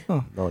 Really?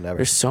 No, never.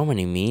 There's so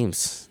many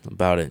memes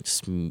about it.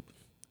 Just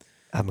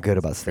I'm good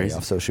about staying Crazy.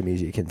 off social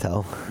media, you can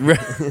tell.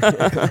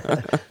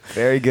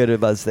 Very good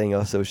about staying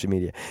off social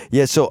media.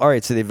 Yeah, so, all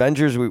right, so the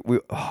Avengers, we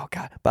oh,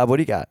 God. Bob, what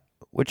do you got?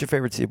 What's your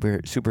favorite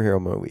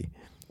superhero movie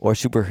or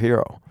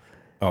superhero?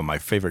 Oh, my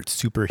favorite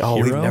superhero. Oh,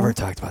 we've never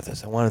talked about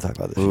this. I want to talk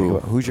about this. Ooh.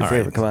 Who's your All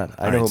favorite? right. Come on.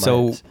 I All know right, who mine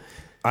so is.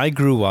 I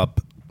grew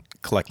up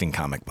collecting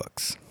comic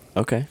books.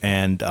 Okay.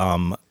 And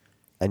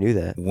I knew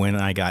that. when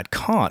I got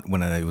caught,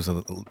 when I was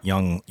a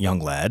young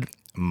lad,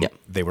 Yep.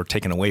 they were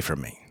taken away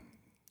from me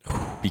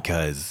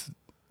because,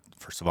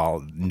 first of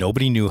all,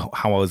 nobody knew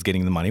how I was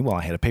getting the money. Well,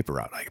 I had a paper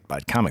route. I could buy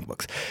comic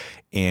books.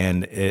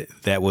 And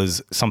that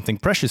was something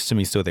precious to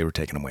me, so they were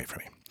taken away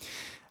from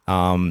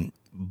me.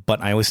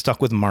 But I was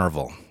stuck with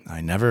Marvel.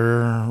 I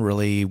never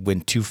really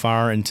went too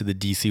far into the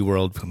DC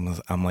world because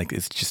I'm like,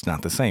 it's just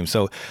not the same.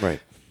 So Right.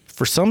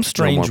 for some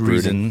strange more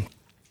brooding. reason,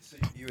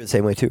 You were the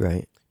same way too,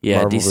 right? Yeah,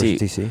 Marvel DC.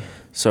 versus DC.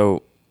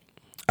 So,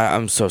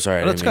 I'm so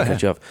sorry. I Let's didn't mean go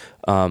to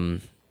cut you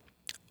off.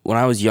 When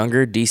I was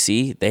younger,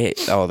 DC,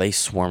 they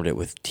swarmed it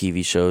with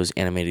TV shows,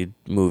 animated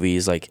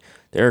movies. Like,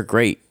 they're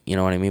great, you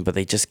know what I mean? But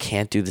they just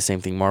can't do the same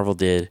thing Marvel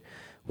did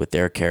with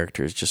their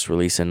characters. Just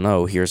releasing,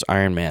 here's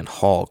Iron Man,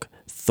 Hulk,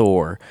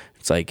 Thor.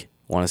 It's like,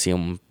 want to see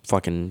them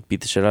fucking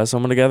beat the shit out of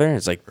someone together?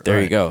 It's like, there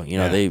you Right. go. You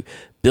know, Yeah. they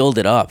build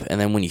it up.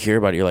 And then when you hear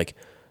about it, you're like,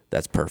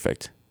 that's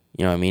perfect.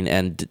 You know what I mean?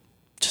 And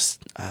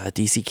just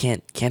DC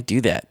can't do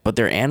that. But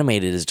their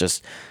animated is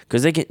just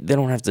because they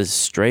don't have to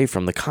stray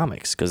from the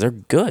comics because they're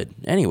good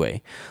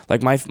anyway.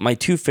 Like my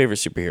two favorite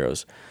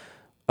superheroes,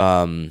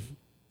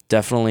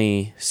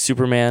 definitely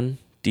Superman,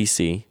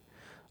 DC.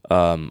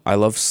 I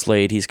love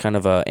Slade. He's kind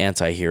of a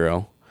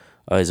anti-hero.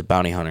 He's a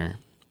bounty hunter.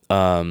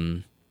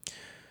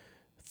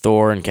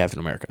 Thor and Captain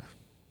America.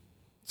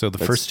 so the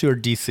first two are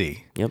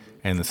DC. Yep.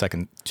 And the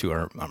second two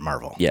are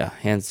Marvel. Yeah,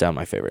 hands down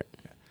my favorite.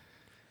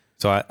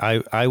 So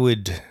I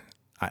would,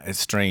 it's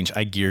strange,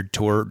 I geared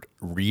toward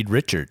Reed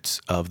Richards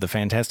of the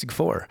Fantastic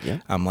Four. Yeah.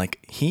 I'm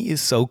like, he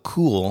is so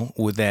cool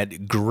with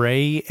that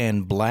gray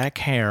and black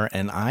hair,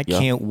 and I Yeah.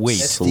 can't wait.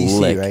 That's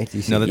Slick. DC, right?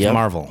 DC. No, that's Yep.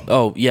 Marvel.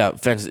 Oh yeah,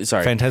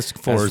 sorry. Fantastic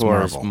Four is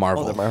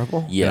Marvel. Oh, the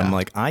Marvel? Yeah. And I'm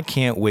like, I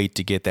can't wait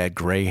to get that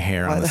gray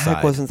hair Why on the the heck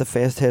side. wasn't the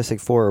Fantastic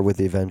Four with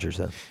the Avengers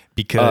then?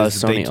 Because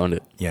Sony owned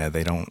it. Yeah,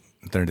 they don't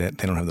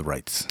have the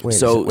rights. Wait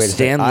So, wait a second.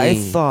 Stan I Lee-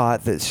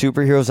 thought that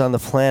superheroes on the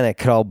planet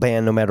could all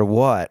ban no matter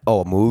what.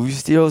 Oh, movie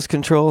studios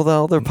control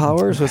all their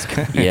powers? What's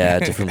Yeah,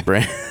 different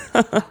brand.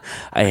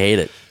 I hate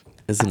it.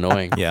 It's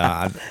annoying.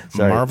 Yeah,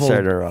 Sorry to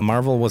interrupt.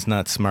 Marvel was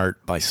not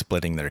smart by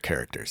splitting their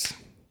characters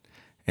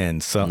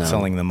and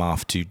selling them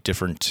off to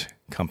different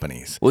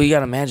companies. Well, you got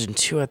to imagine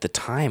too. At the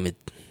time, it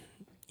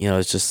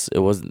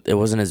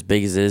wasn't as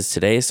big as it is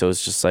today. So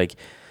it's just like,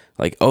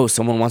 oh,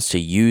 someone wants to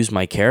use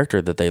my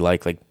character that they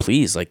like,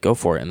 please, go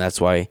for it. And that's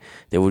why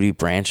they would be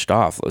branched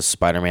off.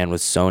 Spider-Man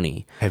with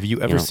Sony. Have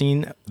you ever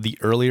seen the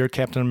earlier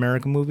Captain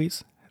America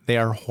movies? They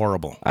are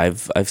horrible.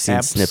 I've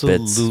seen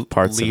snippets,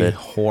 parts of it.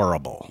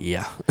 Horrible.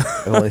 Yeah.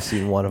 I've only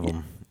seen one of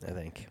them, I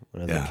think,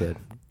 when I was Yeah. a kid.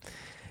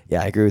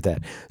 Yeah, I agree with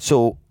that.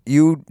 So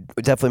you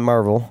definitely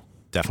Marvel.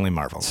 Definitely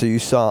Marvel. So you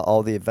saw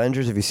all the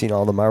Avengers. Have you seen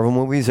all the Marvel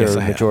movies Yes, or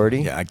I have.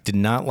 majority? Yeah, I did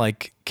not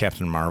like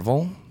Captain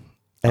Marvel.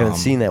 I haven't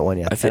seen that one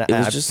yet. I feel- And it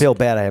was I just- feel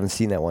bad I haven't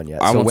seen that one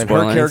yet. I So won't when her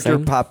spoil character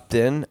anything. popped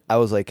in, I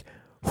was like,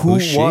 who,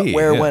 Who's what, she?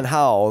 where, Yeah. when,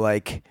 how?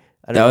 Like,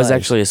 I That didn't was realize.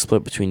 actually a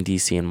split between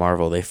DC and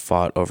Marvel. They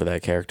fought over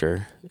that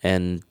character,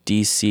 and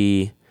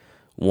DC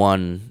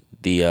won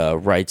the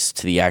rights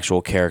to the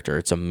actual character.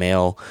 It's a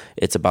male.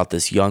 It's about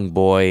this young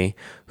boy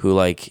who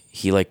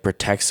he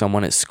protects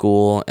someone at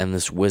school, and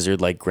this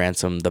wizard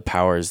grants him the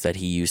powers that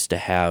he used to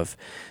have.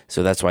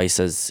 So that's why he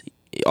says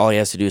all he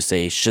has to do is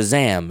say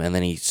Shazam, and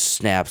then he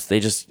snaps. The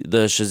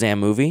Shazam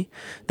movie.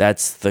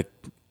 That's the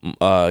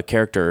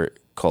character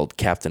called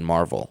Captain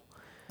Marvel.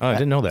 Oh, I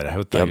didn't know that. I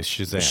thought it was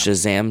Shazam.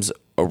 Shazam's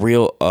a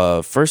real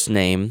first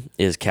name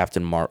is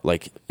Captain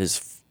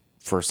his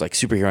first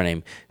superhero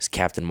name is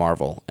Captain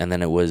Marvel, and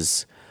then it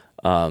was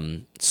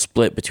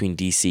split between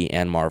DC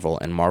and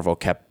Marvel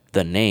kept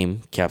the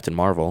name Captain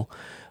Marvel,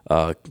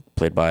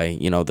 played by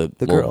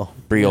the girl.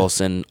 Brie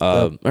Olson,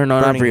 or no,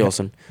 not burning Brie hair-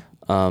 Olson.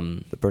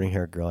 the burning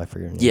hair girl. I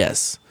forget her name.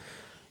 Yes.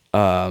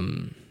 know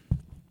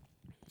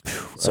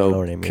her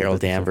So name either, Carol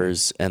but that's okay.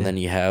 Danvers, and then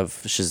you have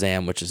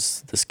Shazam, which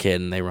is this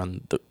kid, and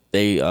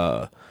they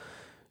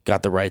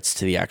got the rights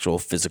to the actual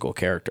physical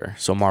character.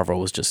 So Marvel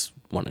was just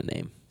one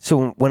name.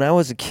 So when I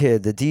was a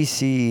kid, the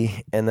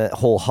DC and the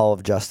whole Hall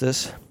of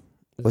Justice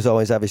was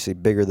always obviously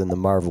bigger than the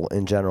Marvel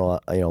in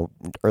general.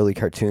 Early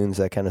cartoons,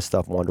 that kind of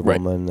stuff, Wonder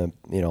Right. Woman,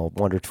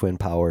 Wonder Twin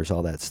powers,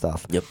 all that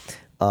stuff. Yep.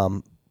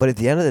 But at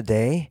the end of the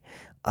day,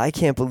 I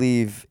can't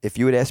believe if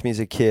you would ask me as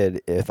a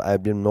kid if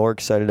I'd been more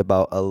excited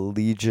about a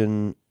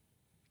Legion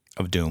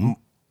Of Doom.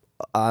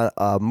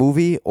 a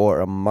movie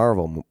or a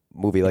Marvel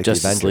movie like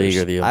Justice the Avengers.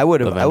 League or the I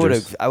would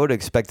Avengers. have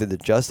expected the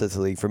Justice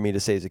League for me to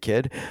say as a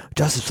kid.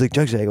 Justice League,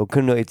 I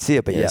couldn't wait to see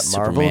it, but yeah,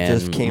 Marvel Superman,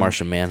 just came.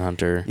 Martian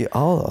Manhunter. Yeah,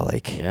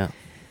 Yeah.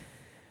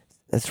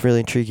 that's really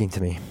intriguing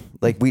to me.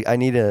 I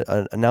need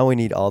now we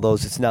need all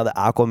those. It's now the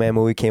Aquaman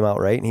movie came out,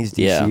 right? And he's DC,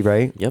 Yeah.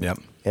 right? Yep. Yep.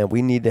 and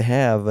we need to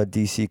have a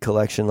DC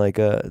collection like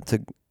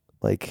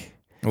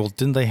Well,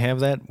 didn't they have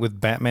that with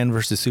Batman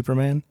versus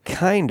Superman?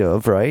 kind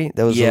of, right?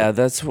 That was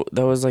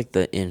that was like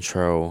the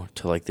intro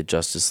to like the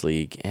Justice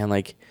League, and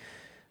like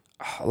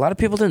a lot of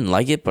people didn't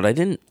like it, but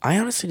I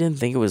honestly didn't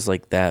think it was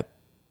like that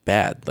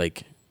bad.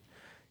 Like,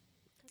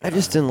 I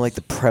just didn't like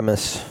the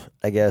premise.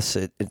 I guess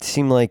it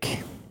seemed like,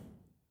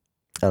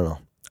 I don't know.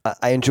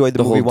 I enjoyed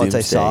the movie whole once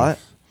I saw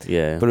Doomsday. it,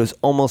 Yeah, but it was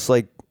almost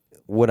like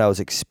what I was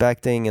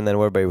expecting, and then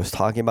what everybody was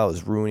talking about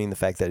was ruining the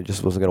fact that I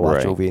just wasn't going to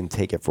watch the Right. movie and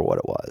take it for what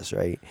it was,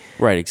 right?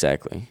 right,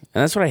 exactly. And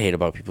that's what I hate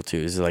about people too.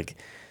 Is like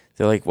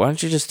they're like, why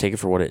don't you just take it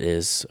for what it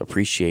is?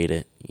 Appreciate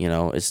it. You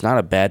know, it's not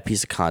a bad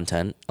piece of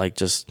content. Like,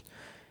 just,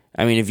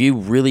 I mean, if you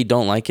really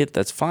don't like it,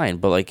 that's fine.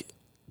 But like,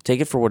 take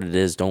it for what it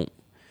is. Don't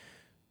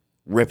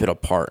rip it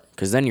apart,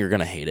 because then you're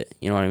gonna hate it.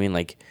 You know what I mean?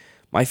 Like,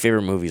 my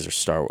favorite movies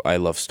are I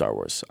love Star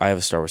Wars. I have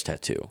a Star Wars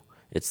tattoo.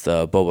 It's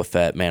the Boba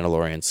Fett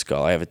Mandalorian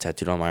skull. I have it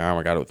tattooed on my arm.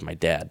 I got it with my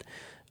dad.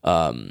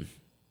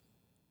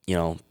 You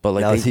know, but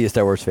like, Now, is he a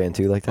Star Wars fan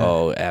too, like that?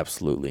 oh,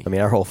 absolutely. I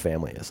mean, our whole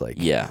family is like,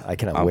 Yeah. I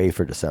cannot wait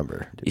for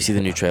December. Dude. You see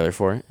the new trailer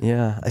for it?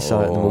 Yeah, I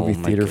saw it in the movie Oh,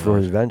 my theater for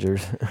God.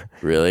 Avengers.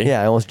 Really?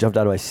 Yeah, I almost jumped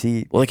out of my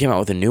seat. Well, they came out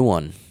with a new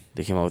one.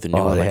 They came out with a new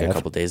Oh, one they like a have?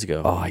 couple days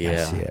ago. Oh, I gotta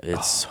yeah, see it.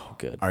 it's so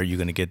good. Are you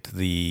going to get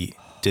the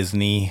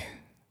Disney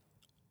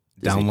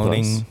Disney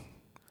downloading?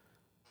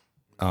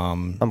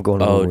 I'm going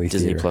to the Oh, movie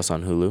Disney theater. Plus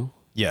on Hulu,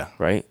 Yeah.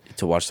 right?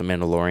 To watch The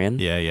Mandalorian.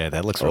 Yeah,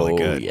 that looks really oh,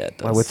 good. yeah, it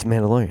Why, does. what's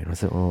Mandalorian?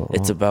 What's it?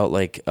 It's about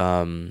like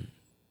the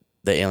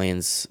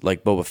aliens,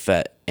 like Boba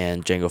Fett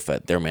and Jango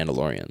Fett. They're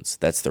Mandalorians.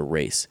 That's their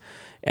race,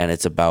 and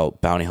it's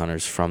about bounty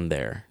hunters from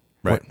there.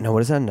 Right. No,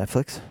 what is that on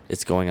Netflix?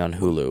 It's going on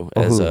Hulu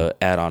Oh, as Hulu.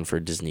 a add-on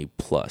for Disney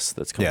Plus.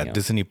 That's coming Yeah, out.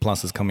 Disney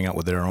Plus is coming out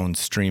with their own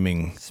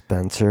streaming.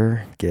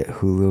 Spencer, get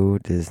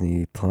Hulu,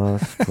 Disney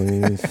Plus,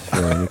 please.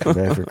 When you come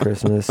back for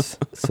Christmas.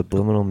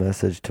 Subliminal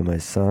message to my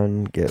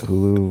son, get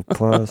Hulu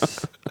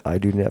Plus. I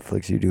do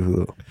Netflix, you do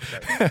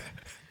Hulu.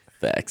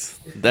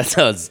 Facts. That's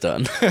how it's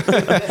done.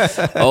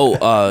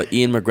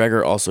 Ian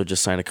McGregor also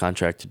just signed a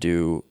contract to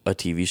do a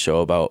TV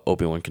show about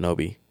Obi-Wan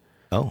Kenobi,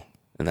 Oh.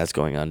 and that's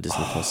going on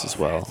Disney Plus as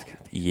well.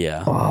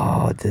 Yeah,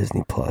 Oh,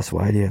 Disney Plus.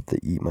 Why do you have to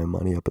eat my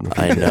money up in the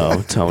I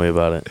know. Tell me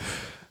about it.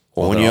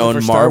 Well, when you Although own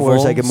for Star Marvel,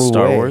 Wars, I can move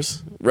Star away.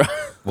 Wars,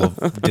 Well,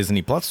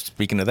 Disney Plus,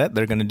 speaking of that,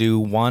 they're going to do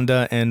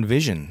Wanda and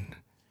Vision.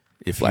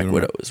 If Black you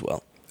Widow as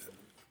well.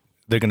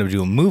 They're going to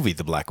do a movie,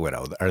 The Black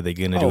Widow. Are they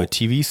going to do Oh. a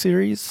TV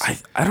series?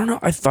 I don't know.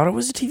 I thought it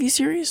was a TV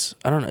series.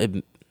 I don't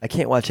know. I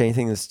can't watch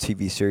anything that's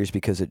TV series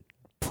because it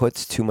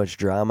puts too much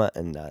drama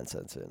and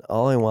nonsense in.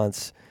 All I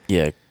want's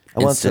I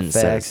want the instant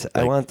facts. satis- I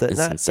like, want the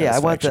instant I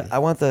want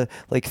satisfaction. the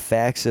like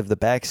facts of the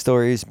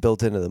backstories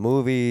built into the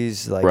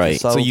movies. Like Right. the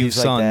So So you subtleties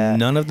like saw that.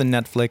 none of the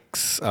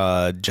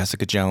Netflix,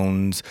 Jessica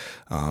Jones,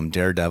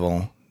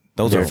 Daredevil.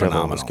 Those Daredevil are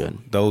phenomenal. was good.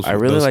 Those I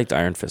really those, liked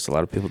Iron Fist. A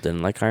lot of people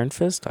didn't like Iron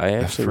Fist. I the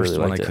actually first really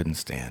one. liked I it. couldn't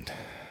stand.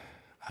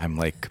 I'm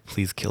like,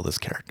 please kill this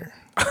character.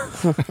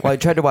 Well, I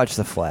tried to watch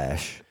The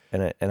Flash,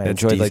 and I That's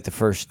enjoyed DC. like the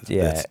first.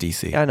 Yeah, That's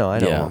DC. I know,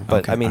 Yeah.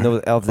 but Okay. I mean,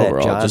 of that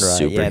Overall, just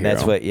genre, yeah, and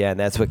that's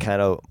superhero. what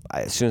kind of.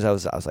 As soon as I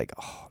was like,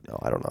 oh no,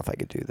 I don't know if I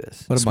could do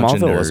this. What a bunch of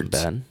Smallville nerds. wasn't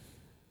bad.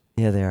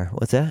 Yeah, they are.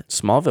 What's that?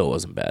 Smallville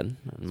wasn't bad.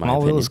 In my Smallville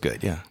opinion. is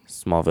good. Yeah.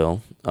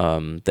 Smallville.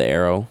 The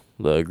Arrow,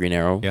 the Green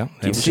Arrow. Yeah.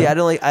 TV See, show. I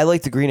don't like. I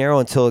liked the Green Arrow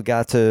until it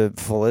got to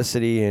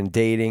Felicity and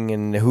dating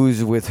and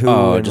who's with who,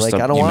 Oh, and just like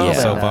a- I don't you want mean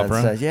all a that soap opera?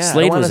 nonsense. Yeah, I don't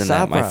Slade want was a in that.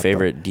 soap My opera.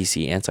 favorite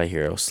DC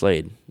anti-hero,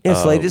 Slade. Yeah,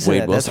 Slade is in Wade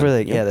it. That's Wilson. where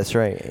they. Yeah, that's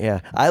right.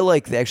 Yeah, I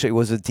like actually it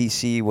was a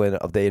DC when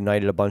they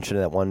united a bunch into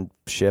that one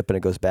ship and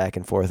it goes back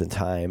and forth in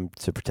time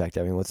to protect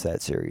everyone. What's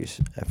that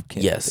series? I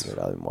can't Yes. think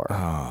of it anymore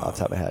off the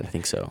top of my I head.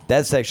 think so.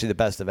 That's actually the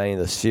best of any of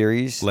the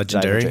series.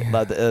 Legendary?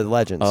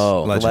 Legends.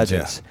 Oh. The Legends,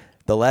 Legends.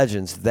 The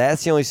Legends.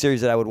 That's the only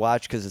series that I would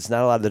watch because it's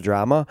not a lot of the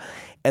drama.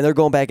 And they're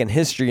going back in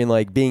history and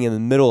like being in the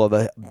middle of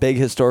a big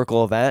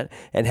historical event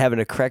and having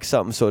to correct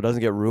something so it doesn't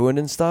get ruined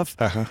and stuff.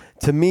 Uh-huh.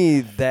 To me,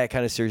 that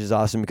kind of series is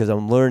awesome because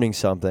I'm learning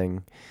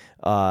something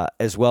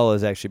as well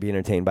as actually being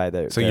entertained by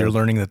the. So you're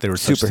learning that there were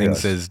such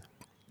things superheroes. as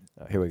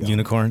Here we go.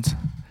 unicorns?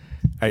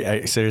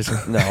 I seriously?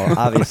 No,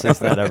 obviously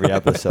it's not every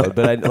episode,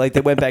 but I like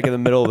they went back in the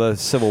middle of a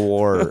Civil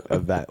War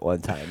event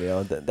one time. You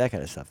know that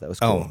kind of stuff. That was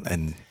cool. Oh,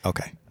 and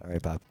okay. All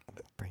right, Bob,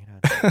 bring it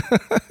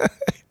on.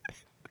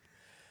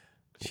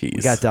 Jeez.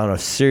 We got down a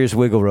serious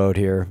wiggle road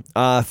here.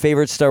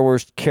 Favorite Star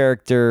Wars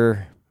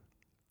character?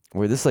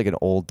 Well, this is like an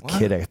old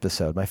kid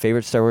episode. My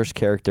favorite Star Wars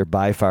character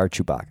by far,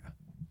 Chewbacca.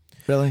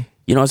 Really?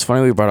 You know, it's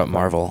funny we brought up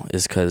Marvel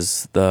is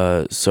because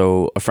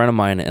so a friend of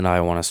mine and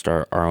I want to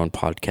start our own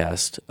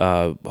podcast.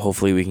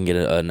 Hopefully we can get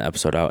an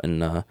episode out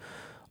in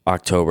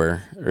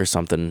October or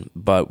something,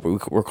 but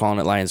we're calling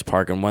it Lions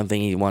Park. And one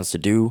thing he wants to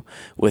do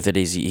with it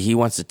is he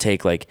wants to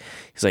take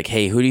he's like,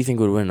 hey, who do you think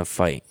would win in a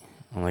fight?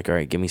 I'm like, all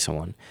right, give me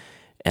someone.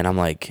 And I'm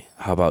like,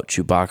 how about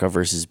Chewbacca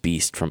versus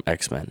Beast from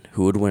X-Men?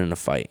 Who would win in a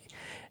fight?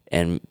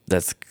 And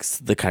that's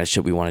the kind of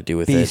shit we want to do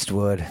with it. Beast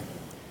would.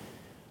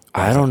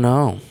 I don't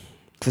know.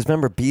 Because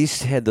remember,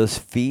 Beast had those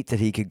feet that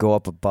he could go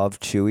up above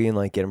Chewie and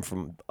like get him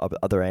from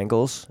other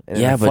angles. And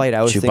in Yeah, a but fight,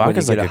 I was thinking when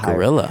Chewbacca's you like get a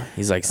gorilla.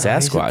 He's like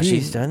Sasquatch. He's a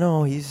He's beast. I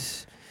know.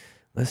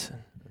 Listen.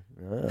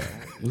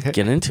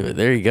 get into it.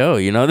 There you go.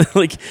 You know,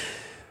 like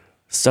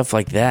stuff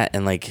like that.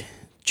 And like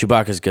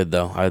Chewbacca's good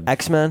though.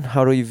 X-Men.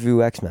 How do you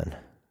view X-Men?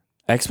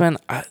 X-Men.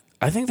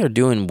 I think they're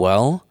doing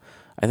well.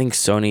 I think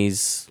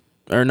Sony's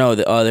or no,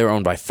 they're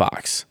owned by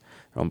Fox.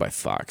 They're owned by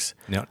Fox.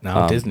 No,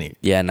 now Disney.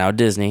 Yeah, now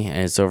Disney,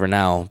 and it's over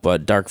now.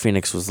 But Dark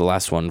Phoenix was the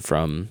last one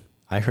from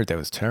I heard that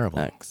was terrible.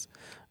 X.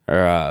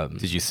 Or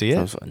Did you see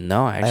it?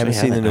 No, I actually haven't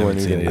seen the new one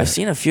seen either. it. I've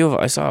seen a few of.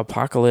 I saw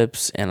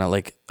Apocalypse and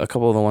like a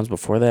couple of the ones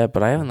before that,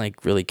 but I haven't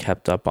like really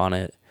kept up on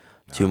it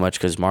too much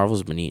because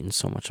Marvel's been eating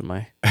so much of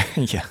my.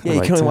 Yeah. Yeah, you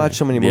like can only to- watch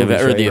so many the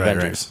movies. or right? the Right,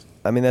 Avengers.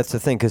 I mean, that's the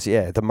thing, because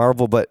the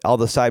Marvel, but all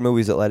the side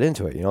movies that led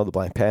into it. You know, the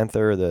Black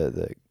Panther,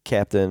 the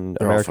Captain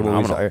They're all America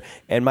movies. phenomenal.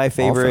 And my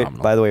favorite,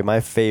 phenomenal. by the way, my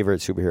favorite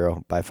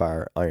superhero by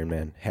far, Iron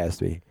Man, has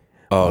to be.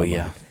 Oh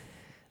yeah,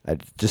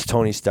 Just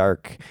Tony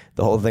Stark,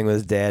 the whole thing with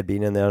his dad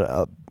being in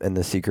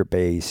the secret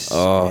base.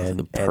 Oh, and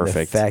the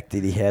perfect. fact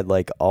that he had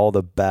like all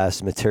the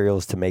best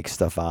materials to make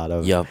stuff out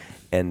of. Yep.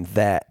 And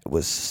that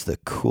was the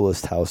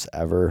coolest house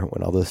ever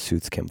when all those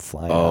suits came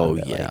flying out Oh of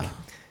it. yeah. Like,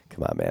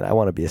 come on, man! I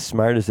want to be as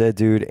smart as that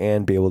dude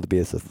and be able to be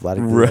as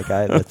athletic as Right.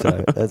 that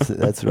guy.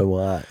 That's what I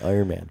want.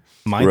 Iron Man.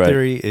 My Right.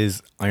 theory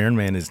is Iron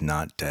Man is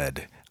not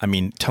dead. I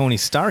mean, Tony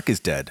Stark is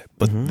dead,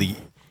 but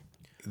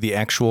the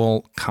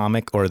actual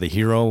comic or the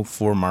hero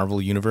for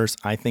Marvel Universe,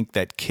 I think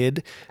that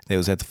kid that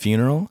was at the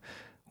funeral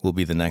will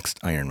be the next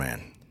Iron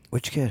Man.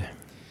 Which kid?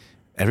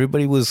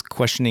 Everybody was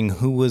questioning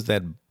who was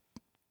that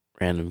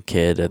Random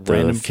kid at the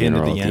random kid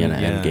funeral at the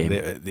end. Yeah,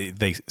 game.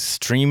 they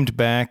streamed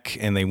back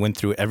and they went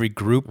through every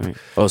group.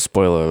 Oh,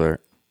 spoiler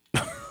alert!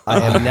 I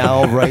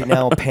am right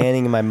now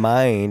panning in my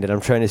mind, and I'm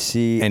trying to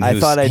see. And I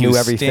thought I he knew was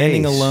every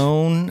standing face.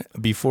 alone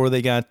before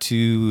they got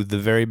to the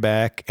very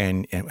back,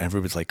 and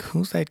everybody's like,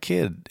 "Who's that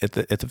kid at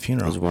the There's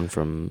funeral?" one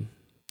from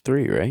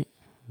 3, right?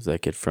 Was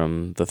that kid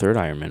from the third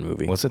Iron Man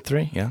movie? Was it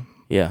 3? Yeah,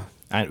 Yeah,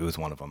 it was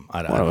one of them.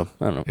 I one of them.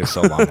 I don't know. It was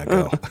so long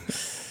ago.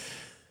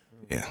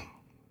 Yeah.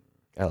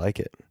 I like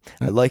it.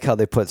 I like how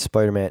they put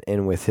Spider-Man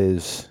in with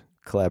his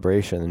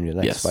collaboration in the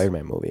next Yes.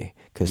 Spider-Man movie.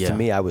 Because Yeah. to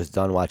me, I was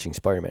done watching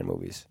Spider-Man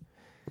movies.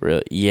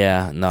 Really?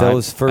 Yeah. No.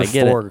 Those I first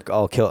get it. 4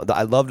 all killed.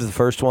 I loved the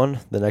first one.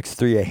 The next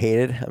 3 I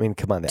hated. I mean,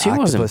 come on, the 2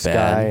 wasn't octopus bad.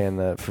 guy and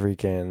the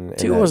freaking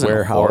 2 and that wasn't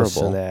warehouse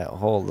horrible. and that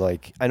whole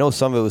like. I know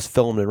some of it was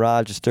filmed in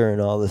Rochester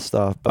and all this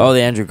stuff. But Oh,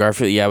 the Andrew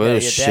Garfield. Yeah, but it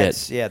was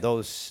shit.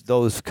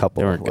 Those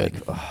couple They weren't like,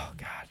 good. oh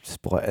god,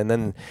 spoil. And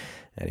then,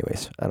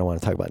 anyways, I don't want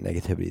to talk about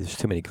negativity. There's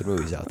too many good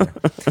movies out there.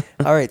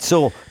 All right,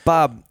 so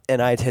Bob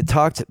and I had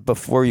talked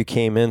before you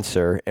came in,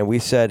 sir, and we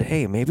said,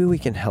 hey, maybe we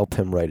can help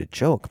him write a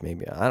joke.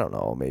 Maybe I don't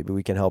know. Maybe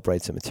we can help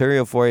write some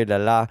material for you.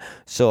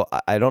 So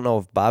I don't know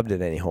if Bob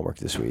did any homework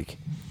this week.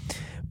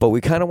 But we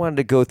kind of wanted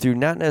to go through,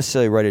 not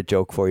necessarily write a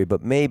joke for you,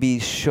 but maybe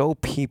show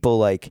people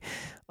like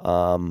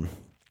a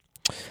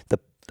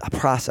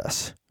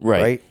process.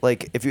 Right.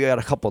 Like if you got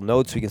a couple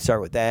notes, we can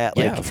start with that.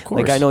 Yeah, Like, of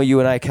course. Like I know you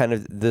and I kind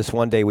of, this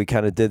one day we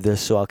kind of did this,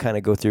 so I'll kind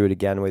of go through it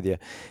again with you.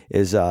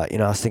 Is, I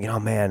was thinking, oh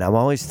man, I'm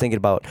always thinking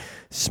about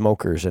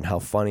smokers and how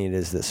funny it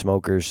is that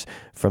smokers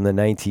from the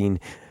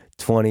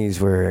 1920s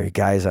were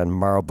guys on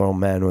Marlboro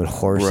Men with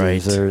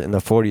horses, Right. or in the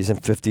 40s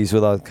and 50s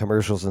without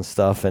commercials and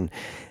stuff.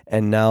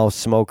 And now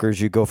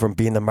smokers, you go from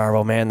being the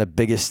Marlboro Man, the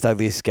biggest,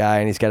 ugliest guy,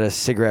 and he's got a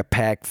cigarette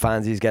pack.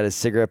 Fonzie's got a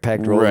cigarette pack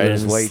rolled Right in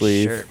his in his white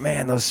sleeve. shirt.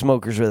 Man, those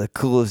smokers were the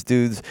coolest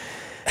dudes.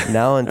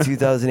 Now in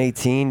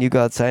 2018, you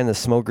go outside and the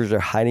smokers are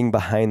hiding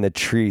behind the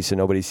tree so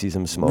nobody sees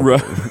them smoking.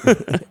 Right.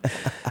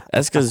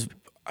 That's because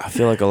I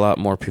feel like a lot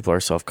more people are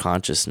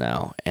self-conscious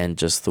now, and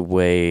just the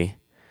way,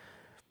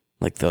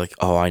 like they're like,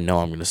 oh, I know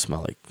I'm gonna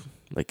smell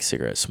like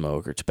cigarette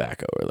smoke or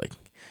tobacco or like,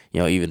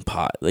 even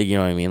pot. Like, you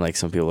know what I mean? Like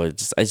some people are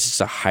it's just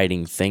a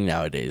hiding thing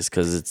nowadays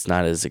because it's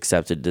not as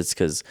accepted. It's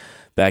because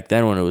back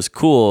then when it was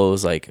cool, it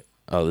was like,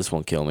 oh, this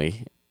won't kill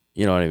me.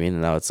 You know what I mean?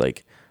 And now it's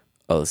like,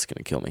 oh, this is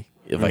gonna kill me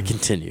if I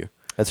continue.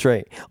 That's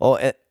right. Oh,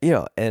 and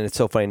it's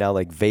so funny now,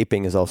 like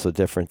vaping is also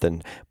different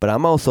but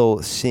I'm also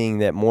seeing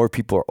that more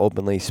people are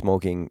openly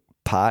smoking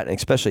pot, and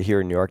especially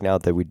here in New York now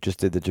that we just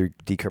did the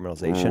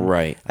decriminalization.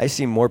 Right. I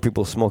see more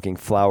people smoking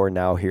flower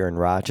now here in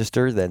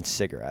Rochester than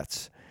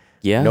cigarettes.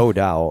 Yeah. No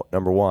doubt.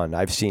 Number one,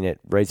 I've seen it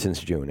right since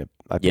June.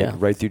 I've been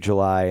right through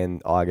July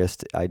and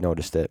August. I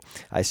noticed it.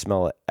 I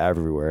smell it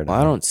everywhere. Well,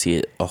 I don't see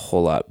it a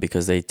whole lot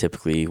because they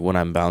typically, when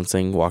I'm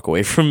bouncing, walk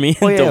away from me and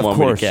Well, yeah, don't of want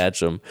me course. to catch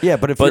them. Yeah,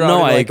 but if But you're no, out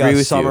in I like agree a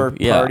with summer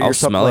you. Yeah, party I'll or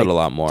something, smell it like, a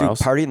lot more. Dude,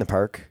 party in the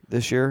park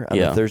this year on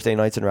the Thursday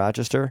nights in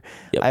Rochester.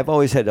 Yep. I've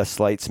always had a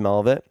slight smell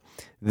of it.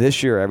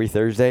 This year, every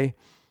Thursday,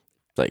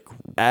 Like,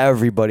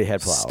 everybody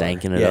had flower.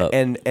 Stanking it up.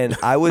 And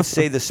I would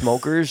say the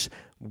smokers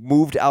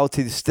moved out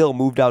to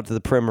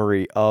the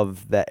perimery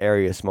of that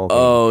area smoking.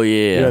 oh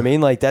yeah, You know what I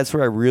mean? Like that's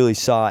where I really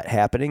saw it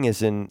happening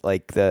is in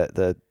like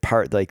the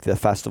part, like the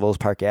festivals,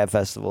 Park Ave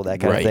Festival,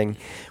 that kind of Right. thing,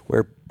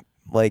 where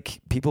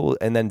like people,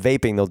 and then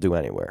vaping they'll do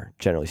anywhere,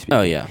 generally speaking.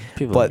 Oh yeah,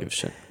 people But don't give a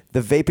shit.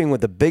 the vaping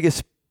with the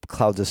biggest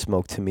clouds of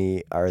smoke to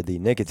me are the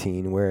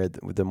nicotine, where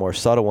the more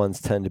subtle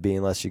ones tend to be,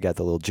 unless you got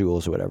the little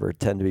jewels or whatever,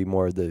 tend to be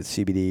more the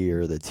CBD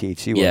or the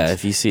THC ones. Yeah,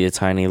 if you see a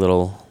tiny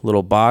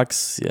little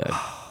box, yeah.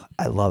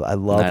 I love 9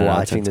 out of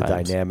watching 10 the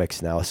times.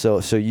 dynamics now. So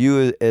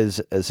you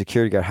as a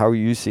security guard, how are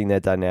you seeing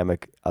that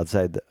dynamic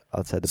outside the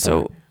bar?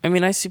 So I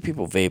mean, I see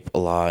people vape a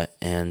lot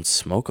and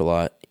smoke a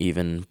lot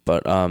even,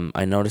 but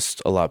I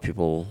noticed a lot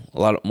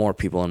more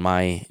people in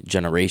my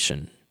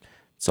generation.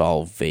 It's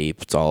all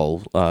vape, it's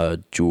all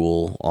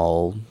Juul,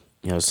 all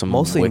some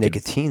mostly wicked.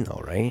 nicotine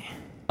though, right?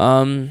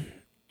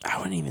 I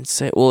wouldn't even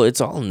say. Well,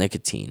 it's all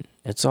nicotine.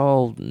 It's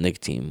all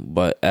nicotine,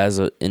 but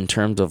in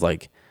terms of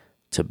like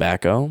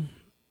tobacco,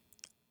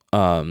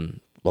 a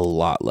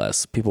lot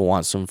less. People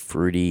want some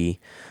fruity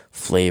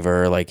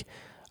flavor. Like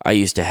I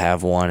used to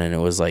have one, and it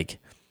was like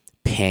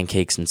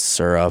pancakes and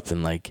syrup,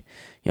 and like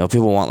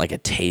people want like a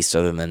taste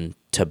other than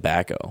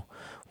tobacco.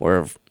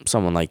 Where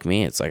someone like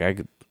me, it's like I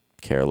could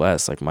care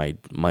less. Like my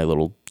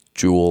little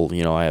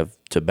Juul, I have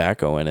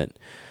tobacco in it,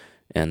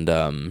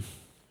 and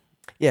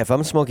yeah, if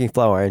I'm smoking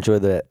flower, I enjoy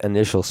the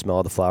initial smell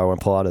of the flower when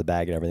I pull out of the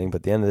bag and everything.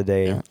 But at the end of the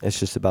day, it's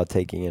just about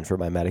taking in for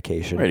my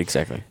medication. Right,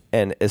 exactly.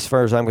 And as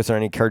far as I'm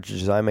concerned, any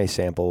cartridges I may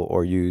sample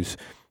or use,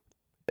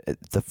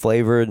 the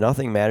flavor,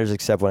 nothing matters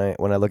except when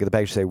I look at the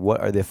package, say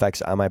what are the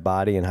effects on my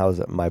body and how is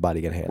my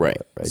body going to handle it.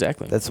 Right,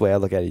 exactly. That's the way I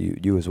look at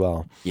it. You as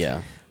well.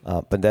 Yeah.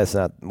 But that's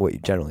not what you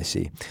generally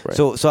see. Right.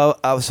 So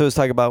I was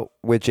talking about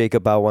with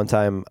Jacob about one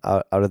time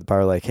out at the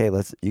bar, like, hey,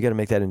 you got to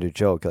make that into a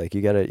joke. Like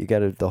you got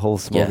to the whole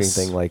smoking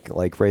thing,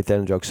 like right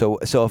then a joke. So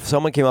if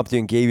someone came up to you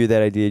and gave you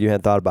that idea, you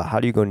hadn't thought about how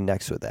do you go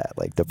next with that,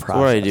 like the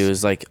process. What I do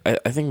is like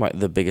I think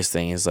the biggest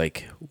thing is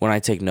like when I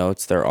take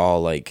notes, they're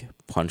all like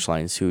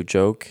punchlines to a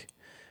joke,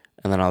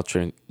 and then I'll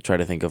try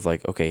to think of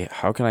like, okay,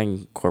 how can I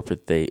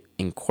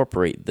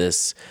incorporate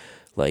this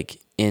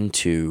like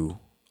into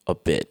a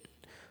bit?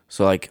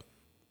 So like.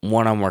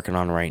 One I'm working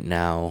on right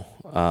now,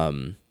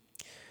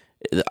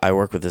 I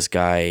work with this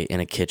guy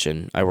in a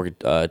kitchen. I work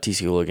at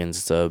TC Hooligans.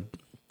 It's a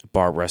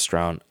bar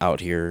restaurant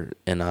out here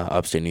in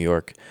upstate New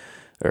York,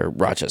 or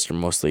Rochester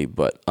mostly.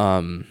 But,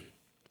 someone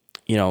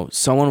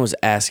was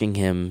asking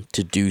him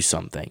to do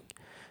something.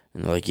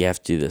 And they're like, you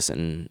have to do this.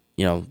 And,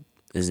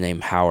 his name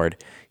Howard,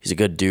 he's a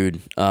good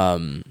dude,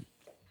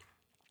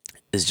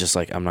 is just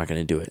like, I'm not going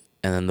to do it.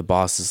 And then the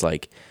boss is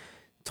like,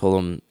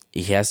 told him,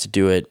 he has to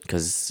do it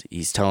because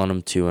he's telling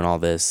him to and all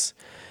this.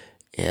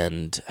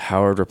 And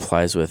Howard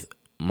replies with,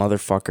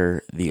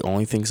 motherfucker, the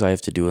only things I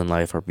have to do in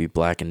life are be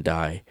black and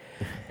die.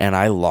 And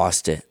I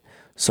lost it.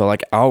 So,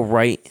 like, I'll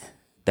write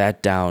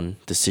that down,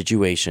 the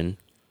situation.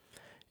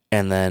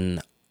 And then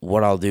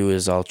what I'll do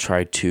is I'll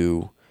try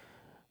to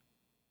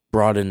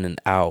broaden it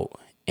out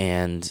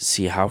and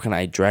see how can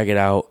I drag it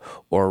out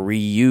or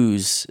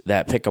reuse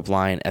that pickup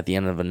line at the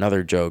end of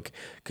another joke.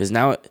 Because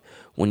now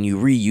when you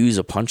reuse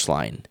a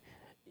punchline,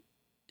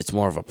 it's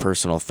more of a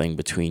personal thing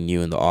between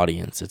you and the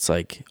audience. It's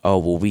like, oh,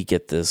 well, we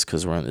get this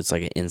because it's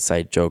like an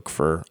inside joke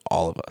for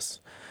all of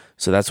us.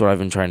 So that's what I've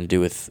been trying to do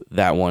with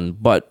that one.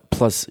 But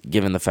plus,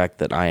 given the fact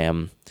that I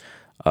am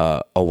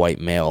a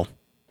white male,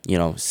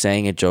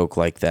 saying a joke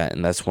like that,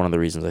 and that's one of the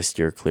reasons I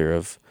steer clear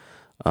of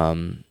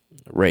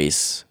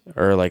race,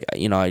 or like,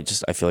 I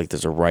feel like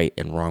there's a right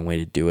and wrong way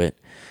to do it,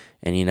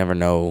 and you never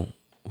know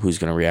who's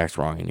going to react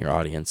wrong in your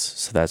audience.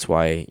 So that's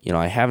why,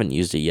 I haven't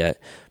used it yet,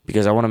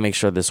 because I want to make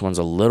sure this one's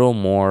a little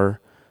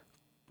more,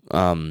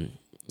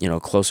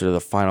 closer to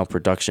the final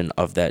production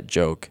of that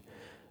joke,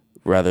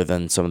 rather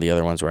than some of the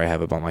other ones where I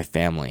have about my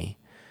family,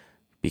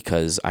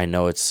 because I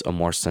know it's a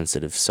more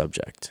sensitive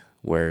subject.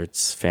 Where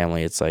it's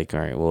family, it's like,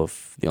 all right, well,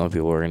 if the only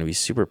people who are going to be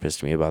super pissed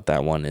at me about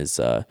that one is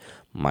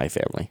my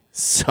family.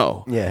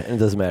 So yeah, and it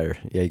doesn't matter.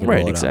 Yeah, you can right,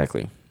 roll it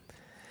exactly. out.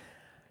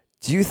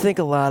 Do you think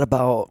a lot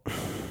about?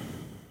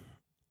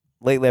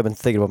 Lately, I've been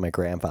thinking about my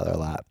grandfather a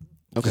lot.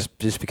 Okay.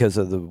 Just because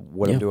of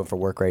what I'm doing for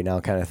work right now,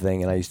 kind of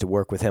thing. And I used to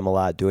work with him a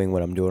lot, doing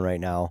what I'm doing right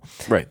now.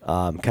 Right.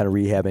 Kind of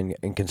rehabbing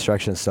and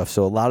construction stuff.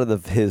 So a lot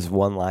of his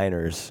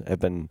one-liners have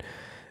been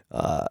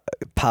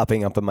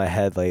popping up in my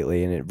head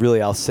lately, and it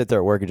really, I'll sit there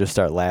at work and just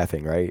start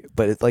laughing, right?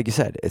 But it's like you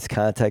said, it's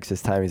context,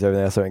 it's timing, it's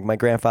everything else. So like my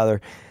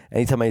grandfather,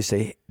 anytime I used to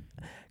say,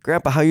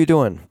 Grandpa, how you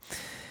doing?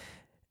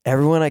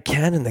 Everyone I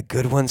can, and the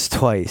good ones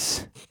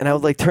twice. And I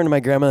would like turn to my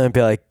grandmother and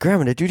be like,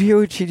 Grandma, did you hear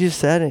what she just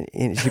said?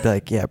 And she'd be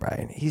like, yeah,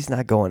 Brian, he's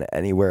not going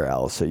anywhere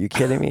else. Are you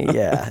kidding me?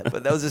 Yeah.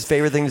 But that was his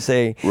favorite thing to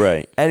say.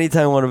 Right.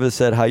 Anytime one of us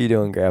said, how you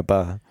doing,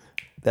 Grandpa?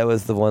 That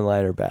was the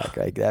one-liner back.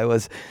 Like that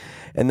was.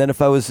 And then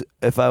if I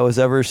was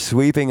ever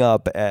sweeping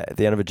up at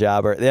the end of a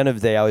job, or at the end of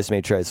the day, I always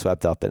made sure I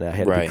swept up and I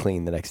had to be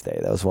clean the next day.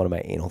 That was one of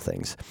my anal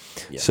things.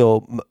 Yeah.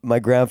 So my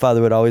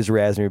grandfather would always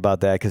razz me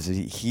about that, because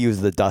he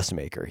was the dust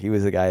maker. He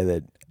was the guy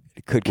that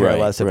could care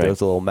less if there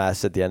was a little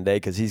mess at the end of the day,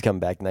 because he's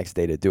coming back the next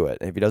day to do it.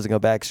 And if he doesn't come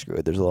back, screw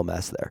it, there's a little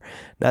mess there.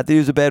 Not that he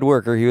was a bad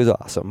worker, he was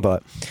awesome,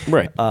 but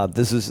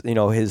this is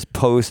his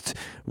post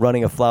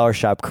running a flower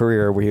shop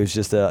career where he was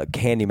just a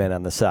handyman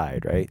on the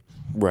side, right?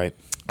 Right.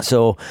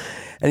 So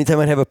anytime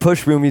I'd have a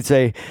push broom, he'd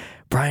say,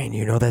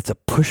 Brian, that's a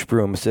push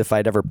broom. So if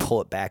I'd ever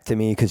pull it back to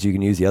me, because you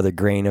can use the other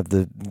grain of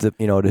the to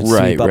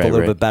sweep up a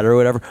little bit better or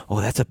whatever.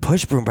 Oh, that's a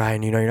push broom,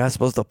 Brian. You're not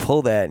supposed to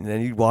pull that. And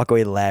then you'd walk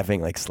away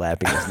laughing, like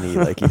slapping his knee,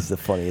 like he's the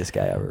funniest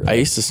guy ever. Right? I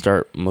used to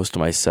start most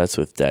of my sets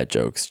with dad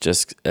jokes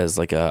just as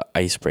like a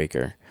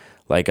icebreaker.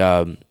 Like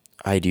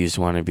I'd used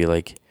one to be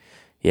like,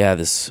 yeah,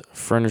 this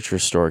furniture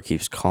store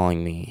keeps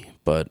calling me,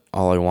 but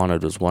all I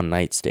wanted was one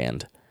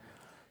nightstand.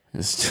 Or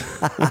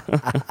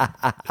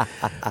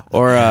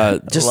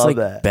just like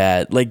that.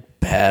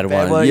 bad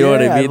one. Well, you know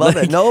what I mean? I love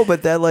like, it. No,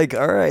 but that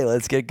all right,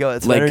 let's get going.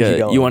 It's energy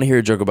going. You want to hear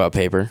a joke about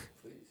paper?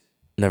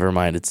 Never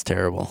mind, it's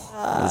terrible.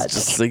 It's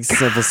just like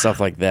simple stuff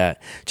like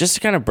that, just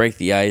to kind of break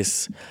the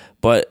ice.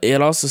 But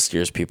it also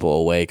steers people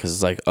away because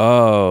it's like,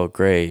 oh,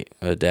 great,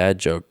 a dad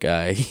joke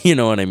guy. You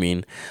know what I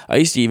mean? I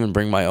used to even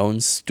bring my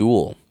own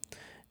stool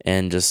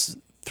and just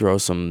throw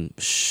some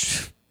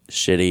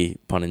shitty,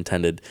 pun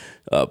intended,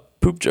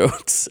 poop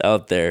jokes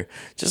out there.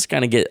 Just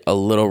kind of get a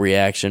little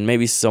reaction.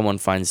 Maybe someone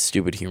finds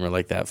stupid humor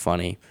like that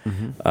funny.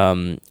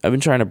 Mm-hmm. I've been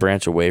trying to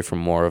branch away from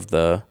more of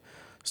the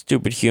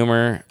stupid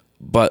humor,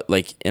 but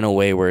like in a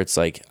way where it's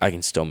like I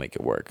can still make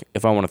it work.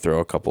 If I want to throw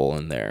a couple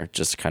in there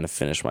just to kind of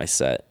finish my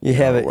set. You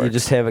have it. You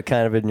just have it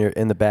kind of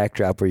in the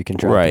backdrop where you can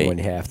drop it when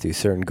you have to.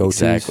 Certain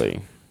go-tos. Exactly.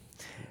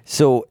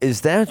 So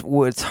is that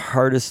what's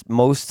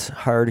most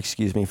hard,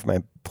 excuse me for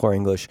my poor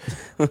English,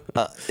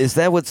 is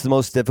that what's the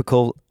most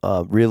difficult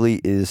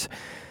really is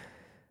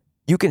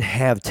you can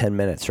have 10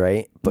 minutes,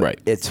 right? But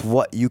it's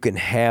what you can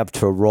have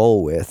to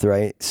roll with,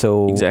 right?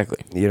 So exactly.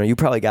 You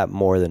probably got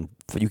more than,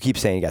 you keep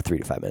saying you got 3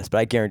 to 5 minutes, but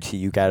I guarantee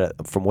you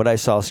got, from what I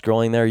saw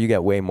scrolling there, you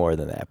got way more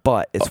than that.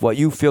 But it's what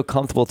you feel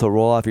comfortable to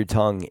roll off your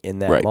tongue in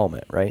that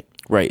moment, right?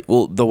 Right.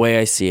 Well, the way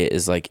I see it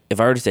is like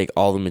if I were to take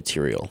all the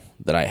material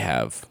that I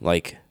have,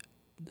 like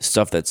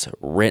stuff that's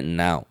written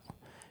out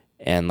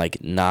and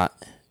like not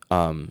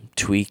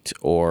tweaked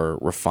or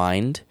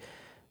refined,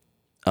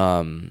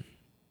 total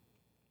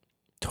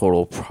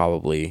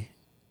probably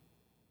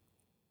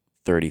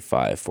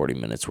 35, 40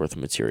 minutes worth of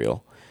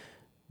material.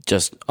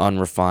 Just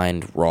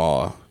unrefined,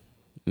 raw.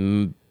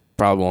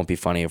 Probably won't be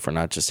funny if we're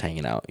not just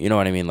hanging out. You know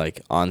what I mean?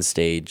 Like on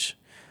stage,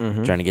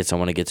 trying to get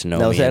someone to get to know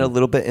me. Now, is that a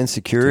little bit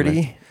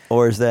insecurity?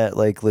 Or is that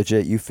like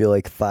legit, you feel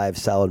like 5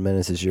 solid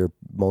minutes is your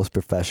most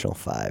professional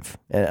 5?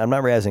 And I'm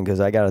not razzing because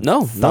I got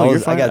you're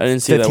fine. I got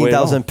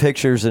 15,000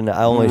 pictures and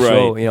I only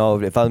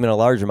show, if I'm in a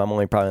large room, I'm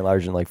only probably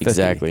larger than like 50.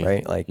 Exactly.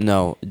 Right? Like,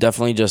 no,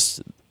 definitely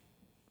just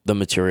the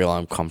material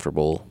I'm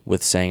comfortable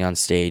with saying on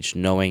stage,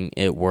 knowing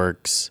it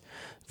works.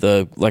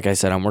 Like I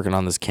said, I'm working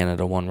on this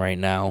Canada one right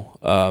now.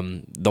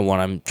 The one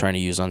I'm trying to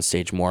use on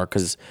stage more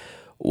because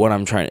what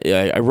I'm trying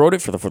to, I wrote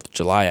it for the 4th of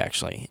July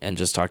actually, and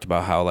just talked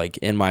about how like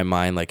in my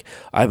mind, like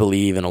I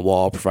believe in a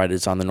wall provided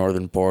it's on the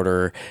northern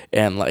border,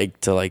 and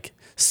like to like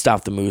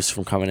stop the moose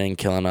from coming in and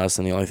killing us,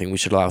 and the only thing we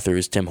should allow through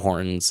is Tim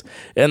Hortons,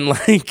 and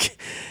like,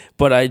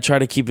 but I try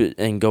to keep it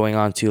and going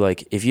on to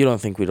like, if you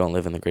don't think we don't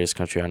live in the greatest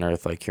country on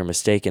earth, like you're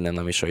mistaken, and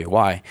let me show you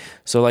why.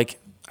 So like,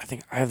 I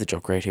think I have the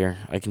joke right here.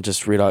 I can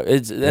just read out.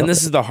 And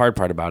this is the hard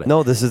part about it.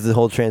 No, this is the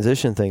whole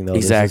transition thing, though.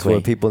 Exactly. This is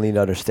what people need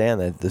to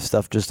understand, that this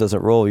stuff just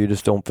doesn't roll. You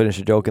just don't finish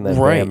a joke and then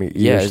bam,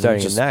 you're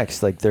starting it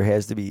next. Like there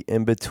has to be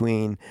in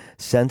between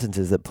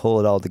sentences that pull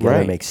it all together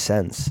and make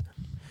sense.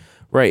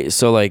 Right.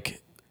 So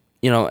like,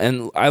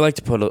 and I like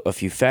to put a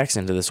few facts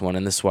into this one,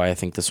 and this is why I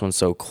think this one's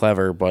so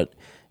clever. But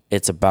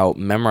it's about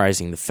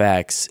memorizing the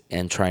facts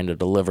and trying to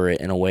deliver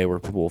it in a way where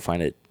people will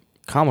find it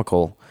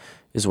comical.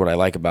 Is what I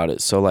like about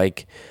it. So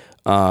like.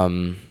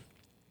 Like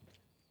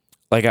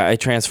I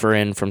transfer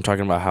in from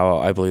talking about how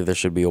I believe there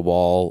should be a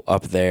wall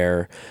up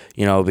there,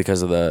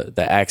 because of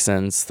the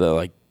accents, the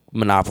like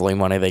Monopoly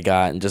money they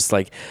got, and just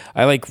like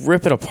I like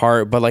rip it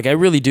apart, but like I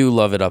really do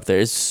love it up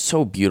there. It's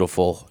so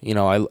beautiful,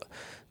 the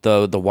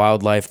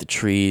wildlife, the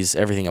trees,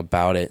 everything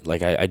about it.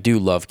 Like I do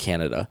love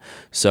Canada,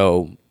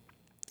 so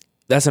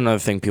that's another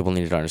thing people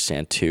need to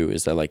understand too.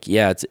 Is that like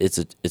it's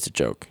a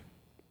joke.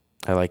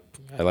 I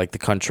like the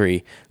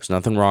country. There's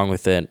nothing wrong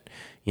with it.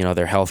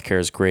 Their healthcare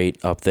is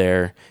great up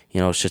there.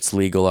 Shit's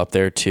legal up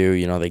there too.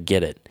 They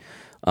get it.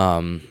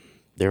 They're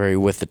very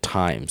with the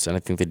times, and I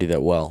think they do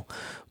that well.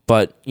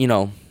 But,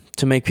 to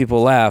make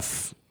people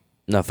laugh,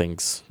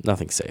 nothing's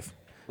safe.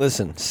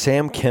 Listen,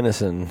 Sam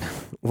Kinison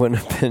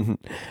wouldn't have been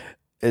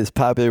as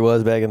popular as it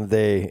was back in the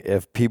day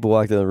if people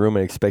walked in the room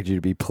and expected you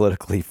to be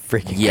politically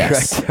freaking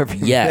correct every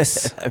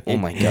minute. I mean, oh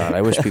my God,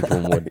 I wish people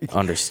would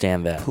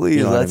understand that.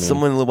 Please let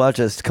someone watch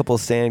a couple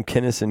Sam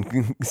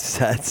Kinison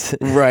sets.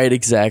 Right,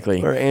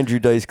 exactly. Or Andrew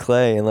Dice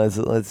Clay, and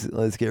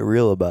let's get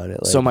real about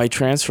it. So my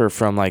transfer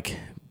from like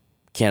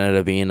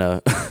Canada being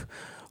a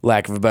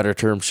lack of a better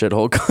term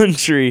shithole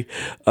country,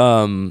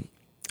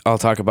 I'll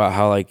talk about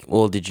how like,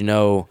 well, did you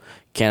know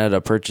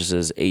Canada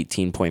purchases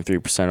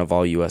 18.3% of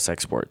all U.S.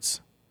 exports?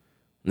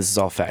 This is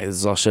all fact. This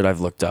is all shit I've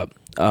looked up.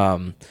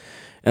 And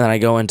then I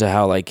go into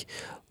how like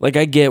like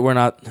I get we're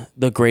not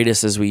the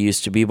greatest as we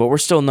used to be, but we're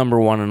still number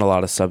one in a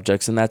lot of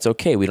subjects, and that's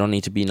okay. We don't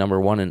need to be number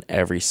one in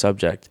every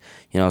subject,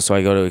 so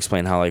I go to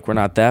explain how like we're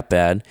not that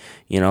bad,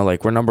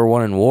 like we're number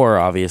one in war,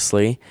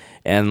 obviously,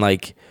 and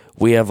like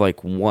we have like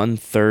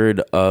 1/3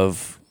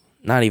 of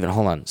not even,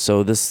 hold on,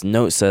 so this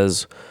note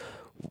says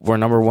we're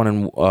number one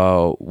in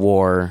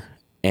war,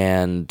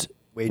 and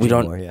Waging we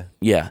don't war,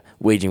 yeah.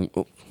 waging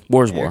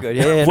war's war. Good.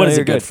 Yeah, What no, is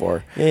you're it good good.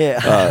 for?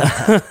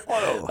 Yeah.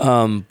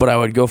 But I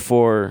would go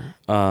for,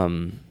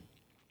 like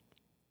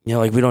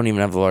we don't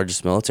even have the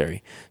largest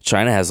military.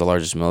 China has the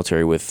largest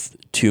military with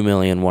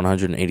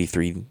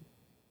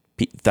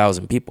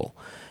 2,183,000 people,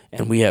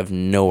 and we have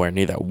nowhere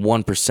near that.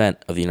 1%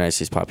 of the United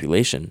States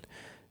population,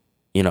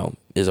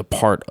 is a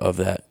part of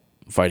that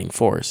fighting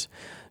force.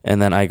 And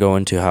then I go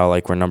into how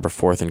like we're number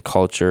 4th in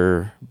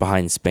culture,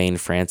 behind Spain,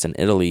 France, and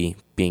Italy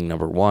being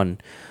number 1.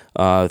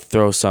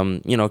 Throw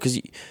some, because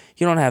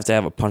you don't have to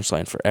have a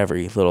punchline for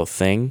every little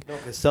thing. No,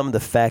 'cause some of the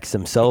facts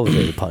themselves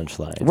are the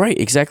punchline. Right,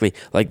 exactly.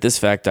 Like this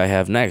fact I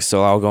have next.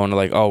 So I'll go into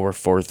like, we're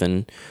 4th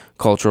in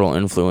cultural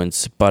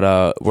influence,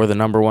 but we're the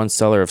number 1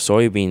 seller of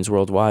soybeans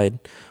worldwide.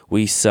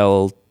 We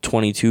sell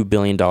 $22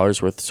 billion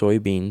worth of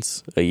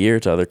soybeans a year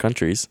to other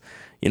countries.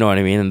 You know what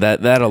I mean? And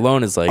that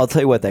alone is like... I'll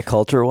tell you what, that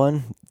culture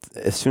one,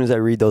 as soon as I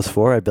read those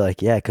 4, I'd be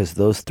like, yeah, because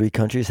those 3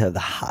 countries have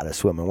the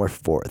hottest women. We're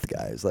 4th,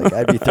 guys. Like,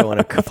 I'd be throwing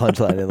a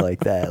punchline in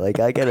like that.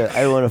 Like, I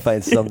want to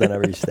find something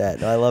every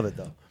stat. No, I love it,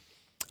 though.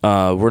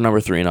 We're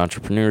number 3 in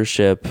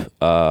entrepreneurship.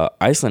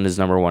 Iceland is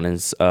number 1 in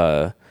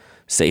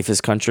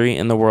safest country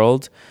in the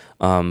world.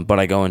 But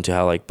I go into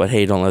how like, but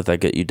hey, don't let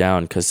that get you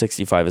down, because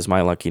 65 is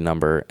my lucky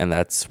number, and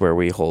that's where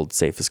we hold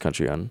safest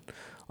country on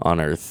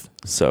Earth.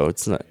 So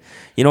it's not,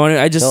 what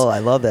I just... No, I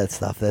love that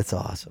stuff. That's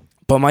awesome.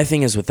 But my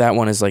thing is with that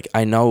one is like,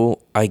 I know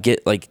I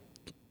get like,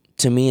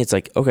 to me, it's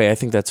like, okay, I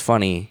think that's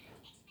funny,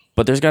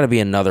 but there's got to be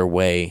another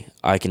way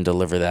I can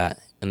deliver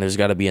that. And there's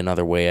got to be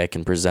another way I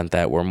can present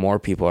that where more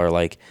people are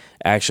like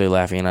actually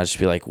laughing, and I just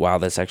be like, wow,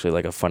 that's actually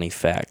like a funny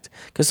fact.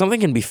 Because something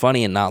can be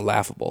funny and not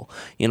laughable.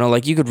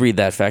 Like you could read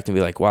that fact and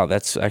be like, wow,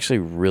 that's actually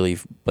really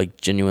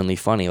like genuinely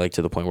funny, like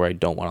to the point where I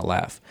don't want to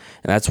laugh.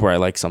 And that's where I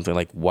like something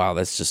like, wow,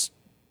 that's just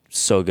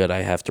so good,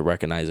 I have to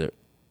recognize it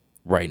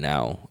right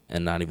now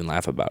and not even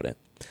laugh about it.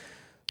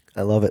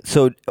 I love it.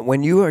 So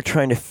when you are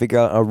trying to figure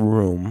out a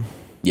room,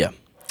 Yeah.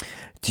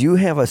 do you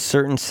have a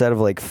certain set of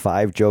like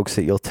 5 jokes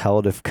that you'll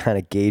tell to kind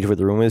of gauge where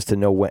the room is to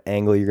know what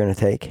angle you're going to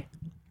take?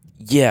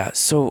 Yeah.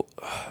 So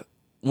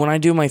when I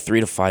do my 3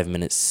 to 5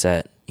 minute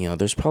set,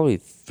 there's probably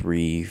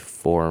 3,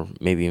 4,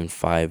 maybe even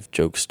 5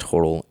 jokes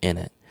total in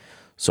it.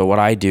 So what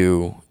I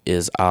do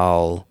is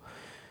I'll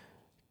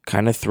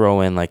kind of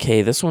throw in like,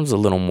 hey, this one's a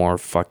little more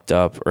fucked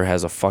up or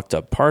has a fucked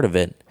up part of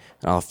it,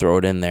 and I'll throw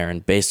it in there.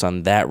 And based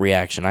on that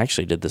reaction, I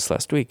actually did this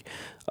last week,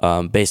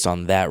 based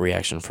on that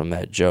reaction from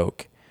that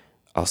joke,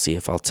 I'll see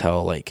if I'll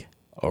tell like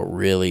a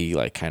really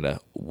like kind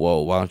of,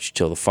 whoa, why don't you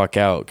chill the fuck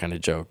out kind of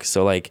joke.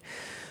 So like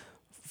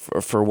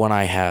for one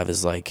I have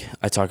is like,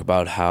 I talk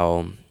about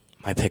how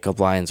my pickup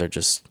lines are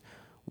just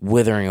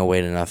withering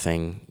away to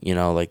nothing,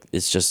 like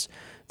it's just,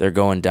 they're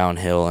going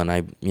downhill, and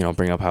I,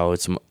 bring up how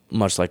it's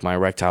much like my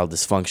erectile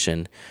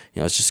dysfunction,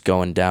 it's just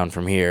going down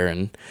from here,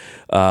 and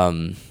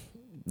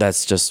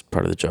that's just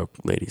part of the joke,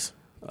 ladies.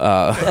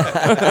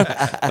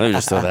 Let me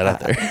just throw that out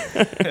there.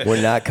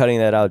 We're not cutting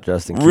that out,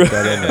 Justin. Keep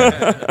that in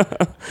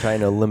there.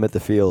 Trying to limit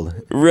the field.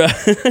 Right.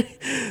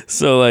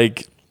 So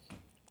like,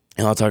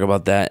 I'll talk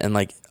about that, and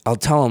like I'll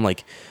tell them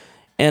like,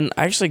 and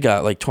I actually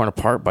got like torn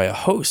apart by a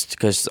host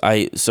because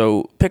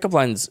so pickup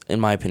lines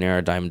in my opinion are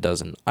a dime a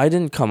dozen. I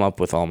didn't come up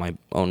with all my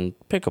own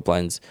pickup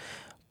lines,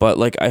 but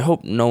like I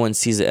hope no one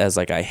sees it as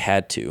like I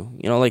had to.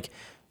 Like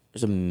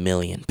there's a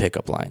million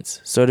pickup lines.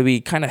 So to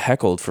be kind of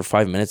heckled for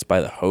 5 minutes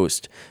by the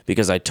host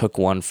because I took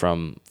one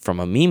from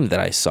a meme that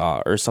I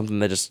saw or something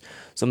that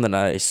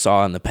I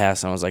saw in the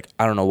past, and I was like,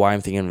 I don't know why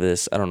I'm thinking of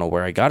this. I don't know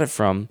where I got it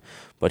from,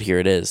 but here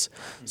it is.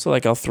 So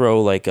like I'll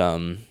throw like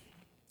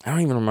I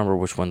don't even remember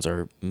which ones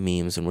are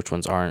memes and which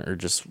ones aren't, or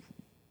just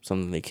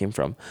something they came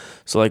from.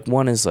 So like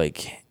one is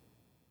like,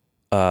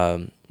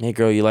 hey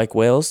girl, you like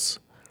whales?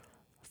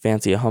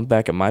 Fancy a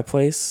humpback at my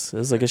place?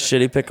 It's like a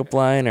shitty pickup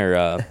line.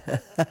 Or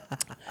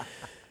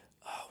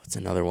what's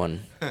another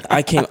one?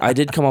 I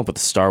did come up with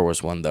the Star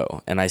Wars one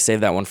though, and I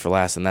saved that one for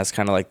last, and that's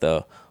kind of like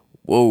the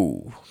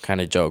whoa kind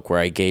of joke where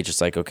I gauge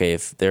it's like, okay,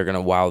 if they're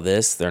gonna wow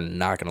this, they're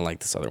not gonna like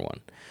this other one.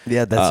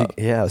 Yeah,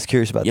 I was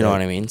curious about that. You know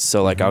what I mean?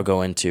 So like I'll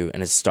go into,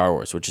 and it's Star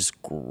Wars, which is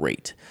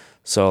great.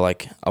 So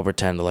like I'll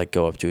pretend to like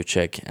go up to a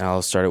chick, and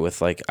I'll start it with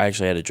like, I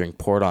actually had a drink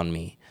poured on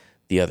me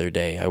the other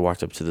day. I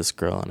walked up to this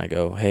girl and I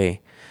go,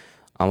 hey,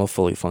 I'm a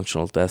fully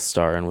functional Death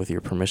Star, and with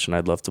your permission,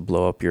 I'd love to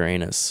blow up your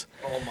anus.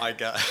 Oh my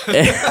God.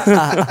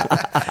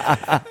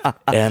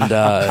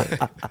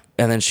 And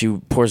then she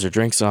pours her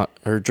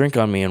drink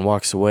on me and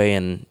walks away,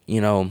 and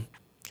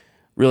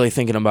really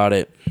thinking about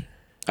it,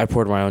 I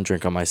poured my own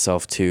drink on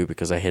myself too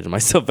because I hated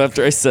myself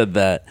after I said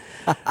that.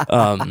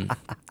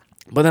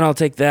 But then I'll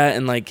take that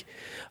and like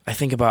I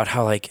think about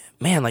how like,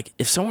 man, like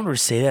if someone were to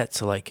say that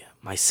to like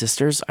my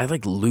sisters, I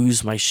like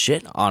lose my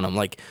shit on them.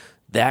 Like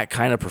that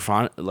kind of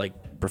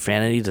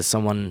profanity to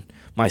someone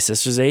my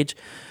sister's age.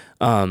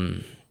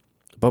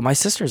 But my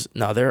sisters,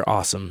 no, they're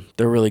awesome.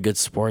 They're really good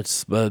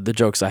sports. But the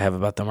jokes I have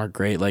about them are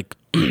great. Like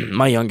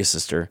my youngest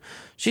sister,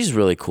 she's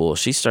really cool.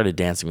 She started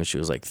dancing when she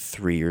was like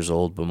 3 years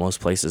old, but most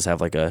places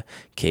have like a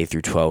K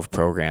through 12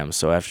 program.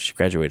 So after she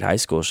graduated high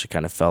school, she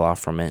kind of fell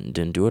off from it and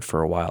didn't do it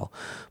for a while.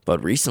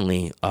 But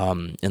recently,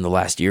 in the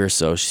last year or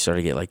so, she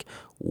started to get like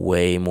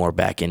way more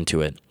back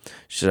into it.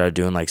 She started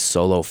doing like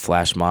solo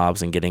flash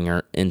mobs and getting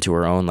her into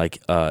her own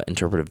like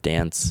interpretive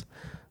dance.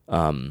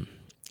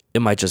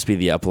 It might just be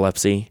the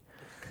epilepsy,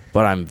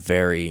 but I'm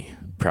very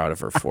proud of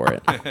her for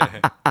it.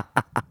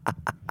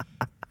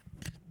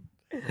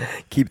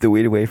 Keep the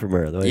weed away from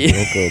her. Otherwise she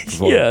won't go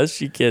perform. Yeah,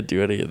 she can't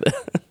do any of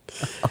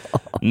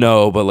that.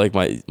 No, but like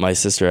my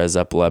sister has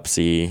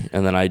epilepsy,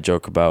 and then I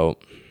joke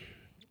about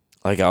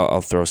like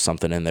I'll throw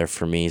something in there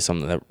for me,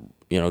 something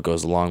that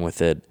goes along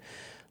with it.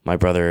 My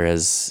brother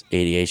has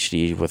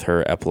ADHD with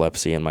her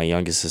epilepsy, and my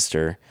youngest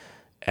sister,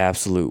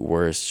 absolute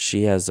worst.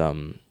 She has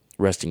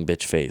resting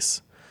bitch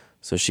face,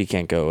 so she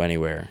can't go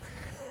anywhere.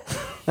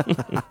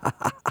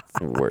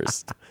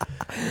 Worst.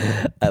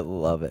 I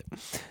love it.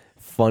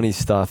 Funny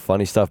stuff.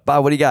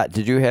 Bob, what do you got?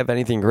 Did you have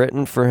anything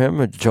written for him?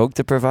 A joke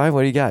to provide?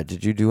 What do you got?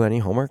 Did you do any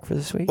homework for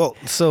this week? Well,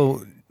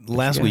 so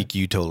last week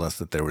you told us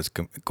that there was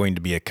going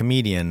to be a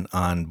comedian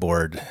on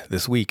board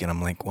this week, and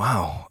I'm like,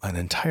 wow, an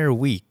entire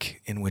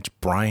week in which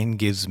Brian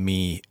gives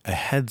me a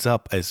heads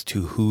up as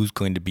to who's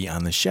going to be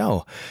on the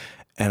show,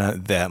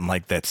 and I'm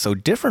like, that's so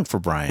different for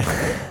Brian.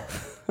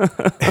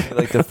 I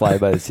like to fly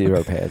by the seat of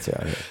our pants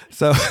around here.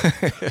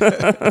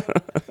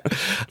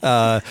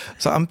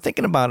 So I'm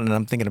thinking about it,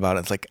 and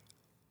it's like,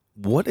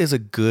 what is a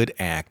good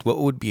act? What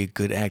would be a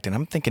good act? And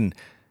I'm thinking,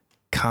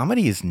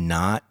 comedy is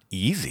not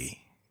easy.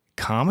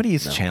 Comedy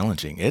is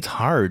challenging. It's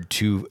hard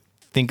to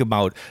think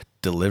about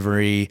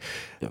delivery,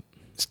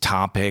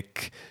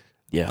 topic.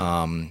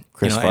 Yeah.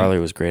 Chris Farley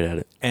was great at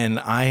it. And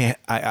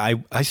I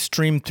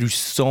streamed through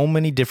so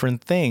many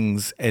different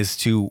things as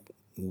to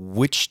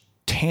which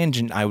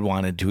tangent I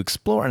wanted to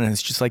explore, and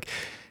it's just like,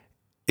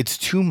 it's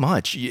too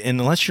much.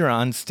 Unless you're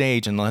on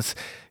stage, unless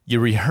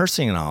you're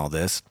rehearsing and all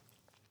this,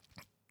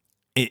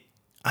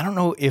 I don't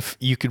know if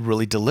you could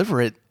really deliver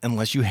it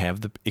unless you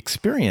have the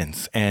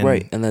experience. And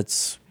right, and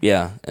that's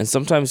and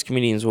sometimes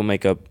comedians will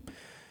make up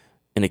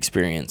an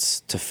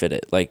experience to fit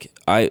it. Like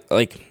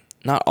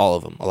not all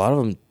of them. A lot of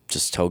them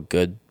just tell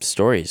good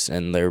stories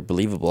and they're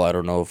believable. I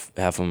don't know if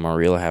half of them are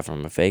real, half of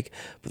them are fake,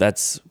 but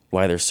that's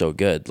why they're so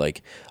good.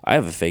 Like I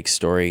have a fake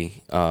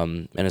story,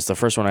 and it's the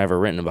first one I ever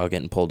written about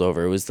getting pulled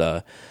over. It was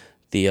the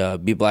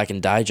be black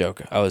and die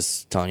joke I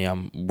was telling you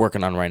I'm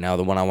working on right now,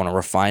 the one I want to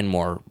refine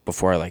more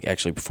before I like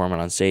actually perform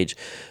it on stage.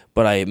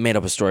 But I made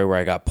up a story where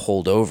I got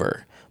pulled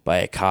over by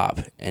a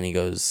cop, and he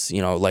goes,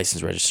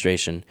 license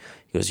registration.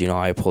 He goes,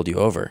 I pulled you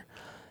over.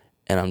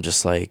 And I'm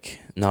just like,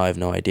 no, I have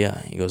no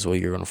idea. He goes, well,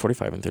 you're going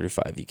 45 and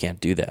 35. You can't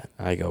do that.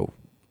 I go,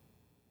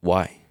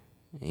 why?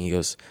 And he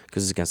goes,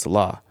 because it's against the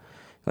law.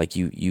 Like,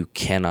 you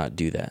cannot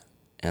do that.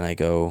 And I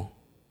go,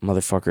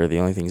 motherfucker, the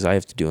only things I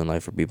have to do in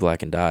life are be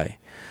black and die.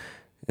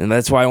 And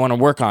that's why I want to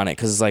work on it,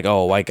 because it's like,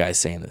 oh, a white guy's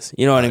saying this.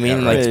 You know what I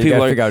mean? Like, you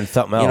people are, figure out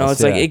something else.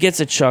 It's like, it gets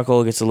a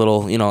chuckle, it gets a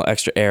little,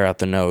 extra air out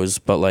the nose.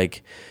 But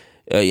like,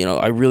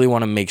 I really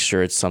want to make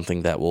sure it's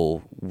something that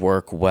will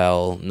work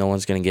well. No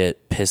one's going to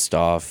get pissed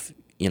off,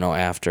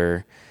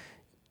 after.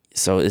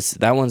 So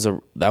that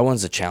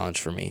one's a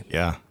challenge for me.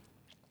 Yeah.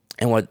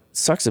 And what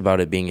sucks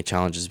about it being a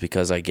challenge is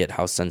because I get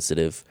how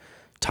sensitive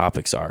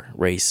topics are.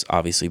 Race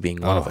obviously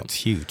being one of them. It's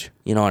huge.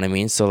 You know what I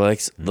mean? So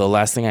like the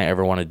last thing I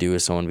ever want to do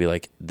is someone be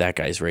like, that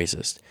guy's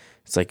racist.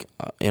 It's like,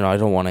 I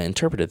don't want to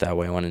interpret it that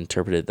way. I want to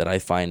interpret it that I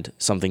find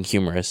something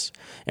humorous.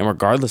 And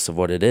regardless of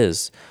what it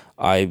is,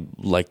 I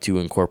like to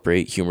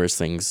incorporate humorous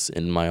things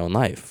in my own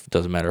life.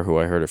 Doesn't matter who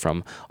I heard it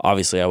from.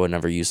 Obviously, I would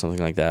never use something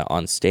like that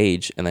on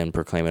stage and then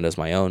proclaim it as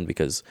my own,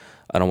 because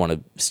I don't want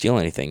to steal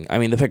anything. I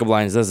mean, the pickup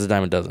lines, that's a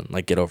dime a dozen.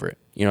 Like, get over it.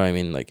 You know what I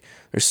mean? Like,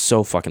 there's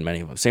so fucking many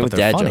of them. Same with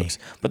dad jokes.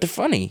 But they're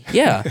funny.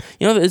 Yeah.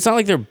 It's not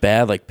like they're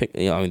bad, like,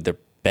 they're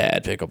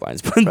bad pickup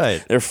lines,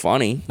 but they're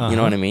funny. You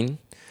know what I mean?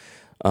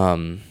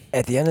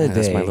 At the end of the day,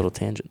 that's my little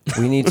tangent.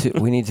 we need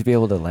to be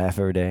able to laugh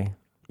every day.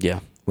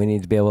 Yeah. We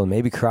need to be able to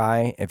maybe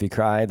cry. If you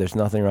cry, there's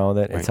nothing wrong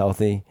with it. It's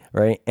healthy,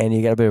 right? And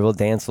you got to be able to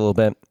dance a little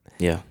bit.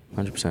 Yeah,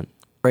 100%.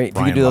 Right? If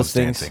Brian you can do loves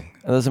those things, dancing.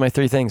 those are my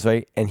three things,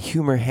 right? And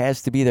humor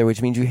has to be there,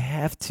 which means you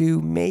have to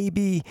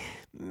maybe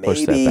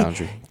push that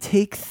boundary.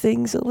 Take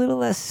things a little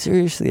less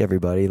seriously,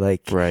 everybody.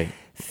 Like, right.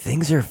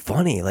 Things are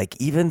funny. Like,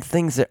 even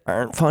things that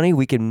aren't funny,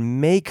 we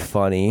can make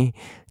funny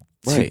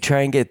to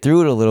try and get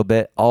through it a little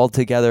bit, all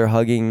together,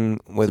 hugging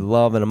with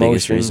love and emotion.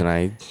 Biggest reason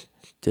I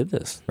did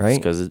this, right?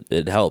 Because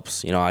it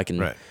helps. I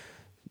can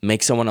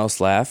make someone else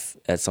laugh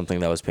at something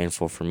that was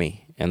painful for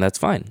me, and that's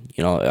fine.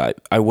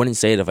 I wouldn't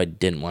say it if I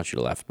didn't want you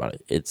to laugh about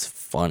it. It's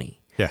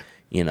funny. Yeah.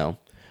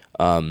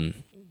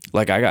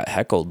 Like I got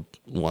heckled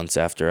once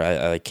after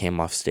I came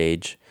off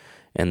stage,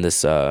 And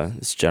this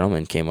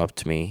gentleman came up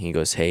to me. He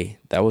goes, "Hey,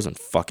 that wasn't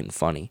fucking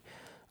funny."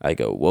 I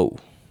go, "Whoa,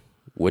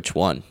 which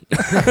one?"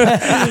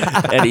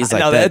 And he's like,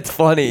 "No, that's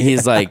funny."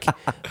 He's like,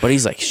 but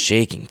he's like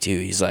shaking too.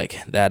 He's like,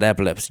 "That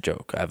epilepsy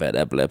joke. I've had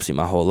epilepsy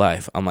my whole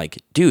life." I'm like,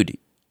 "Dude,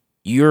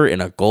 you're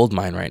in a gold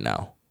mine right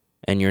now,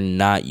 and you're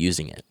not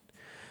using it."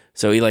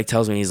 So he like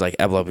tells me, he's like,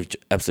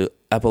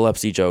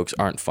 epilepsy jokes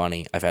aren't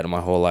funny. I've had it my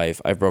whole life.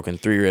 I've broken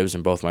 3 ribs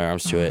and both my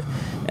arms to it.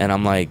 And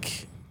I'm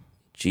like,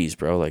 "Geez,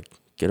 bro, like,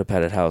 get a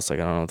padded house. Like,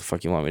 I don't know what the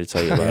fuck you want me to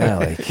tell you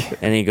about it."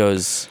 Like, and he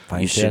goes,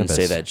 "You shouldn't cannabis.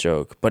 say that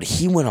joke." But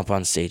he went up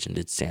on stage and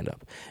did stand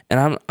up.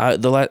 And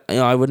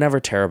I would never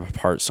tear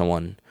apart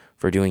someone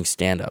for doing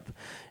stand up.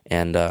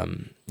 And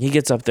he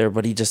gets up there,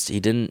 but he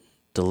didn't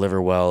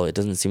deliver well. It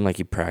doesn't seem like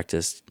he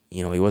practiced.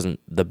 He wasn't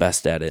the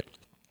best at it.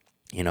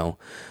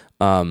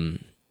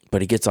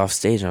 But he gets off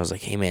stage and I was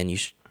like, "Hey man, you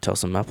should tell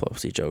some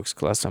epilepsy jokes.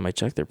 'Cause last time I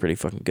checked, they're pretty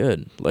fucking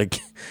good."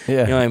 Like,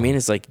 yeah. you know what I mean?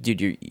 It's like, dude,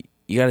 you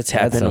got to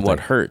tap into what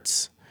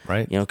hurts.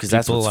 Right. Because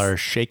that's people are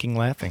shaking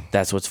laughing.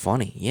 That's what's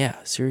funny. Yeah,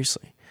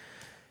 seriously.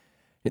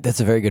 That's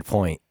a very good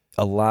point.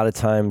 A lot of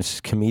times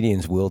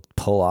comedians will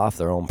pull off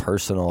their own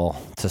personal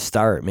to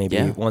start.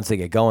 Maybe once they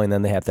get going,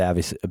 then they have to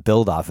obviously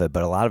build off it.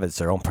 But a lot of it's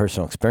their own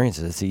personal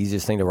experiences. It's the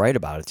easiest thing to write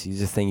about. It's the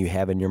easiest thing you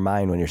have in your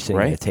mind when you're sitting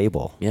at a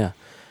table. Yeah.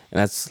 And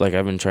that's like,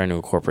 I've been trying to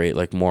incorporate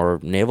like more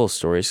naval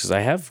stories because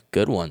I have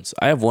good ones.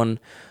 I have one,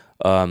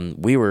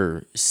 we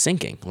were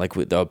sinking, like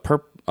with the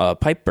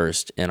pipe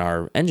burst in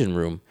our engine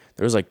room.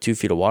 There was like 2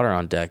 feet of water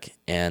on deck.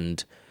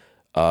 And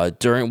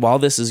while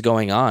this is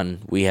going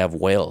on, we have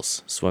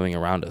whales swimming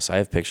around us. I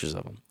have pictures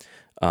of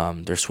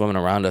them. They're swimming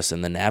around us,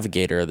 and the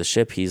navigator of the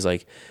ship, he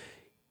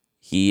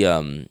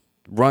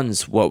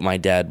runs what my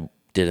dad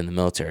did in the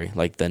military,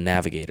 like the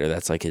navigator.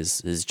 That's like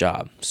his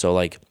job. So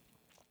like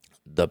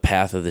the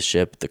path of the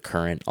ship, the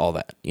current, all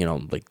that,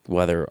 like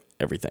weather,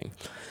 everything.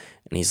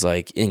 And he's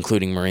like,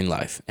 including marine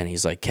life. And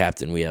he's like,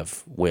 "Captain, we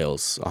have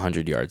whales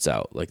 100 yards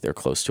out, like they're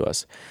close to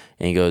us."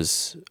 And he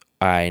goes,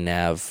 "I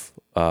nav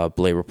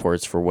belay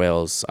reports for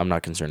whales. I'm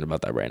not concerned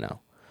about that right now."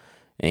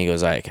 And he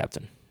goes, "All right,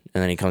 Captain."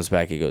 And then he comes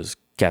back. He goes,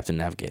 "Captain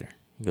Navigator."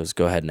 He goes,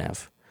 "Go ahead,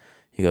 Nav."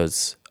 He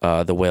goes,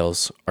 "The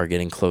whales are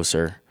getting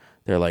closer.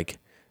 They're like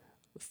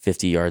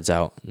 50 yards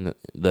out." And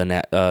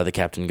the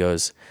captain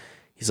goes,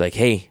 he's like,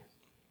 "Hey,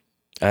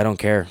 I don't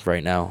care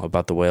right now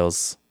about the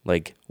whales.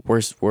 Like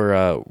we're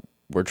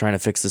trying to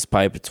fix this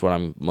pipe. It's what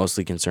I'm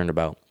mostly concerned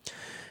about."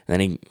 And then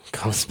he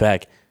comes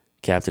back,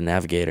 "Captain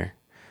Navigator."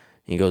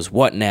 He goes,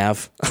 "What,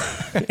 Nav?"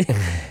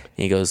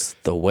 He goes,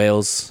 "The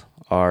whales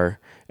are,"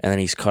 and then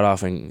he's cut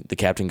off, and the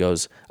captain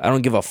goes, "I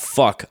don't give a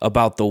fuck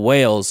about the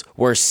whales.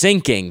 We're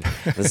sinking."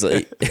 He's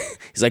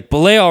like,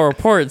 "Belay all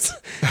reports."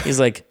 He's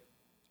like,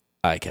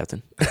 "All right,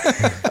 Captain."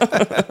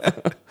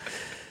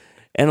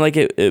 And like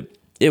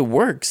it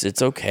works.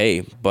 It's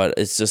okay, but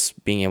it's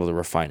just being able to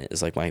refine it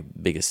is like my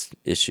biggest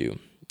issue.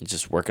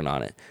 Just working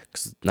on it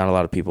because not a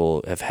lot of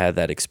people have had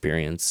that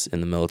experience in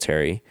the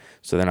military,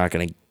 so they're not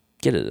going to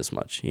get it as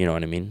much. You know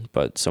what I mean?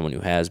 But someone who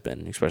has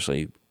been,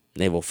 especially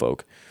naval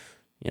folk,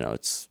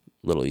 it's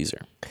a little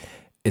easier.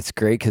 It's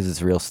great because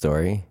it's a real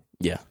story.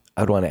 Yeah.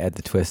 I'd want to add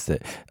the twist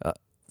that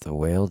the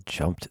whale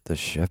jumped the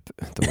ship.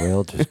 The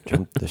whale just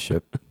jumped the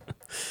ship.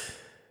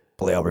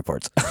 Belay all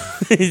reports.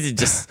 He's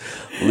just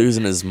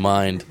losing his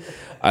mind.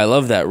 I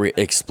love that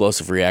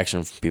explosive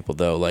reaction from people,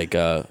 though. Like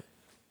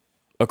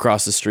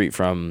across the street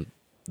from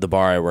the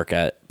bar I work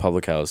at,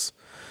 Public House,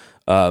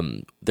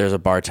 there's a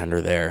bartender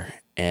there,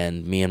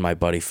 and me and my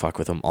buddy fuck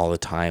with him all the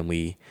time.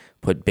 We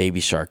put Baby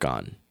Shark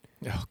on.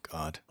 Oh,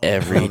 God.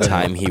 Every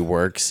time he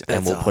works,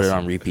 and we'll put it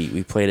awesome. on repeat.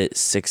 We played it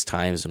 6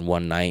 times in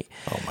one night.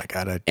 Oh, my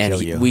God. I'd And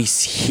kill you. we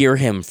hear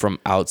him from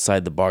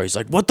outside the bar. He's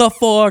like, "What the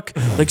fuck?"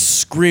 Like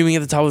screaming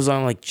at the top of his lungs.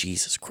 I'm like,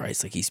 Jesus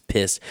Christ. Like he's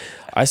pissed.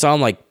 I saw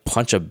him like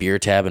punch a beer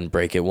tab and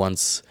break it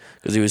once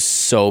because he was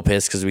so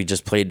pissed because we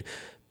just played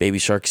Baby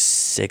Shark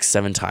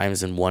 6-7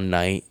 times in one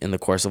night in the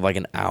course of like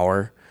an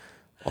hour.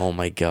 Oh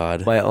my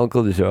God. My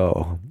Uncle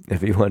Joe,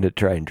 if he wanted to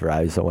try and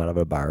drive someone out of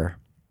a bar,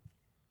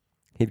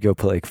 he'd go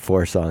play like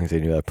 4 songs he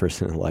knew that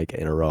person like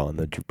in a row on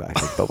the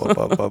jukebox. Like, blah, blah,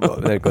 blah, blah, blah,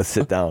 and then go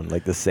sit down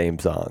like the same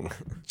song.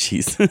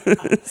 Jesus.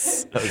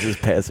 That was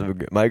just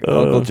passive. My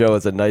Uncle Joe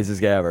was the nicest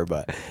guy ever,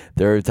 but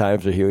there were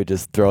times where he would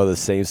just throw the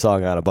same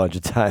song on a bunch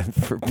of times.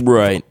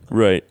 Right.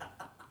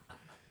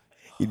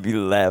 He'd be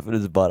laughing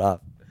his butt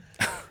off.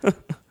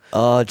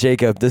 Oh,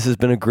 Jacob, this has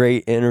been a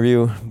great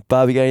interview.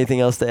 Bob, you got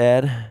anything else to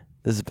add?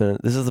 This has been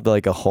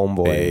like a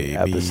homeboy Baby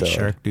episode.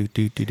 Shark, do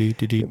do do do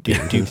do do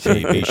do.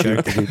 Baby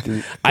Shark.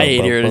 I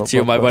hate hearing it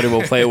too. My buddy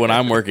will play it when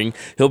I'm working.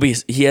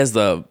 He has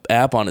the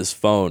app on his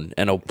phone,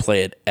 and he'll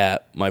play it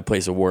at my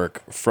place of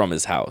work from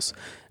his house,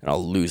 and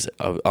I'll lose it.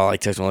 I'll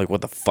like text him like,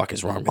 "What the fuck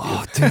is wrong with you?"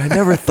 Oh, dude, I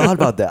never thought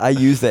about that. I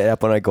use that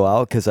app when I go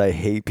out because I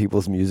hate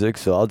people's music,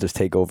 so I'll just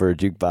take over a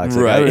jukebox.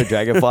 Like, Right. I have a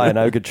Dragonfly, and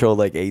I control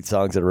like 8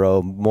 songs in a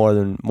row, more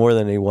than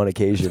any one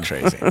occasion.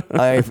 Crazy.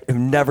 I've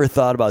never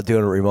thought about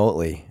doing it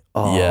remotely.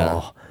 Oh,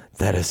 Yeah.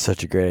 That is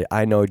such a great.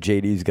 I know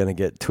JD's gonna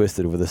get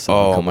twisted with this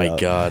song. Oh my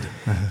God.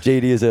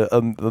 JD is a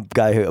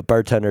guy, a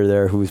bartender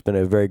there, who's been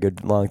a very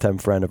good longtime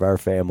friend of our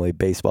family.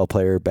 Baseball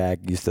player back,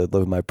 used to live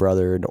with my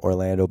brother in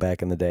Orlando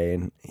back in the day,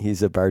 and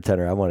he's a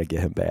bartender. I want to get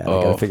him back. I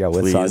gotta figure out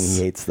what song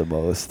he hates the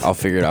most. I'll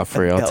figure it out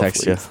for you. I'll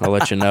text you. I'll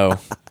let you know.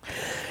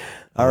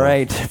 All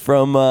right,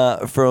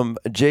 from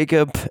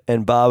Jacob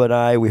and Bob and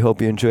I, we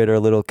hope you enjoyed our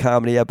little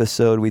comedy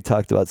episode. We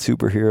talked about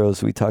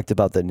superheroes. We talked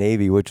about the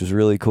Navy, which was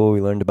really cool. We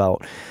learned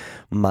about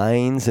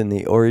mines and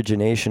the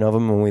origination of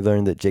them, and we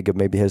learned that Jacob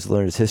maybe has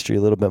learned his history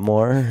a little bit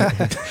more.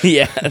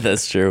 Yeah,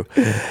 that's true.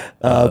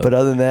 But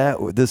other than that,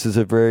 this is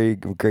a very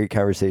great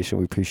conversation.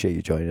 We appreciate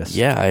you joining us.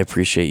 Yeah, I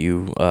appreciate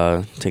you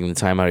taking the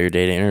time out of your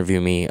day to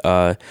interview me.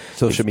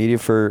 Social media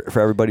for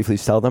everybody,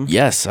 please tell them.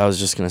 Yes, I was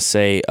just going to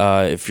say,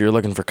 if you're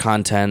looking for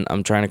content,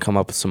 I'm trying to come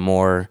up with some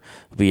more.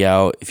 Be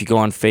out. If you go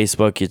on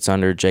Facebook, it's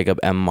under Jacob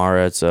M.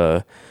 Mara. It's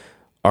a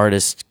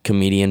artist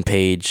comedian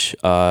page.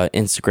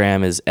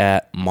 Instagram is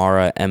at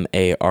Mara,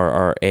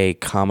 Marra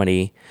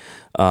comedy.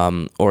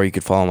 Or you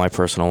could follow my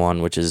personal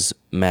one, which is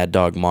Mad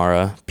Dog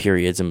Mara,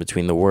 periods in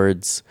between the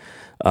words.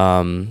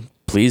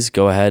 Please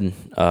go ahead,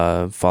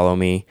 follow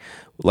me.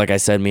 Like I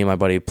said, me and my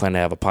buddy plan to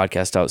have a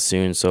podcast out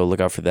soon, so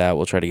look out for that.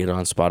 We'll try to get it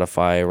on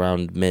Spotify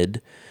around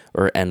mid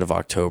or end of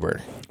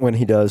October. When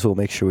he does, we'll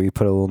make sure we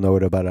put a little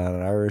note about it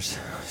on ours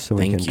so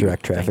we can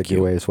direct traffic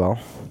your way as well.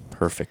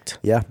 Perfect.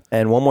 Yeah.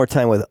 And one more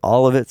time with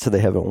all of it, so they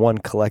have it in one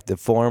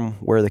collective form,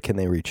 where can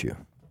they reach you?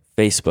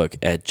 Facebook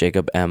at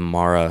Jacob M.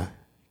 Mara,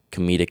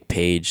 comedic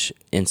page.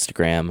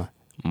 Instagram,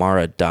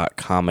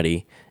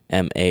 Mara.comedy.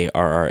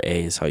 Marra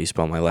is how you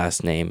spell my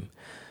last name.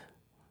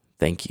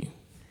 Thank you.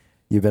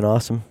 You've been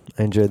awesome.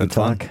 I enjoyed the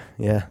talk. Fun.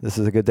 Yeah, this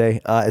is a good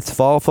day. It's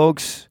fall,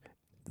 folks.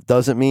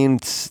 Doesn't mean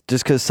just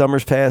because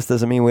summer's passed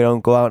doesn't mean we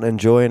don't go out and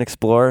enjoy and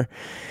explore.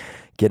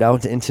 Get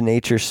out into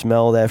nature,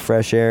 smell that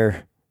fresh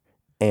air,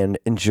 and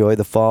enjoy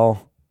the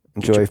fall.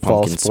 Enjoy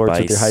fall sports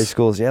with your high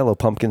schools. Yeah, a little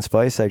pumpkin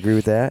spice. I agree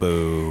with that.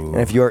 Boo.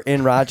 And if you're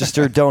in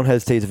Rochester, don't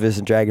hesitate to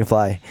visit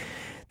Dragonfly.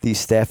 The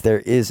staff there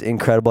is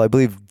incredible. I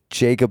believe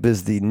Jacob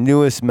is the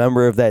newest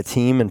member of that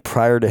team, and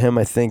prior to him,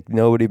 I think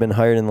nobody been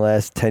hired in the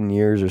last 10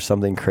 years or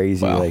something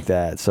crazy like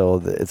that.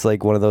 So it's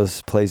like one of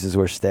those places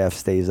where staff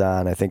stays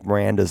on. I think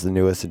Miranda's the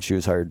newest, and she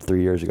was hired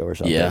 3 years ago or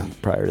something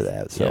prior to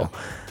that. So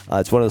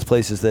it's one of those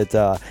places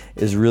that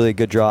is really a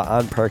good draw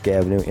on Park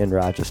Avenue in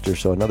Rochester.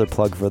 So another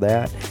plug for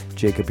that.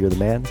 Jacob, you're the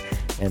man.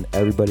 And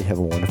everybody have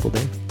a wonderful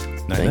day.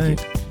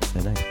 Thank you.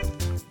 Good night.